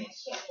down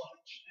so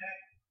much.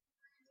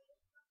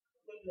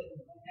 Look.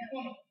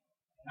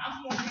 I'm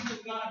going to be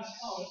what God has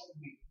called us to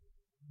be.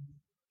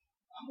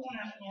 I'm going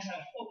to have to learn how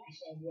to focus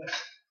on what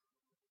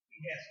He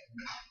has for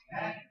me.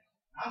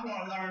 I'm going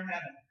to learn how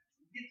to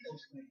get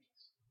those things.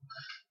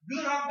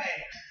 Good or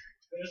bad.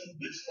 There's some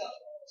good stuff.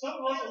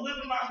 Some of us are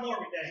living our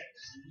glory days.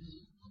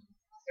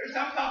 Every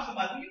time I talk to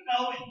somebody,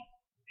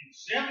 in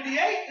 78,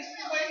 this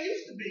is the way it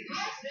used to be.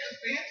 That's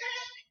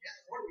fantastic.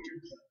 That's 40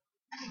 years ago.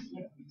 There's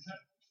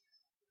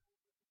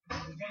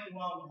nothing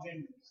wrong with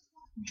memories.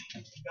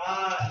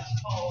 God has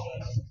called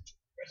us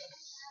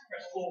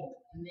press forward.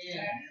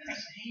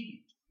 Press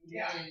ahead.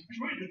 Yeah.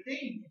 It's really the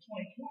theme for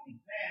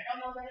 2020. Man,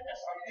 y'all know that?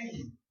 That's our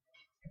theme.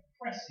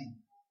 Pressing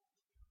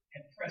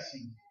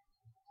ahead.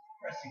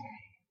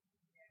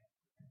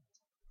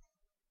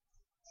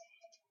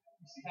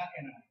 You see, how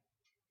can I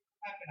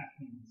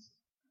clean this?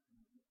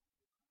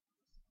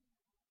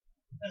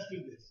 Let's do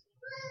this.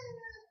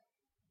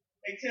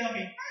 They tell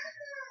me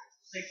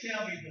the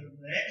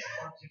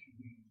experts, if you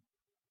will.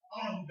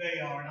 I don't know who they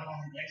are, and I don't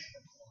know who the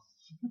experts are.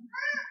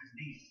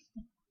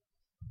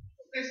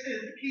 They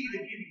said the key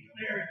to getting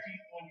clarity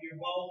on your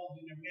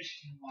goals and your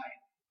mission in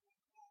life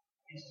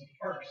is to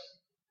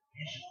first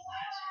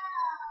visualize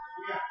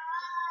it. Yeah.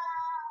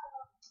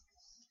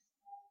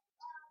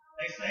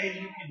 They say if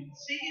you can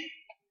see it,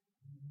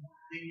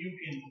 then you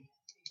can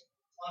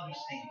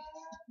understand it.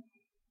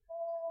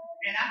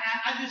 And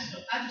I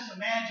just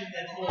imagine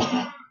that for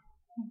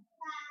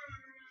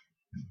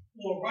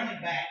a running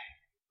back,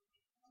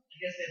 I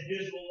guess that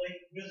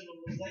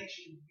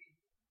visualization would be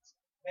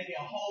maybe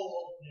a hole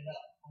opening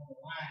up on the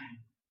line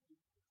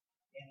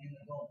and in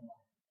the goal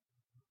line.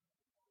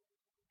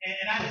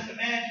 And I just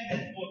imagine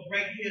that for a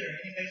great hitter,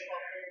 any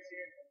baseball players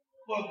here,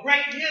 for a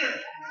great hitter,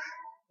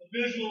 the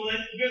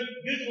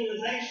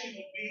visualization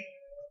would be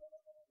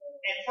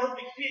a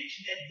perfect pitch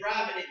and then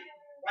driving it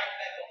right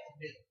back off the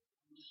middle.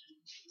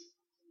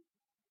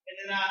 And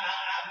then I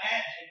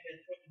imagine that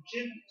for the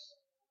gymnast,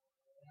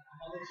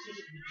 my little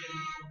sister did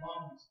gymnast for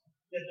moments,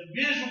 that the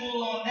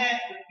visual on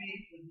that would be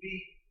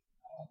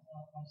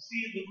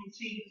seeing the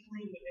routine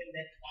through and then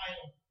that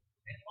final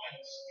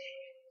stick.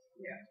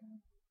 Yeah.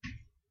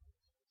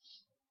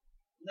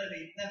 Let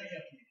me help you.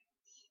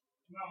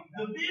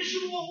 The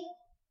visual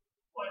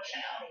for a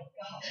child of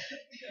God.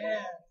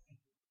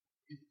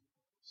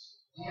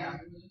 Yeah.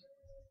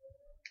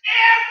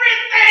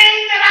 Everything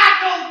that I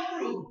go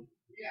through,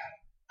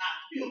 I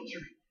filter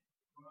it.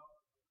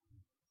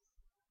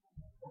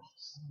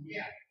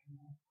 Yeah.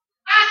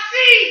 I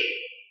see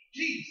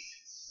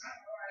Jesus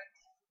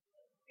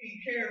being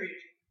carried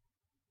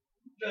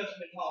to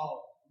Judgment Hall.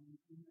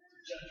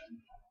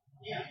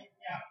 Yeah.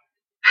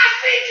 I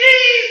see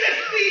Jesus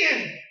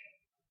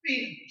being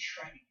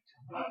betrayed.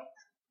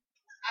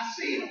 I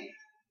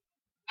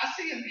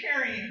see him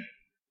carrying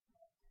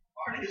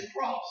part of his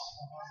cross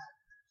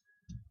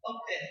up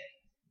that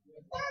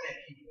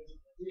hill.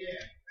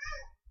 Yeah.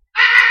 I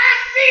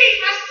see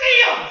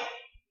him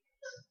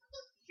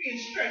being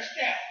stretched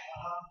out.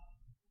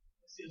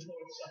 This is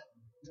Lord's Supper.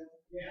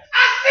 Yeah.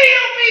 I see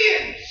him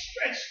being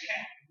stretched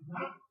out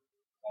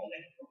on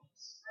that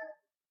cross.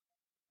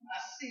 I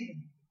see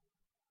him.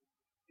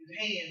 His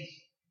hands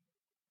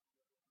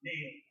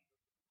nailed.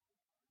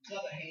 His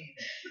other hand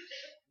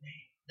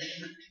nailed.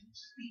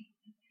 His feet.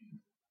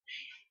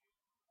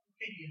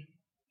 Can you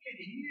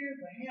hear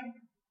the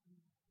hammer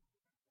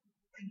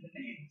in the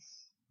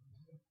nails?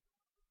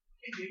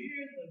 Can you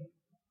hear the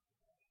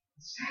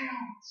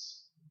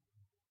sounds?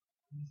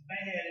 It was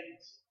bad. It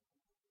was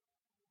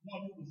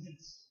one who was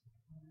innocent.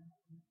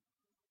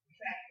 In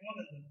fact,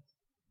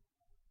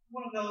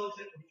 one of those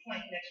that were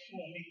flanked next to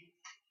him,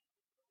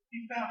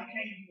 he found it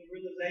came to the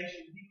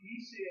realization. He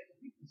said,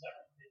 "We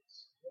deserve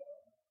this."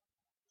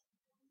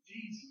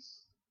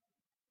 Jesus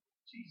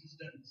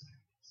doesn't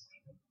deserve this.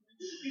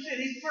 He said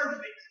he's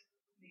perfect.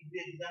 He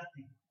did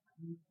nothing.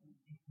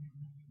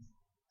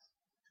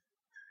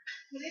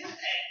 But in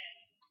that,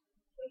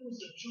 there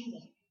was a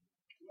joy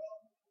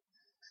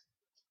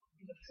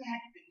in the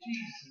fact that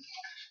Jesus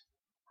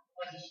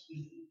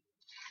understood.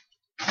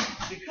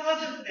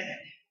 Because of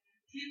that,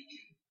 we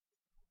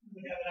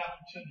would have an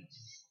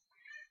opportunity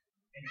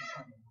in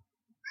eternity.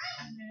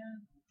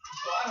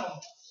 So I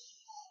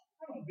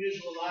don't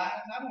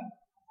visualize. I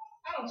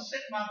don't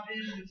set my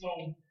visions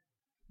on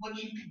what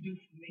you can do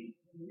for me.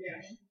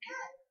 Yeah.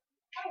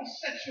 I don't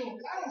set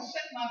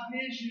my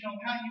vision on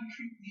how you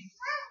treat me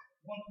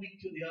one week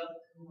to the other.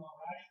 All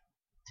right.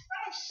 I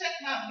don't set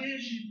my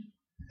vision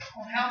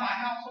on how my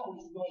household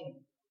is going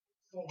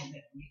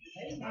that week.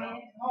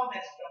 All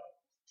that stuff.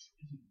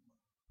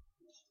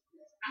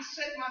 I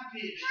set my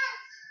vision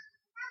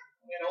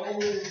on that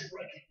old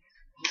rugged.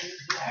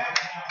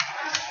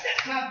 I set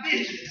my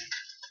vision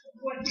on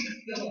what he's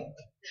done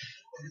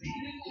for me.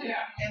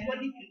 Yeah. And what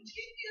he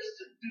continues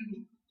to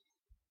do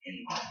in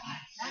my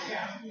life.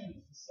 Yeah.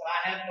 So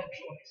I have no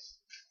choice.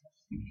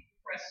 Keep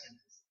pressing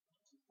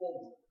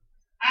forward.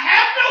 I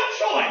have no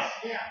choice.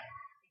 Yeah.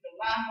 To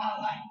line my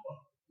life up.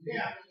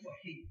 Yeah. For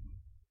him.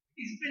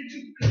 He's been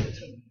too good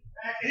to me.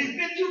 And he's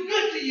been too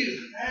good to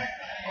you.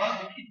 For us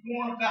to keep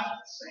going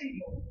about the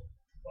same old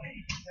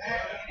way.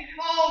 He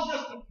calls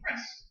us to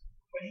press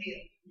for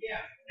him. Yeah.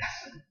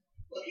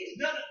 Look, he's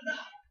done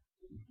enough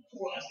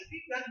for us. If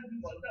he doesn't do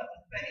another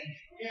thing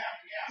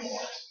for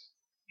us,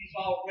 he's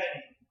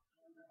already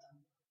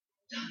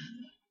done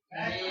enough.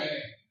 That'll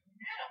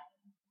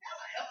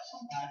help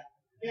somebody.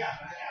 Yeah.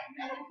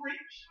 That'll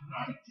preach.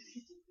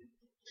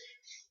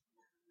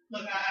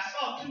 Look, I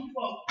saw two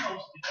folks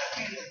posted. I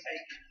can't even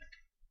take it.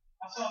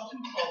 I saw two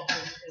folks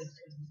as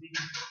the week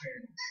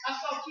prepared. I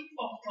saw two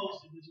folks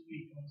posted this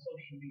week on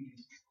social media.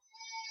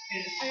 And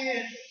it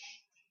said,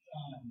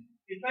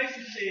 it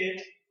basically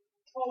said,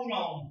 hold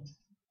on.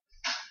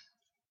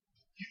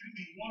 You could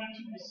be one or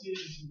two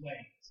decisions away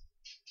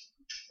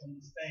from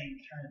this thing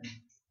turning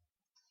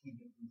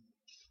in your group.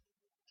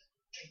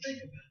 And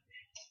think about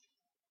that.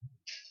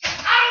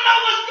 I don't know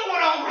what's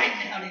going on right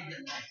now in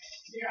your life.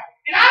 Yeah.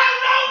 And I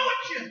don't know what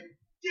you're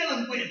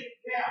dealing with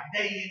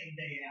day in and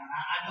day out.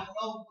 I don't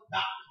know what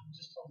doctors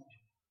just told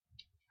you.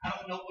 I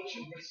don't know what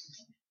you're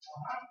wrestling with.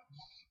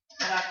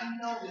 But I do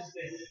know is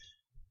that it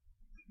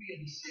could be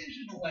a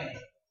decision away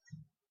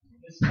from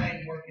this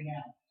thing working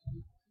out.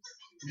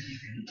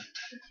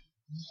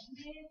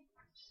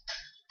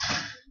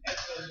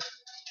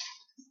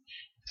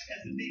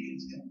 As the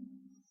deacons come,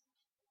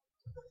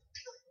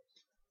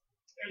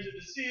 there's a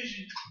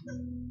decision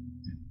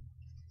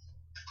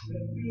that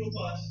a few of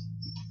us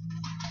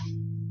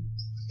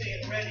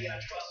staying ready, I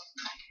trust.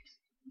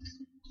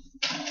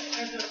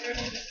 There's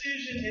a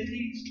decision that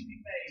needs to be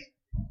made.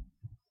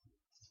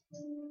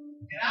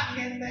 And I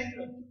can't think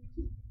of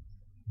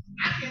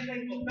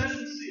a better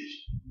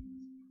decision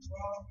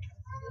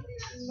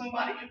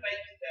somebody can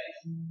make today.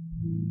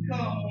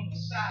 Come on the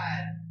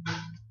side of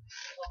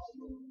the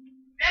Lord.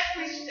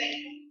 Every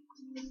state.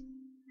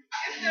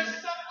 If there's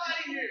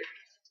somebody here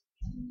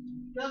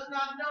who does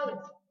not know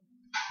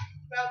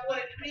about what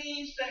it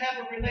means to have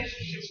a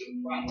relationship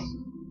with Christ,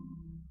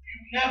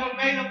 you've never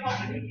made a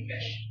public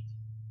confession.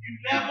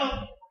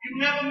 You've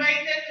never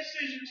made that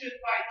decision to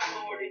invite the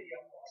Lord in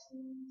your heart.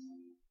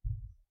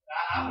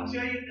 I will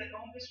tell you that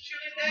on this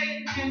chilly day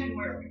in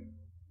January,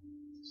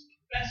 it's the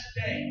best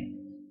day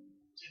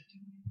to do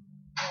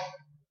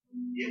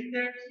it. If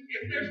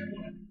there's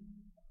one,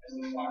 as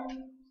the choir does.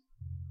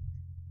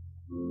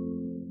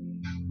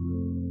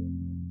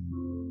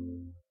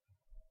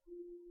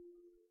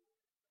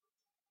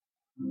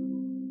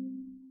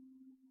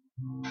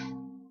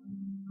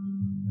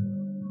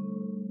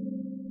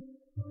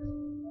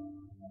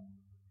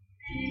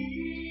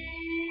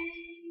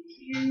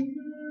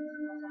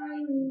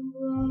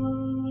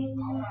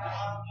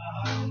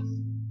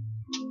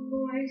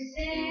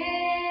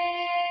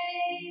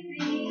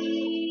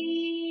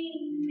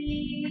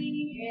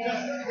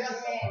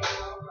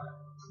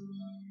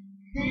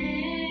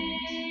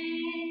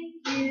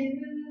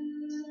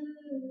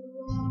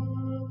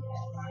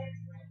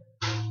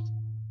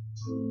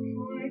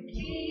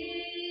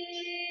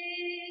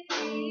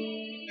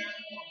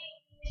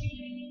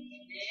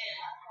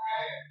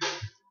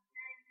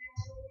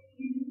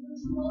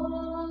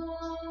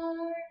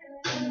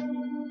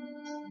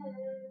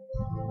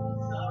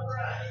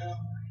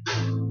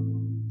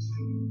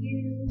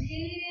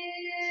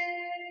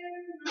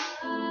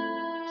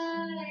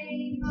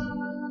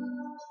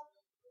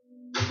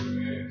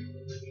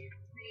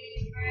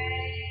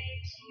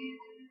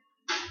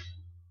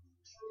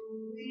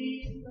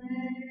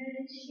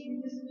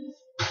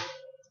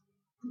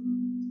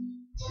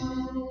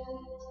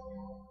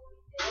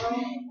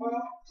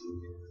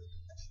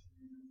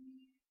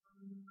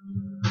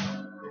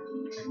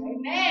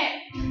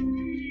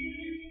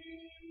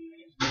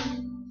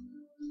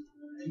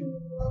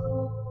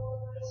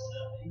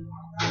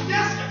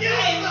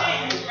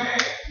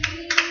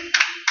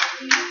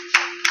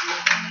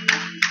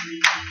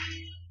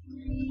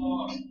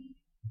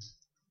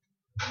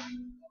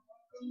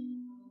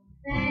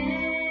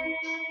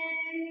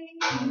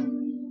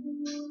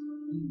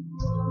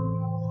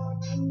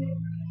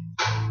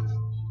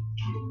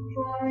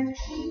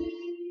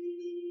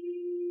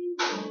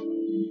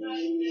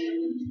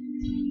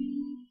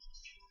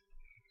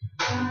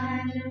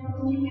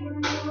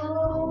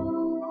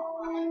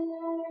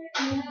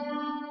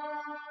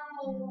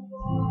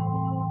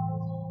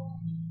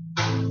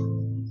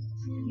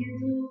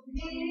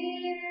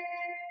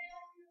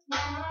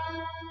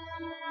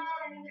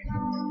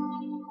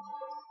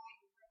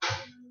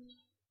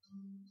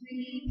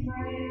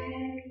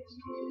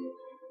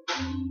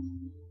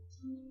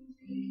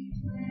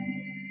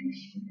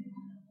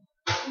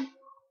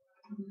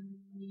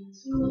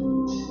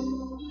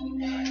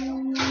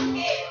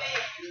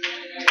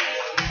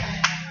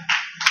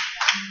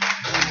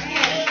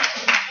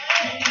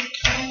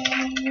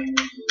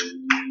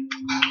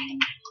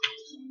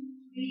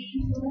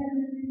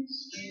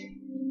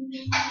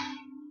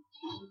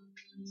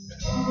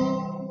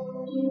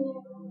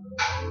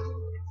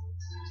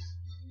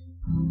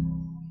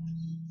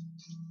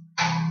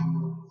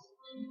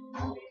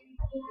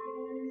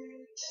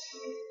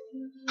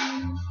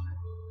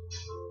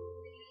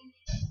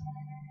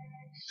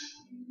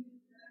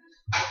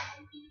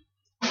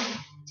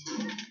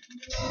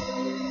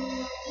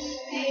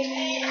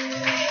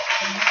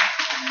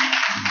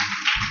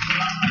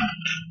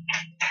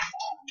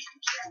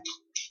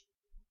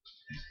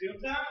 Still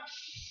time?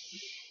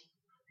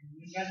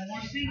 We got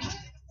more seats? Touch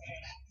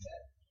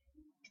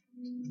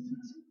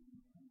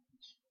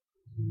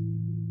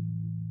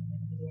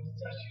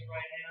you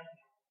right now.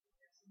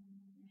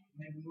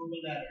 Maybe move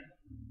a letter.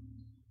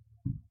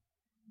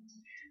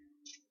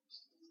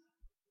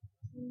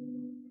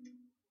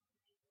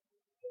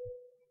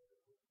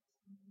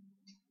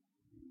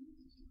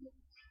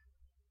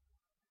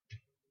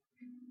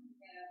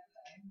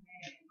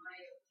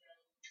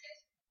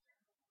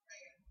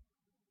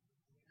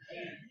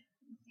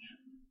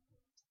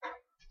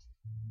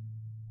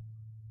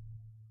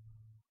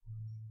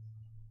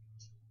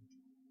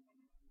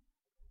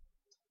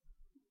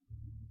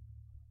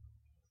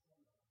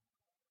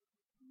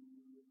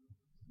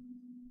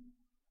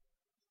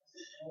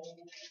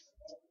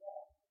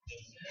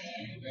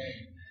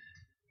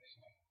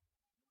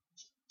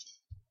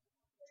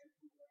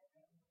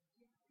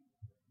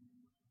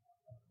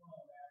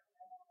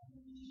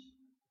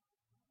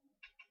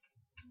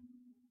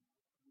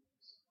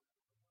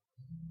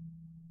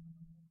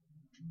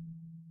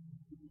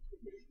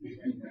 I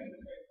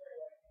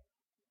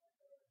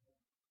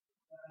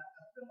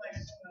feel like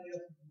somebody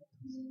else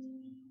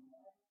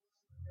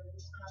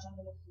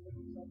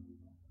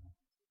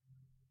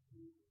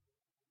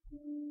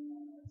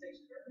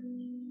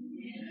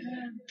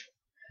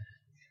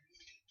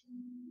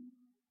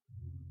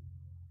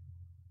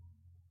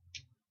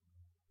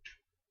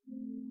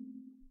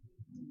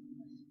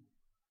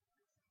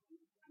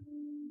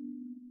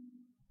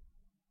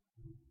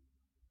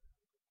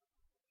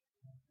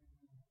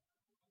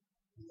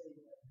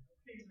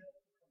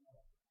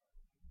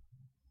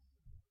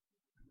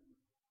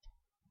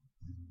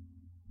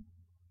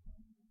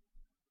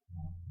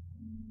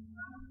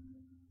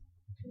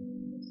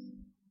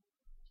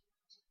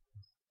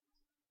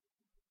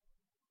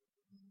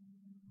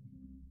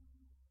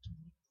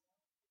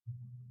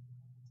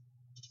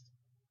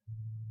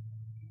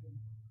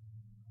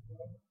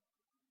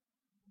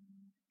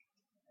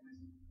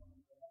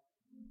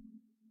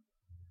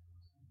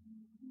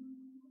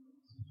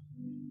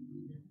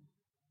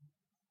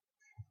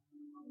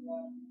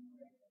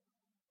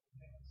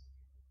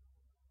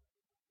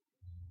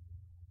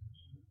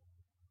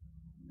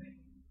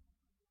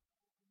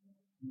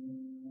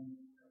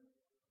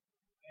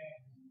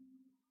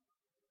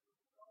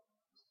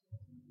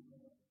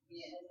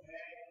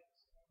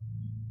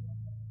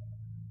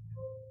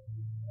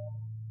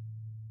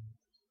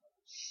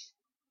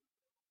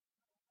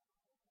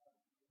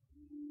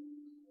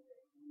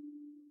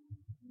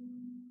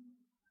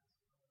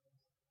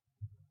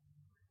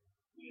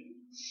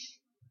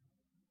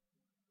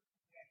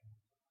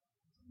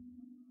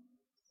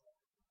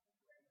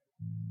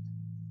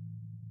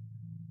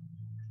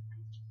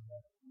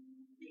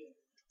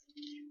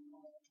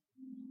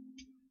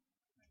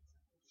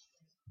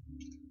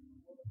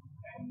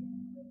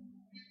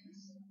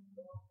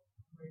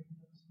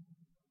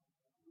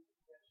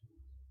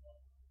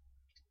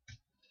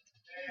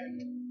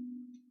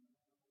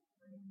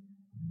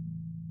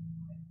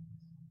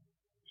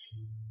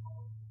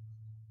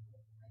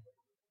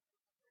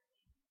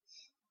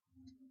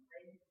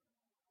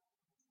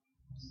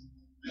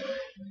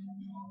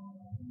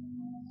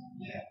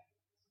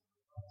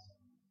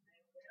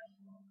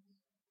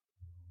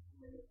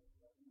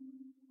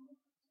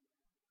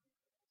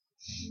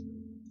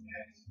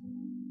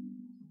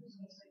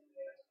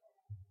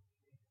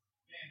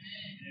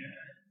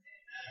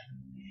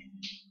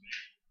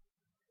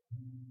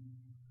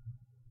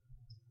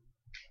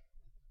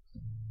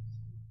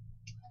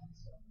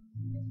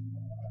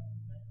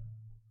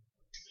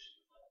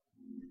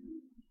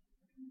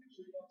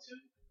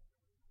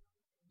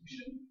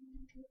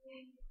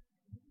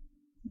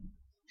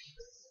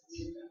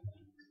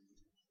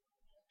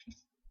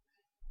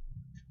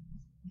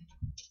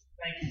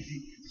Thank you,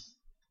 Jesus.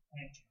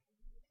 Thank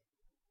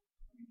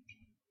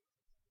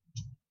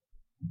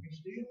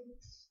you.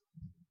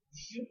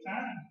 Still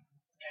time.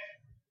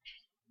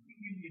 We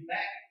give you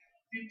back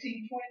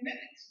 15, 20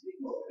 minutes. We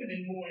moving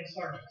in morning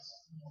service.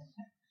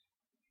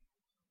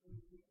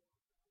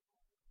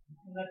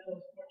 Let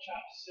those pork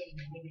chops sit a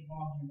little bit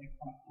longer than they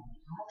come.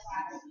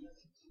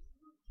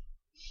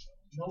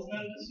 No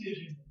better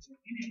decision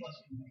any of us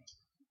can make.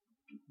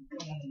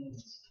 Come on the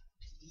list.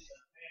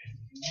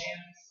 Amen.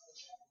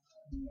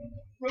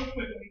 Real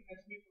quickly, as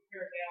we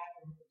prepare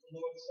now for the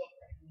Lord's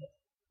Supper,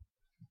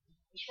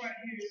 this right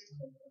here is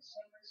a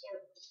Sunday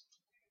service.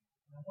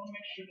 And I want to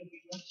make sure that we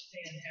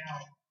understand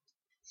how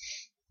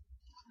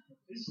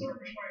this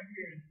service right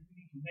here is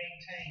we need to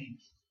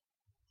maintain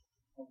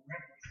a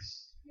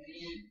reverence. Make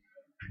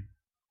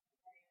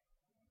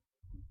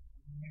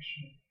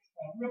sure.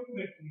 Real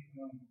quickly,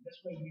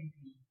 this way we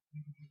can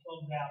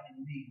close out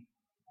and leave.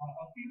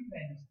 A few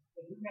things.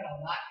 We've got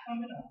a lot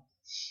coming up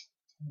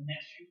in the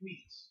next few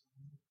weeks.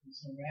 And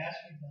so we're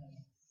asking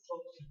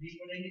folks to be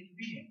where they need to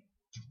be in.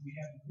 We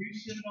have the grief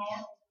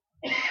seminar.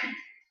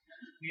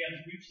 We have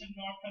the grief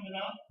seminar coming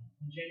up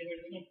on January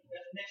 20th.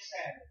 That's next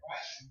Saturday,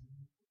 right?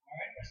 All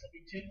right, that's going to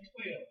be 10 to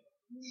 12.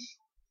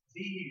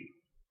 Be here.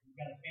 We've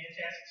got a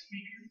fantastic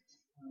speaker.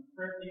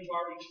 Prayerfully, you've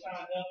already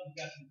signed up. We've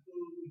got some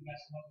food. We've got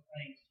some other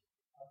things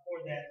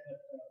for that. But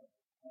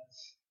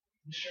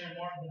Ms. Sharon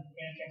Martin does a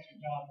fantastic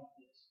job with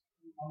this.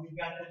 We've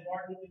got the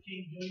Martin Luther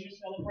King Jr.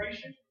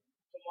 celebration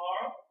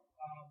tomorrow.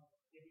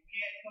 If you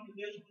can't come to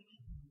this at the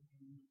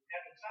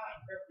time,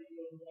 prayerfully you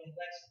go to one of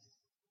Lexington.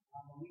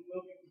 We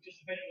will be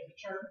participating with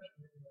the church.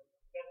 We're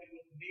helping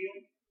with the meal.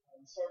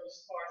 The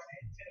service starts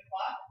at 10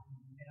 o'clock.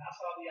 And I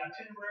saw the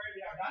itinerary.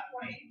 They are not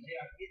playing. They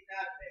are getting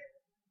out of there.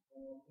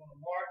 We're going to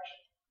march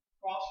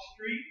across the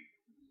street,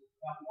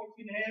 about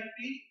 14 and a half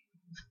feet.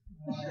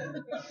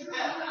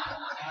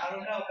 I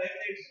don't know.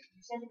 They've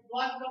circled the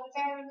block a couple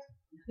times.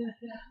 So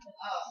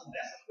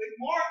that's a quick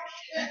march.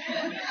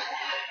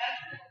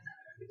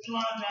 It's a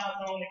lot of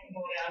times only come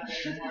on out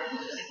there and march.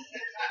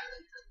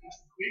 That's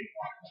a quick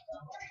march.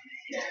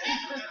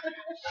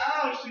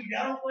 Oh, shoot,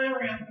 y'all don't play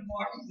around with the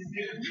marches and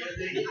do it.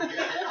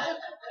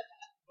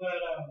 But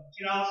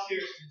in all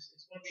seriousness,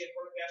 it's going to be at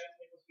First Baptist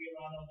Nicholasville.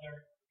 I know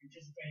they're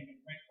participating in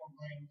a great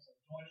program, so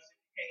join us if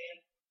you can.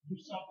 Do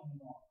something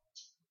tomorrow.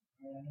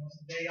 I know it's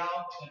a day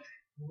off, but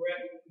we're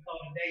at what we call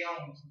it a day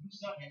off. So do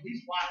something. At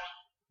least watch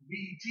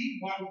BET,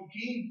 Martin Luther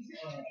King,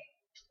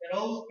 that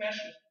old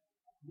special.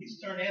 At least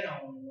turn that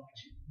on and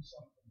watch it. Do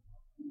something.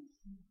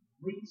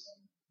 Roots.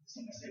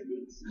 Somebody say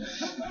roots. We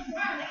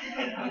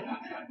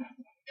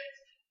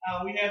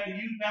have the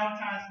Youth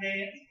Valentine's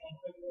Dance on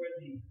February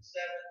the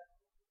 7th.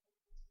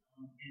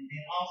 And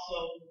then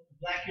also the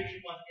Black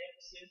History Month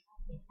emphasis.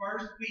 The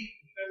first week,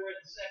 February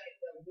the 2nd,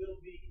 there will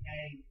be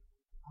a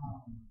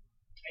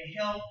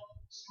health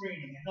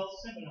screening, a health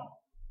seminar.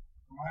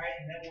 All right,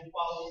 and that will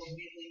follow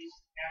immediately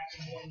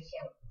after morning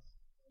service.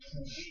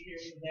 So be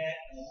here for that.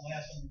 We'll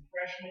have some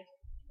refreshments.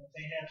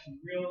 They have some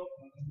real.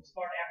 We'll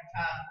start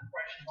advertising.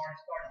 Refreshments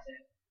already started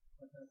that,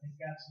 but they've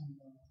got some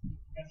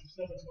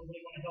stuff that's really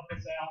going to help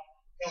us out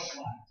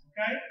health-wise.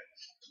 Okay.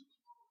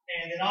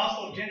 And then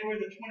also January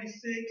the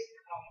 26th,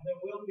 there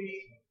will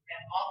be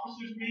an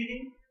officers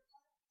meeting.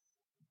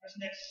 That's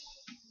next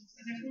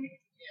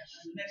week. Yes.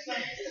 Next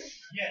Sunday.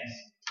 Yes.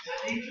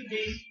 It needs to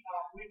be.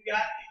 We've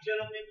got the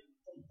gentleman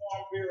from the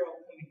Farm Bureau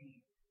coming in.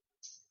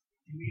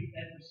 We meet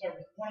at the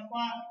service 1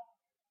 o'clock.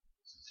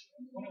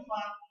 1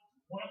 o'clock.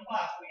 1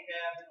 o'clock. We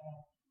have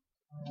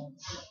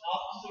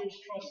officers,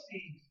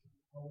 trustees.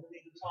 We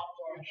need to talk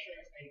to our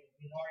insurance agent.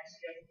 We've already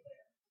scheduled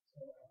that.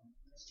 So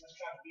let's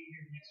try to be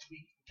here next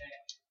week for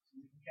that. So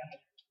we can kind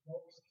of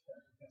go over some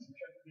stuff. We've got some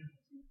church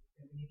business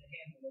that we need to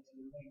handle as it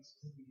relates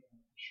to the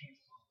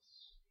insurance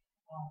costs.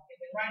 And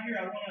then right here,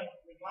 I want to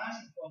remind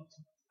some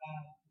folks,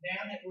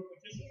 now that we're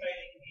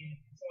participating in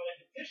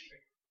Consolidated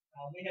District,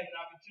 we have an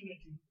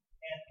opportunity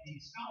at the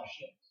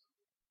scholarships.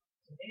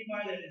 So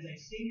anybody that is a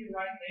senior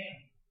right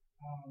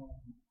now,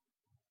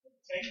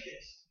 take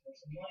this. There's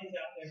some monies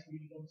out there for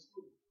you to go to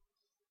school.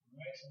 All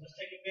right, so let's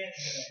take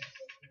advantage of that.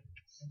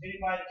 So if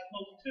anybody that's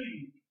close to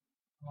you,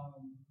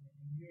 and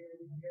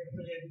you're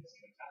affiliated with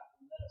Street Top,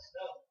 let us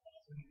know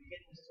so we can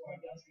get this to our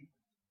young people.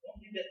 Don't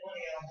leave that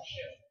money out on the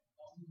shelf.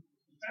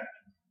 Okay?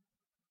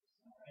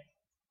 All right.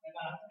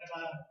 Have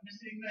I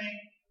missed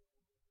anything?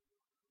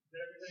 Is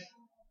that everything?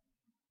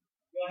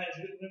 You all had a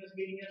good women's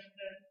meeting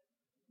yesterday?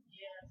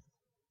 Yes.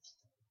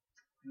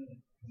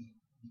 Good.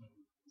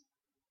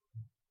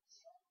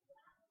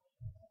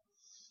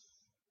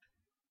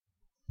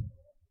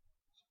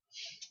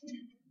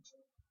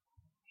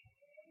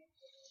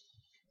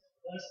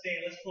 Let's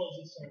stand. Let's close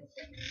this service.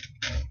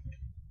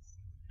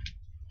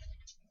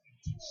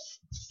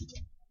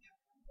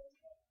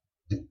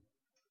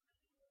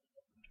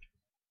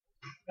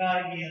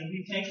 God, again,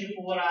 we thank you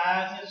for what our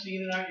eyes have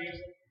seen and our ears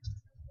have heard.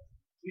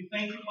 We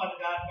thank you,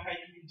 Father God, for how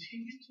you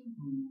continue to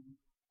move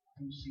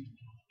and see.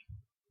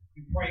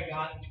 We pray,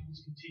 God, that you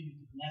just continue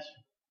to bless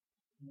us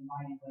in a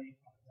mighty way,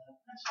 Father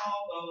God. That's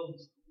all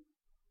those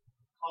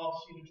called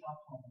Cedar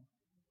Top home.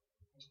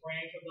 We're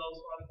praying for those,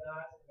 Father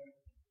God, that are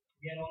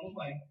yet on the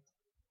way.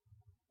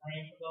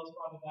 Praying for those,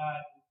 Father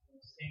God, who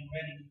are staying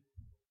ready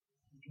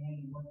to join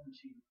the work with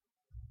you.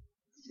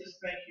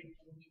 Just thank you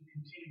for what you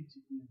continue to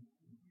do.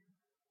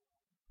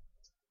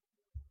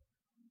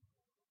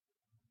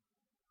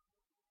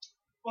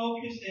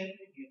 Focus and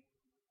forget.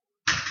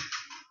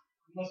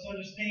 You must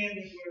understand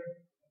that we're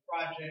a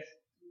project.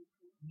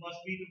 We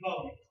must be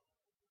devoted.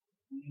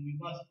 And we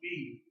must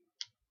be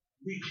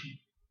reaching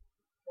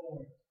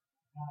toward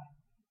God.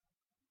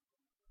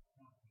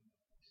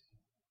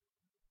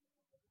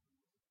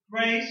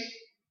 Grace,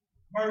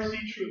 mercy,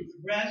 truth,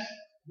 rest,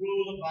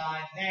 rule,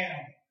 abide now,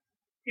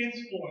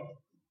 henceforth,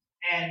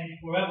 and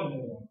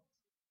forevermore.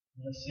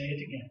 Let's say it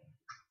together.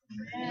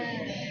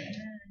 Amen.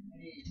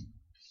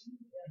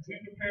 As we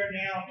prepare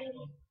now for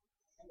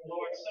the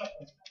Lord's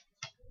Supper,